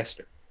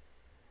Chromatogaster.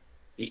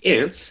 The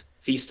ants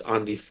feast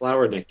on the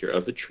flower nectar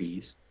of the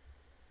trees,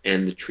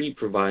 and the tree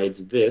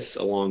provides this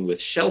along with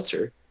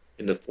shelter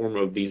in the form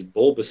of these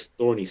bulbous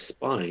thorny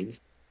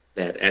spines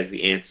that, as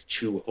the ants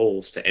chew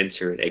holes to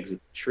enter and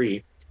exit the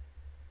tree,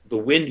 the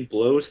wind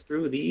blows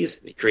through these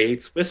and it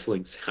creates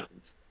whistling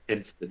sounds,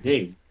 hence the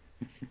name.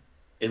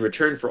 In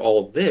return for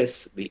all of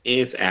this, the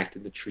ants act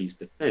in the tree's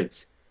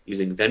defense,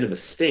 using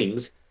venomous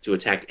stings to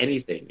attack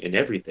anything and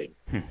everything,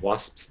 from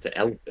wasps to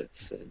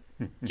elephants,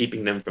 and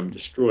keeping them from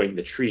destroying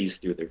the trees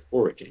through their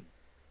foraging.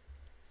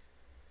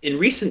 In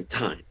recent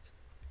times,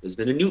 there's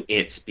been a new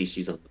ant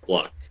species on the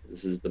block.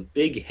 This is the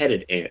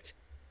big-headed ant,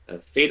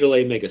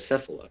 Phaedale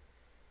megacephala,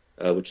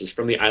 which is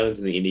from the islands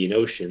in the Indian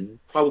Ocean,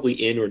 probably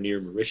in or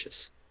near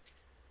Mauritius.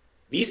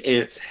 These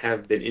ants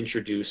have been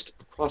introduced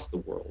across the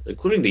world,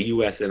 including the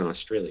US and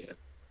Australia.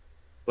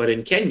 But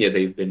in Kenya,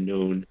 they've been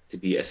known to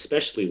be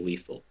especially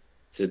lethal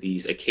to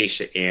these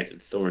acacia ant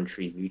and thorn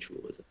tree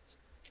mutualisms.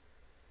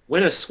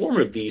 When a swarm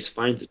of these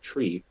finds a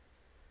tree,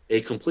 they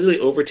completely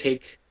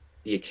overtake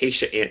the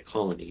acacia ant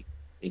colony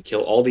and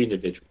kill all the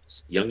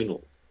individuals, young and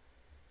old.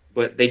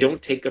 But they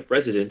don't take up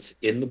residence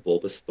in the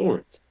bulbous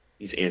thorns.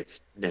 These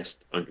ants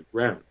nest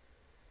underground.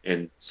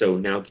 And so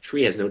now the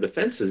tree has no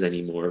defenses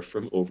anymore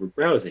from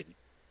overbrowsing.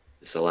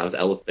 This allows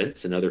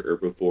elephants and other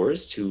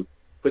herbivores to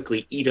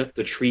quickly eat up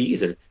the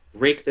trees and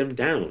break them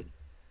down,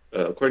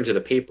 according to the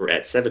paper,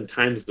 at 7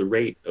 times the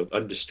rate of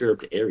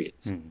undisturbed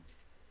areas.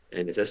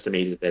 And it's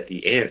estimated that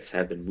the ants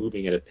have been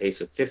moving at a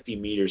pace of 50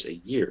 meters a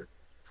year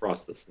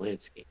across this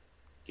landscape,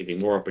 giving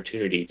more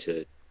opportunity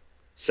to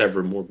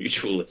sever more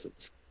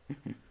mutualisms.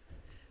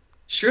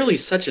 Surely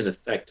such an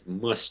effect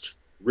must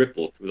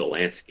ripple through the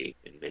landscape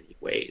in many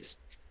ways.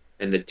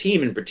 And the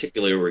team in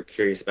particular were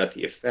curious about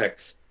the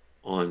effects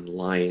on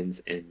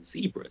lions and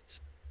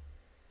zebras.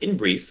 In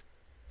brief,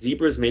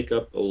 zebras make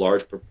up a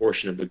large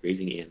proportion of the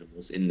grazing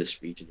animals in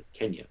this region of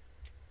Kenya,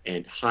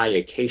 and high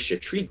acacia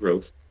tree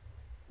growth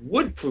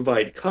would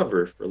provide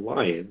cover for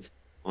lions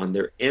on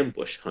their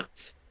ambush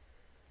hunts.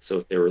 So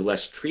if there were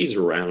less trees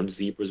around,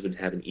 zebras would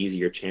have an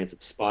easier chance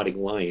of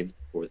spotting lions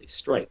before they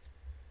strike.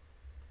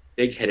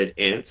 Big-headed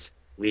ants,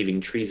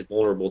 leaving trees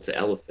vulnerable to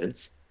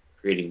elephants,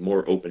 creating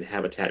more open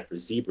habitat for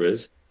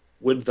zebras,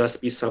 would thus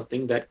be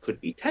something that could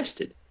be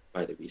tested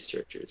by the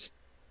researchers.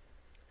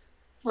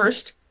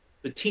 First,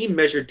 the team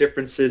measured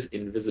differences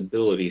in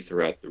visibility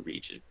throughout the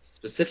region,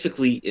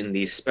 specifically in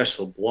these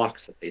special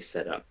blocks that they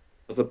set up,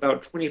 of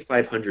about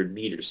 2,500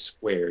 meters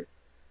squared,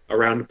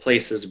 around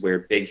places where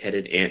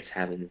big-headed ants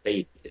have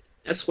invaded,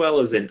 as well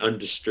as in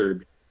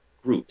undisturbed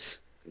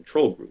groups,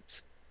 control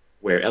groups,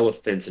 where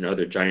elephants and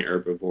other giant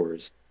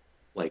herbivores,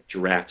 like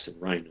giraffes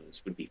and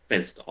rhinos, would be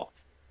fenced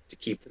off to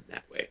keep them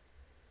that way.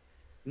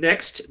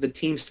 Next, the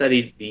team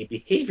studied the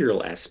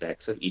behavioral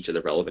aspects of each of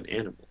the relevant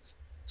animals,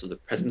 so the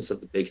presence of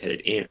the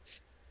big-headed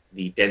ants,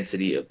 the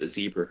density of the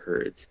zebra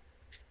herds,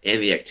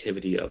 and the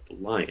activity of the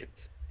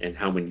lions, and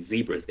how many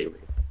zebras they were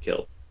able to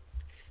kill.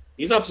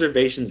 These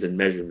observations and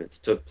measurements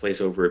took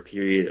place over a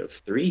period of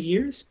 3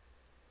 years,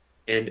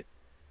 and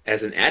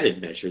as an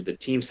added measure, the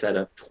team set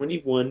up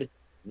 21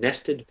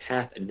 nested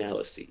path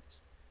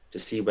analyses to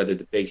see whether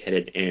the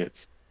big-headed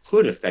ants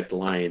could affect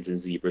lions and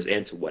zebras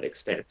and to what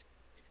extent.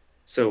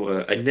 So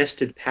a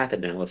nested path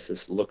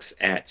analysis looks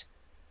at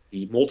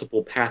the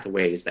multiple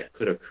pathways that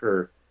could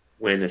occur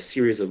when a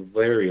series of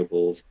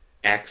variables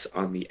acts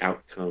on the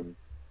outcome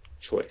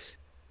choice.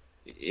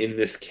 In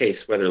this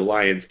case, whether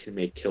lions can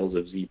make kills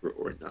of zebra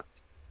or not.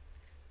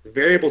 The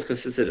variables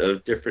consisted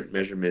of different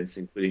measurements,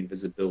 including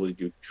visibility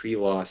due to tree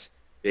loss,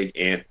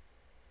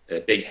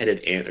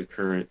 big-headed ant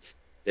occurrence,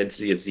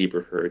 density of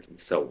zebra herds, and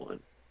so on.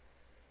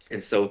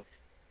 And so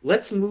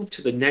let's move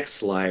to the next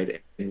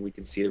slide, and we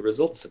can see the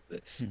results of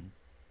this.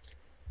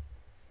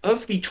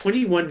 Of the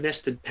 21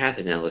 nested path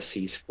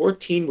analyses,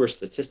 14 were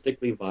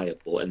statistically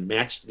viable and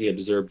matched the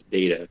observed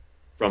data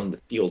from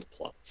the field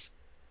plots.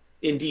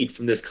 Indeed,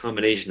 from this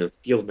combination of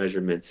field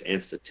measurements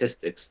and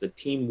statistics, the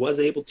team was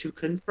able to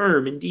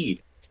confirm,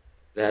 indeed,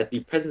 that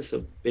the presence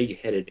of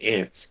big-headed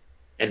ants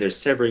and their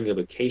severing of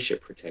acacia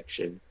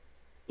protection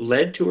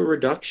led to a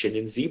reduction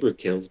in zebra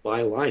kills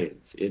by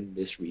lions in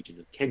this region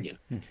of Kenya,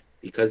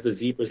 because the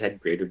zebras had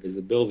greater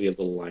visibility of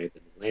the lion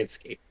in the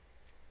landscape.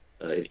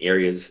 In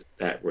areas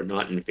that were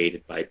not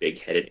invaded by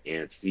big-headed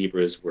ants,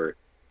 zebras were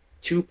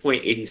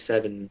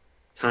 2.87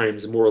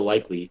 times more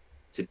likely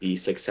to be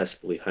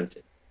successfully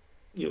hunted.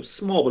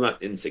 Small but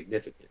not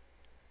insignificant.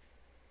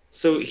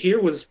 So here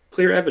was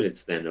clear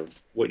evidence then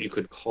of what you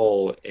could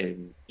call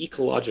an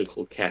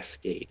ecological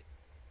cascade.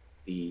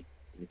 The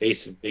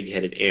invasive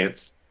big-headed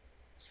ants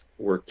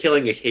were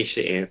killing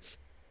acacia ants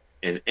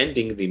and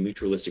ending the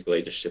mutualistic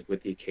relationship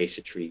with the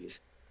acacia trees,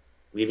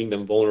 leaving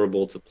them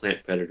vulnerable to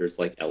plant predators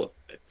like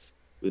elephants,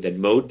 who then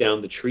mowed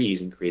down the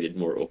trees and created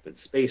more open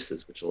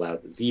spaces, which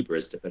allowed the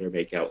zebras to better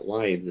make out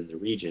lions in the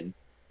region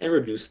and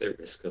reduce their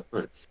risk of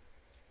hunts.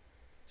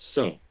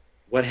 So,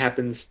 what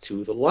happens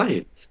to the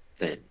lions,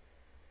 then?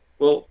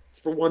 Well,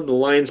 for one, the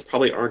lions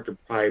probably aren't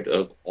deprived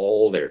of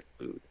all their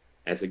food,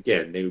 as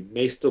again, they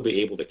may still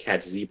be able to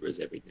catch zebras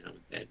every now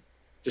and then,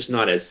 just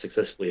not as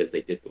successfully as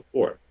they did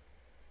before.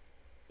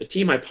 The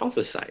team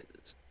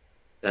hypothesizes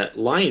that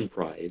lion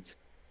prides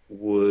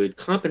would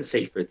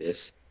compensate for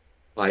this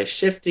by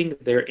shifting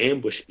their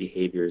ambush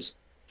behaviors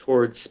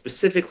towards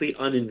specifically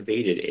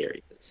uninvaded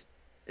areas,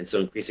 and so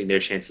increasing their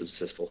chances of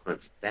successful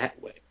hunts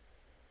that way.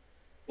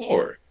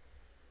 Or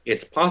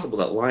it's possible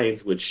that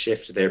lions would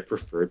shift their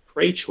preferred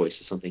prey choice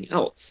to something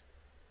else.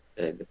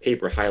 And the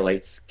paper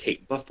highlights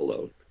Cape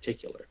buffalo in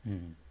particular.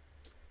 Mm.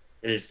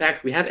 And in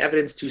fact, we have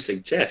evidence to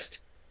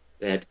suggest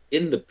that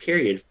in the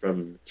period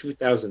from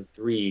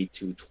 2003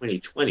 to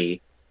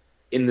 2020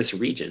 in this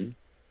region,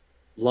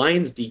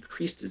 lions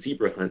decreased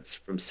zebra hunts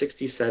from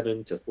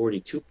 67 to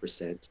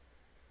 42%,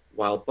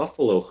 while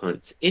buffalo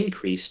hunts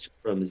increased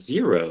from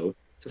 0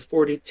 to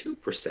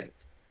 42%,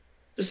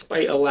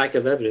 despite a lack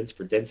of evidence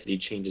for density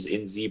changes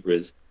in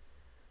zebras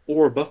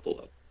or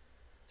buffalo.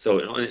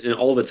 So, in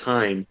all the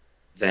time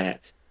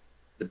that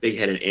the big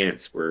headed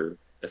ants were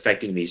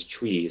affecting these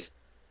trees,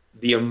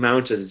 the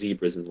amount of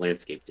zebras in the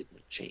landscape did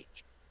not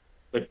change.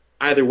 But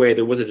either way,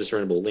 there was a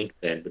discernible link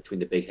then between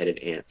the big headed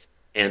ants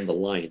and the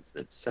lions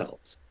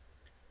themselves.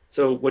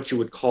 So, what you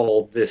would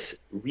call this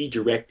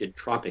redirected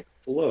tropic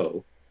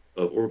flow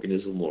of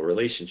organismal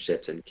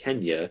relationships in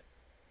Kenya,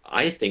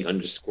 I think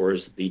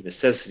underscores the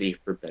necessity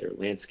for better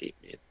landscape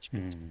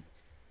management. Mm.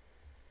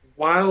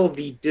 While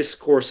the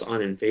discourse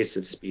on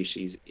invasive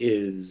species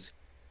is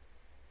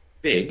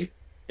big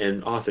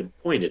and often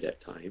pointed at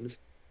times,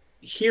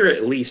 here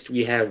at least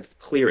we have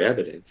clear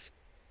evidence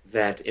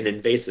that an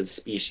invasive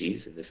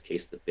species, in this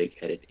case the big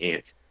headed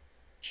ant,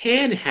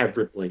 can have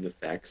rippling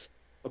effects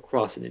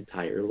across an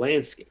entire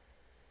landscape.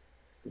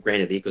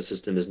 Granted, the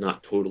ecosystem is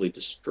not totally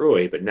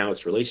destroyed, but now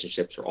its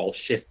relationships are all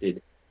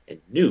shifted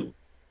and new,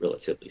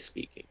 relatively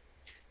speaking.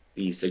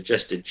 The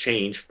suggested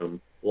change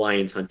from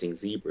lions hunting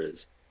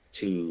zebras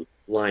to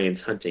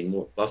lions hunting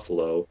more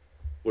buffalo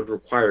would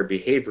require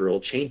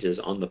behavioral changes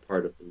on the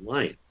part of the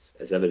lions.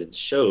 As evidence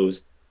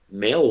shows,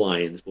 male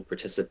lions will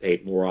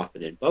participate more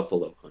often in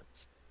buffalo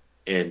hunts,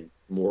 and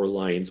more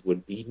lions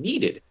would be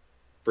needed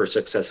for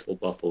successful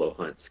buffalo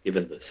hunts,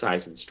 given the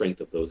size and strength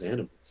of those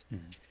animals. Mm.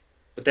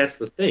 But that's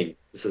the thing,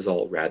 this is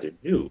all rather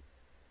new,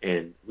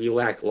 and we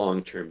lack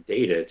long-term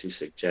data to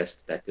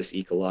suggest that this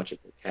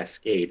ecological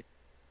cascade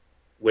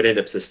would end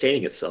up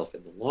sustaining itself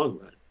in the long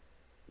run.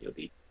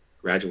 The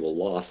gradual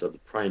loss of the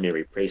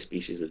primary prey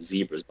species of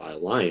zebras by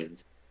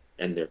lions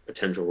and their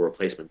potential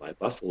replacement by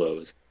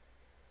buffaloes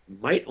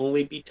might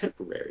only be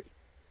temporary.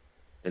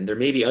 And there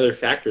may be other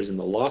factors in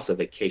the loss of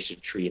acacia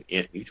tree and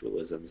ant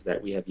mutualisms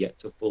that we have yet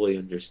to fully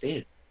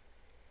understand.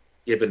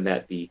 Given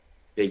that the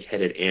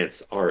big-headed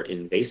ants are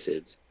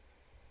invasives,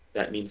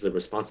 that means the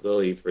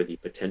responsibility for the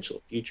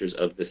potential futures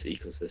of this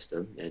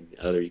ecosystem, and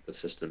other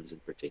ecosystems in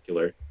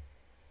particular,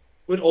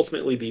 would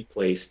ultimately be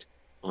placed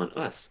on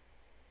us,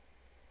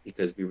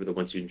 because we were the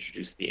ones who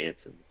introduced the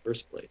ants in the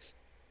first place.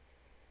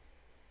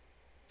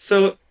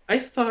 So I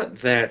thought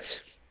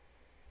that,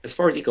 as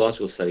far as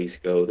ecological studies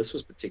go, this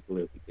was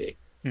particularly big.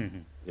 Mm-hmm.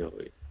 You know,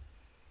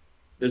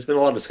 there's been a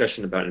lot of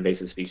discussion about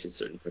invasive species in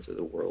certain parts of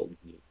the world,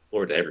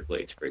 Florida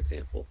Everglades, for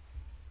example,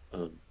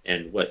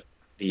 and what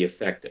the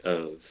effect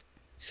of,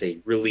 say,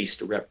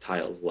 released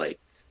reptiles like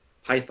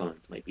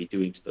pythons might be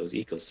doing to those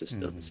ecosystems.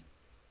 Mm-hmm.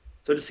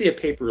 So to see a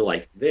paper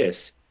like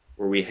this,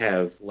 where we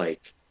have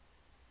like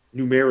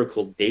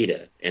numerical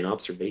data and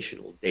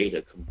observational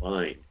data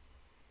combined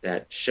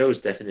that shows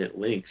definite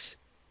links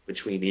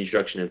between the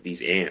introduction of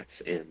these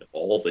ants and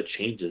all the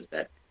changes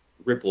that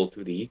ripple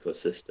through the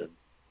ecosystem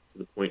to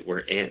the point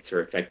where ants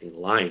are affecting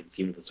lions,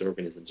 even if those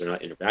organisms are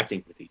not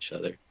interacting with each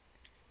other.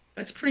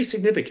 That's pretty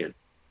significant.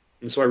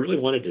 And so I really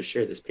wanted to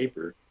share this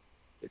paper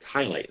to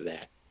highlight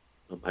that.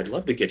 I'd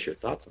love to get your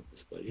thoughts on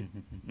this, buddy.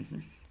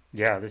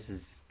 Yeah, this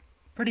is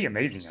pretty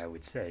amazing, I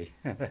would say.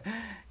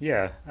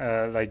 Yeah,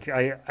 like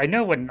I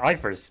know when I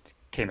first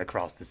came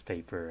across this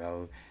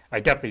paper, I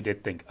definitely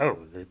did think, oh,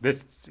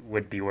 this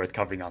would be worth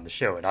covering on the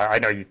show, and I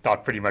know you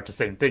thought pretty much the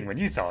same thing when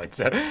you saw it.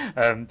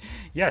 So,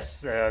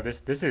 yes,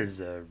 this is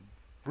a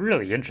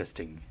really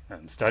interesting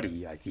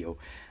study. I feel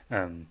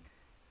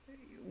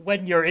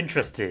when you're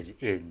interested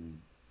in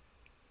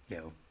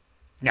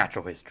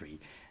natural history.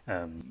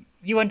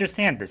 You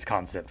understand this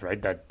concept,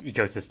 right? That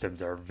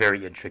ecosystems are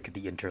very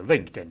intricately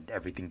interlinked and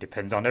everything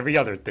depends on every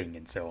other thing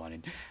and so on.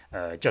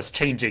 And just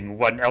changing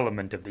one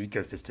element of the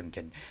ecosystem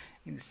can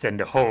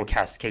send a whole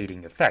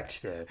cascading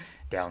effect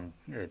down,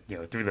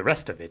 through the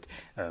rest of it,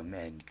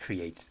 and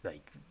create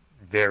like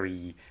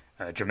very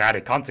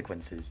dramatic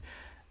consequences.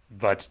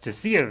 But to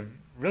see a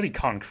really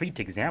concrete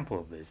example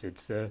of this,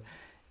 it's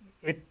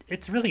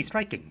really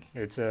striking.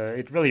 It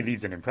really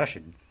leaves an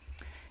impression.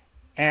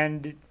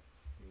 And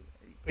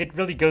it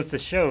really goes to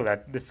show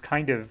that these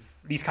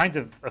kinds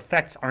of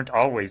effects aren't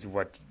always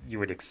what you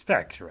would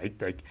expect, right?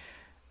 Like,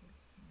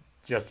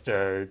 just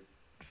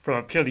from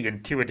a purely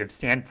intuitive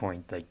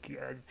standpoint, like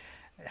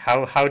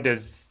how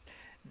does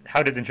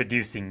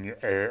introducing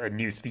a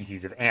new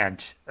species of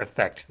ant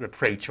affect the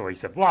prey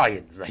choice of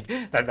lions? Like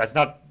that's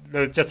not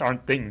those just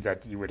aren't things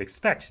that you would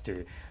expect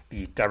to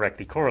be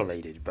directly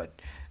correlated,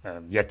 but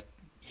yet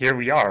here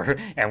we are,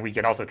 and we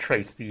can also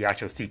trace the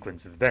actual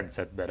sequence of events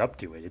that led up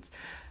to it. It's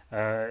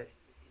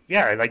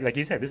yeah, like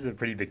you said, this is a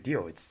pretty big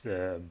deal.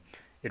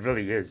 It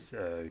really is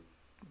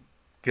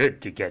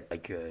good to get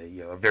like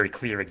a very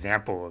clear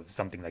example of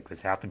something like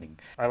this happening.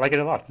 I like it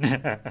a lot.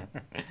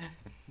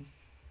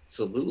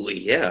 Absolutely,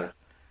 yeah.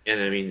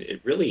 And I mean,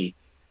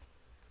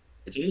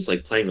 it's almost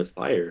like playing with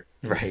fire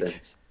in a Right.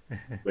 sense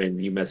when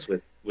you mess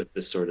with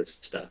this sort of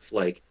stuff.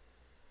 Like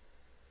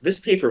this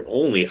paper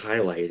only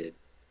highlighted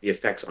the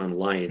effects on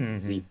lions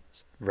and Mm-hmm.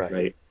 zebras, Right.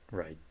 right?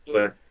 Right.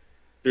 But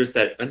there's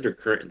that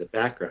undercurrent in the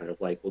background of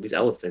like, well, these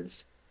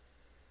elephants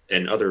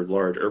and other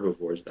large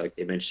herbivores, like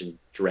they mentioned,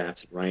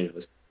 giraffes and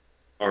rhinos,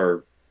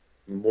 are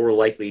more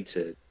likely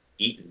to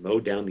eat and mow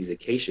down these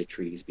acacia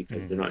trees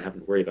because they're Mm-hmm. not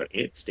having to worry about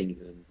ants stinging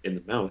them in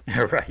the mouth.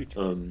 Right.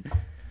 Um,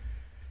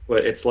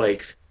 but it's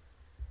like,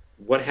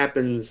 what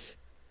happens?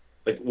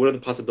 Like, what are the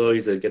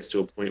possibilities that it gets to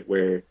a point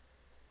where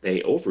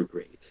they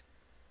overgraze?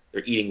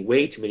 They're eating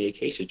way too many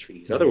acacia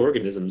trees. Other Yeah.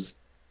 organisms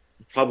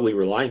probably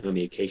relying on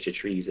the acacia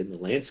trees in the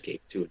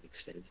landscape to an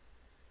extent.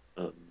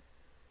 Um,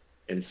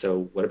 and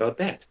so, what about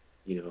that?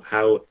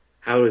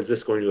 How is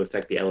this going to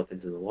affect the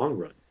elephants in the long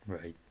run?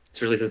 Right.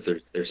 Especially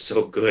since they're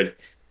so good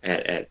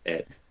at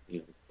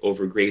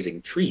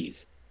overgrazing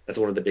trees. That's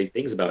one of the big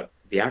things about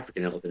the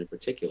African elephant in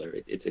particular.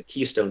 It's a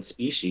keystone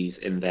species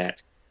in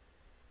that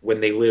when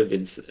they live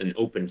in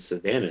open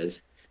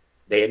savannas,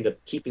 they end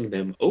up keeping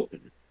them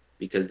open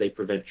because they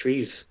prevent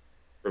trees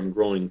from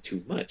growing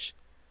too much.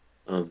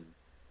 Um,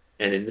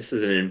 and this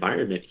is an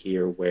environment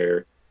here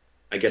where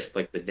I guess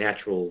like the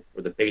natural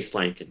or the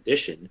baseline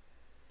condition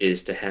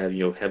is to have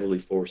heavily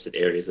forested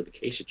areas of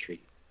acacia trees.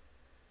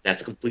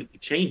 That's completely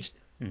changed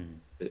now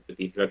Mm-hmm. with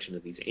the introduction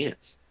of these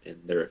ants and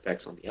their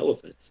effects on the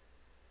elephants.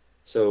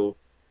 So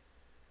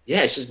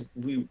yeah, it's just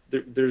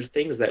there's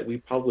things that we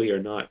probably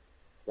are not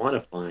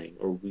quantifying,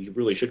 or we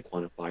really should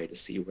quantify to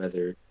see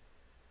whether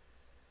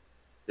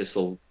this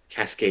will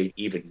cascade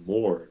even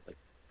more, like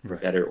for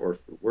Right. better or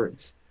for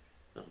worse.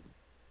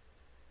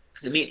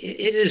 Because I mean,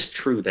 it is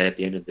true that at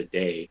the end of the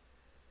day,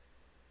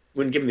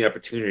 when given the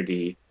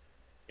opportunity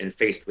and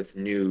faced with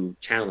new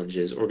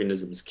challenges,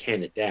 organisms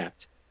can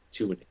adapt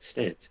to an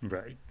extent.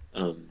 Right.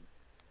 Um,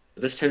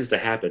 but this tends to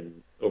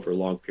happen over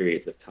long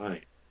periods of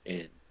time,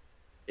 and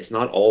it's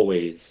not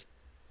always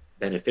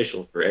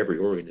beneficial for every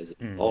organism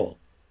Mm-hmm. involved.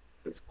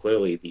 Because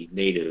clearly the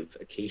native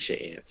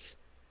acacia ants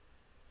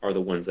are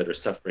the ones that are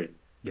suffering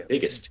the Yep.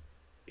 biggest,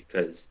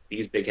 because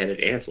these big-headed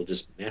ants will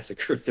just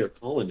massacre their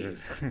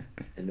colonies,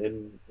 and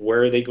then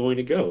where are they going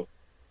to go?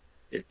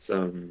 It's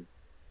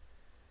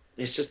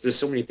it's just there's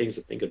so many things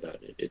to think about.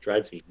 It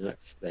drives me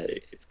nuts that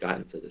it's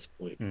gotten to this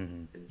point.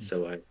 And Mm-hmm.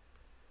 so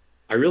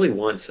I really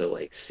want to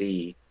like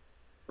see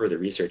further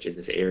research in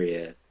this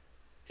area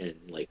and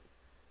like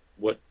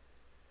what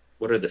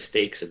what are the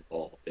stakes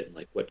involved and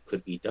like what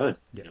could be done.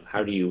 Yeah.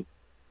 How do you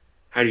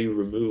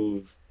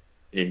remove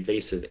an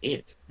invasive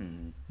ant,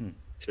 Mm-hmm.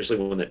 especially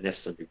one that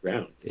nests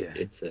underground? Yeah.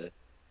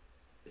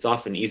 It's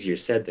often easier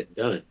said than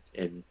done,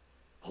 and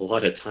a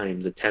lot of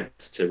times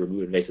attempts to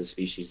remove invasive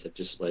species have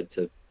just led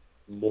to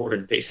more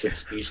invasive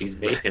species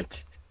mayhem.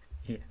 Right.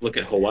 Yeah. Look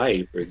at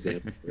Hawaii, for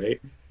example,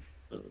 right?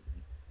 Um,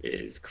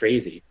 it's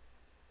crazy.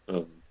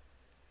 Um,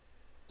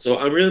 so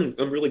I'm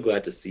really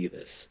glad to see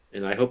this,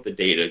 and I hope the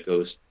data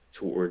goes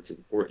towards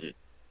important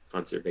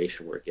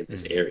conservation work in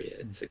this area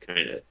Mm-hmm. to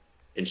kind of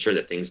ensure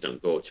that things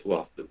don't go too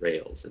off the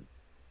rails, and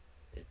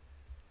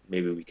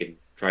maybe we can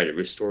try to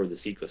restore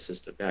this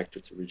ecosystem back to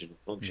its original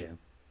function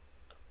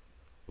Yeah.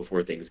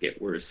 before things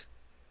get worse.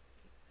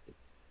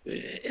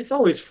 It's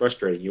always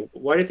frustrating.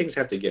 Why do things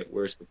have to get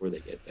worse before they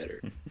get better?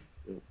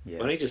 Why Yeah.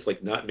 don't you just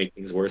like not make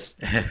things worse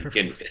to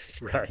begin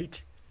with?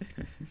 Right.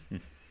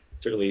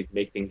 Certainly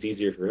make things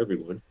easier for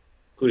everyone,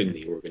 including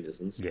the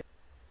organisms. Yeah.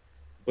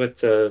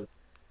 But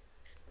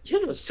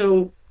yeah,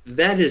 so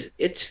that is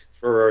it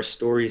for our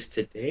stories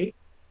today.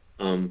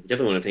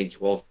 Definitely want to thank you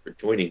all for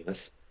joining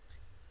us,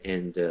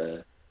 and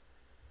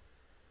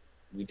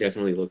we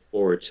definitely look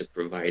forward to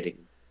providing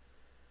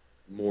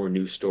more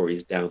new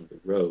stories down the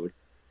road.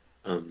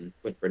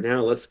 But for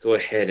now, let's go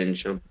ahead and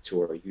jump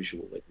to our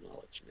usual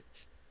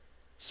acknowledgments.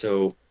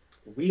 So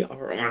we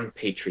are on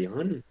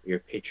Patreon. We are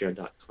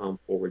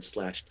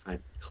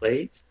patreon.com/time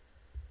clades.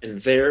 And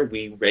there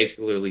we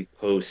regularly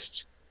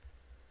post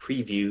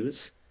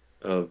previews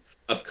of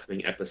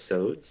upcoming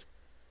episodes.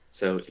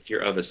 So if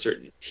you're of a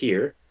certain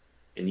tier,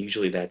 and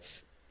usually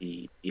that's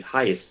the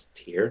highest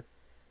tier,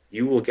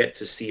 you will get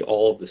to see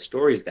all of the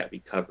stories that we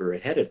cover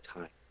ahead of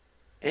time.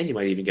 And you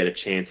might even get a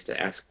chance to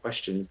ask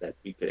questions that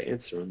we could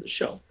answer on the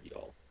show for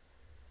y'all.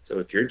 So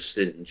if you're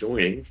interested in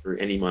joining for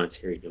any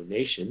monetary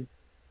donation,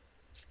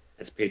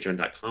 that's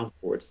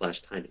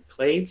patreon.com/time and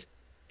clades.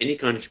 Any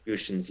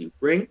contributions you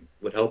bring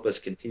would help us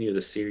continue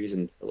the series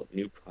and develop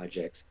new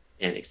projects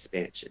and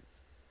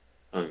expansions.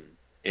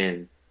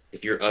 And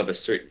if you're of a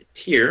certain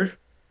tier,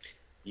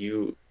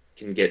 you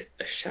can get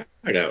a shout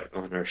out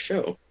on our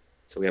show.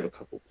 So we have a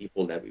couple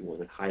people that we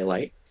want to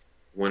highlight.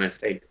 I want to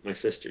thank my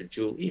sister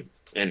Julie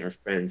and our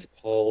friends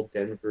Paul,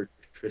 Denver,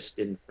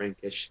 Tristan,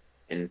 Frankish,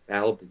 and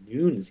Val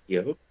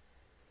Nunzio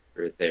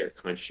for their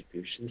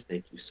contributions.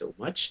 Thank you so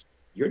much.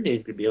 Your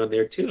name could be on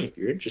there too if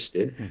you're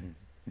interested.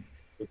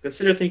 So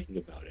consider thinking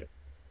about it.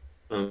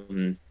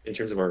 In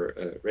terms of our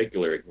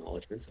regular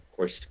acknowledgments, of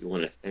course, we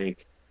want to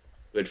thank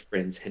good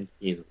friends Henry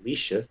and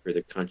Alicia for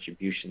their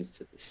contributions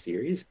to the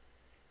series.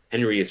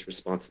 Henry is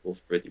responsible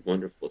for the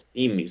wonderful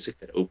theme music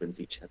that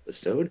opens each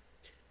episode.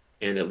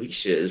 And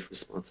Alicia is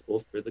responsible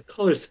for the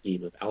color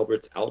scheme of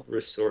Albert's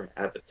Albersaur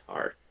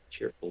avatar.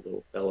 Cheerful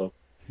little fellow.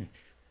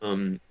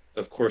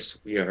 Of course,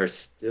 we are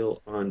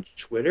still on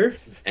Twitter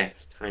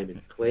at Time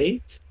and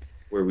Clades,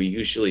 where we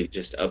usually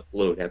just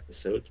upload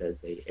episodes as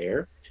they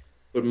air.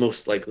 But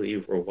most likely,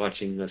 if we're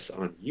watching us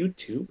on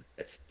YouTube,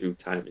 that's through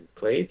Time and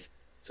Clades.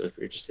 So if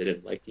you're interested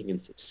in liking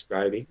and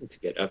subscribing to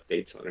get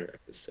updates on our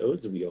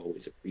episodes, we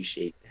always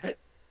appreciate that.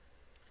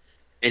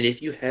 And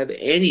if you have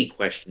any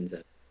questions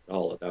at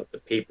all about the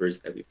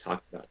papers that we've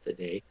talked about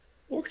today,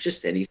 or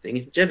just anything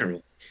in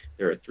general,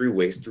 there are three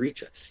ways to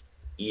reach us.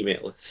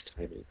 Email us,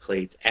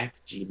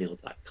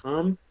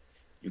 timeandclades@gmail.com.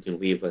 You can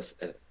leave us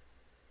a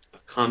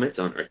comment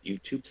on our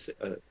YouTube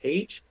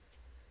page,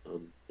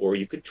 or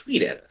you could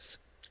tweet at us,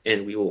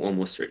 and we will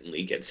almost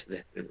certainly get to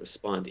that and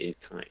respond in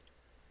kind.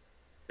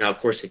 Now, of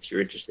course, if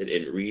you're interested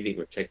in reading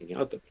or checking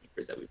out the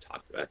papers that we've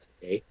talked about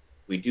today,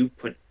 we do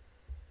put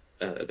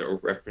the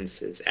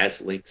references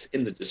as links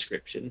in the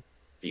description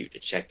for you to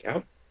check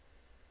out.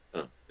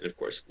 And of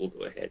course, we'll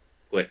go ahead and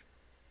put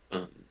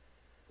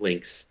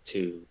links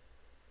to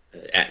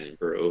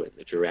Attenborough and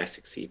the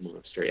Jurassic Sea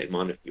monster and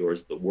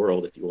Montefiore's The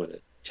World if you want to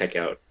check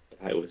out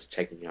what I was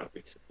checking out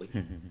recently.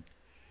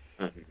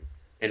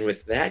 And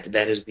with that,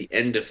 that is the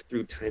end of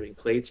Through Time and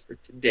Clades for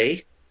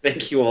today.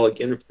 Thank you all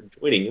again for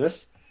joining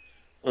us.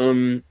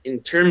 In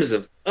terms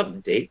of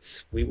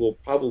updates, we will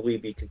probably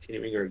be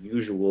continuing our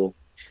usual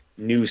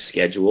news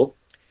schedule.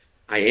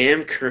 I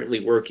am currently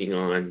working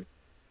on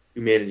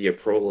Humanity a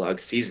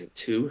Prologue Season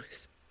 2,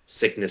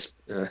 sickness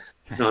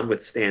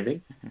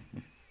notwithstanding.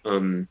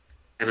 And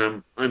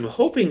I'm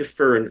hoping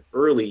for an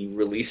early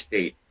release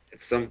date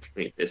at some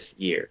point this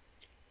year.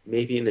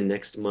 Maybe in the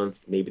next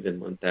month, maybe the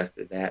month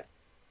after that.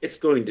 It's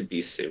going to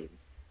be soon.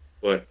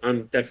 But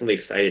I'm definitely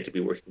excited to be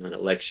working on a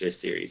lecture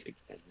series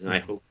again, and I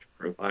hope to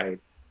provide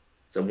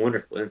some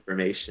wonderful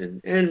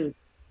information and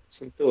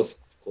some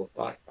philosophical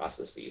thought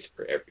processes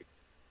for everyone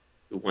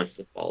who wants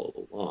to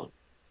follow along.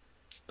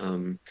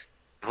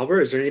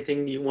 Albert, is there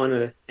anything you want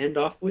to end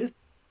off with?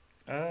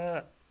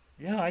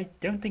 Yeah, I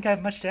don't think I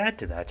have much to add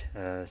to that.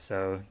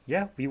 So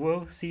yeah, we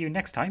will see you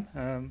next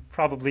time.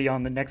 Probably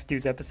on the next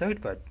news episode,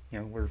 but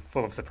we're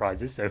full of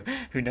surprises, so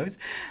who knows?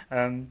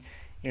 In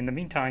the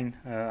meantime,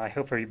 I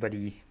hope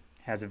everybody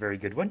has a very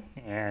good one,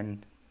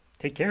 and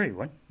take care,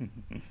 everyone.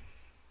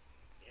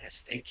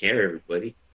 Yes, take care, everybody.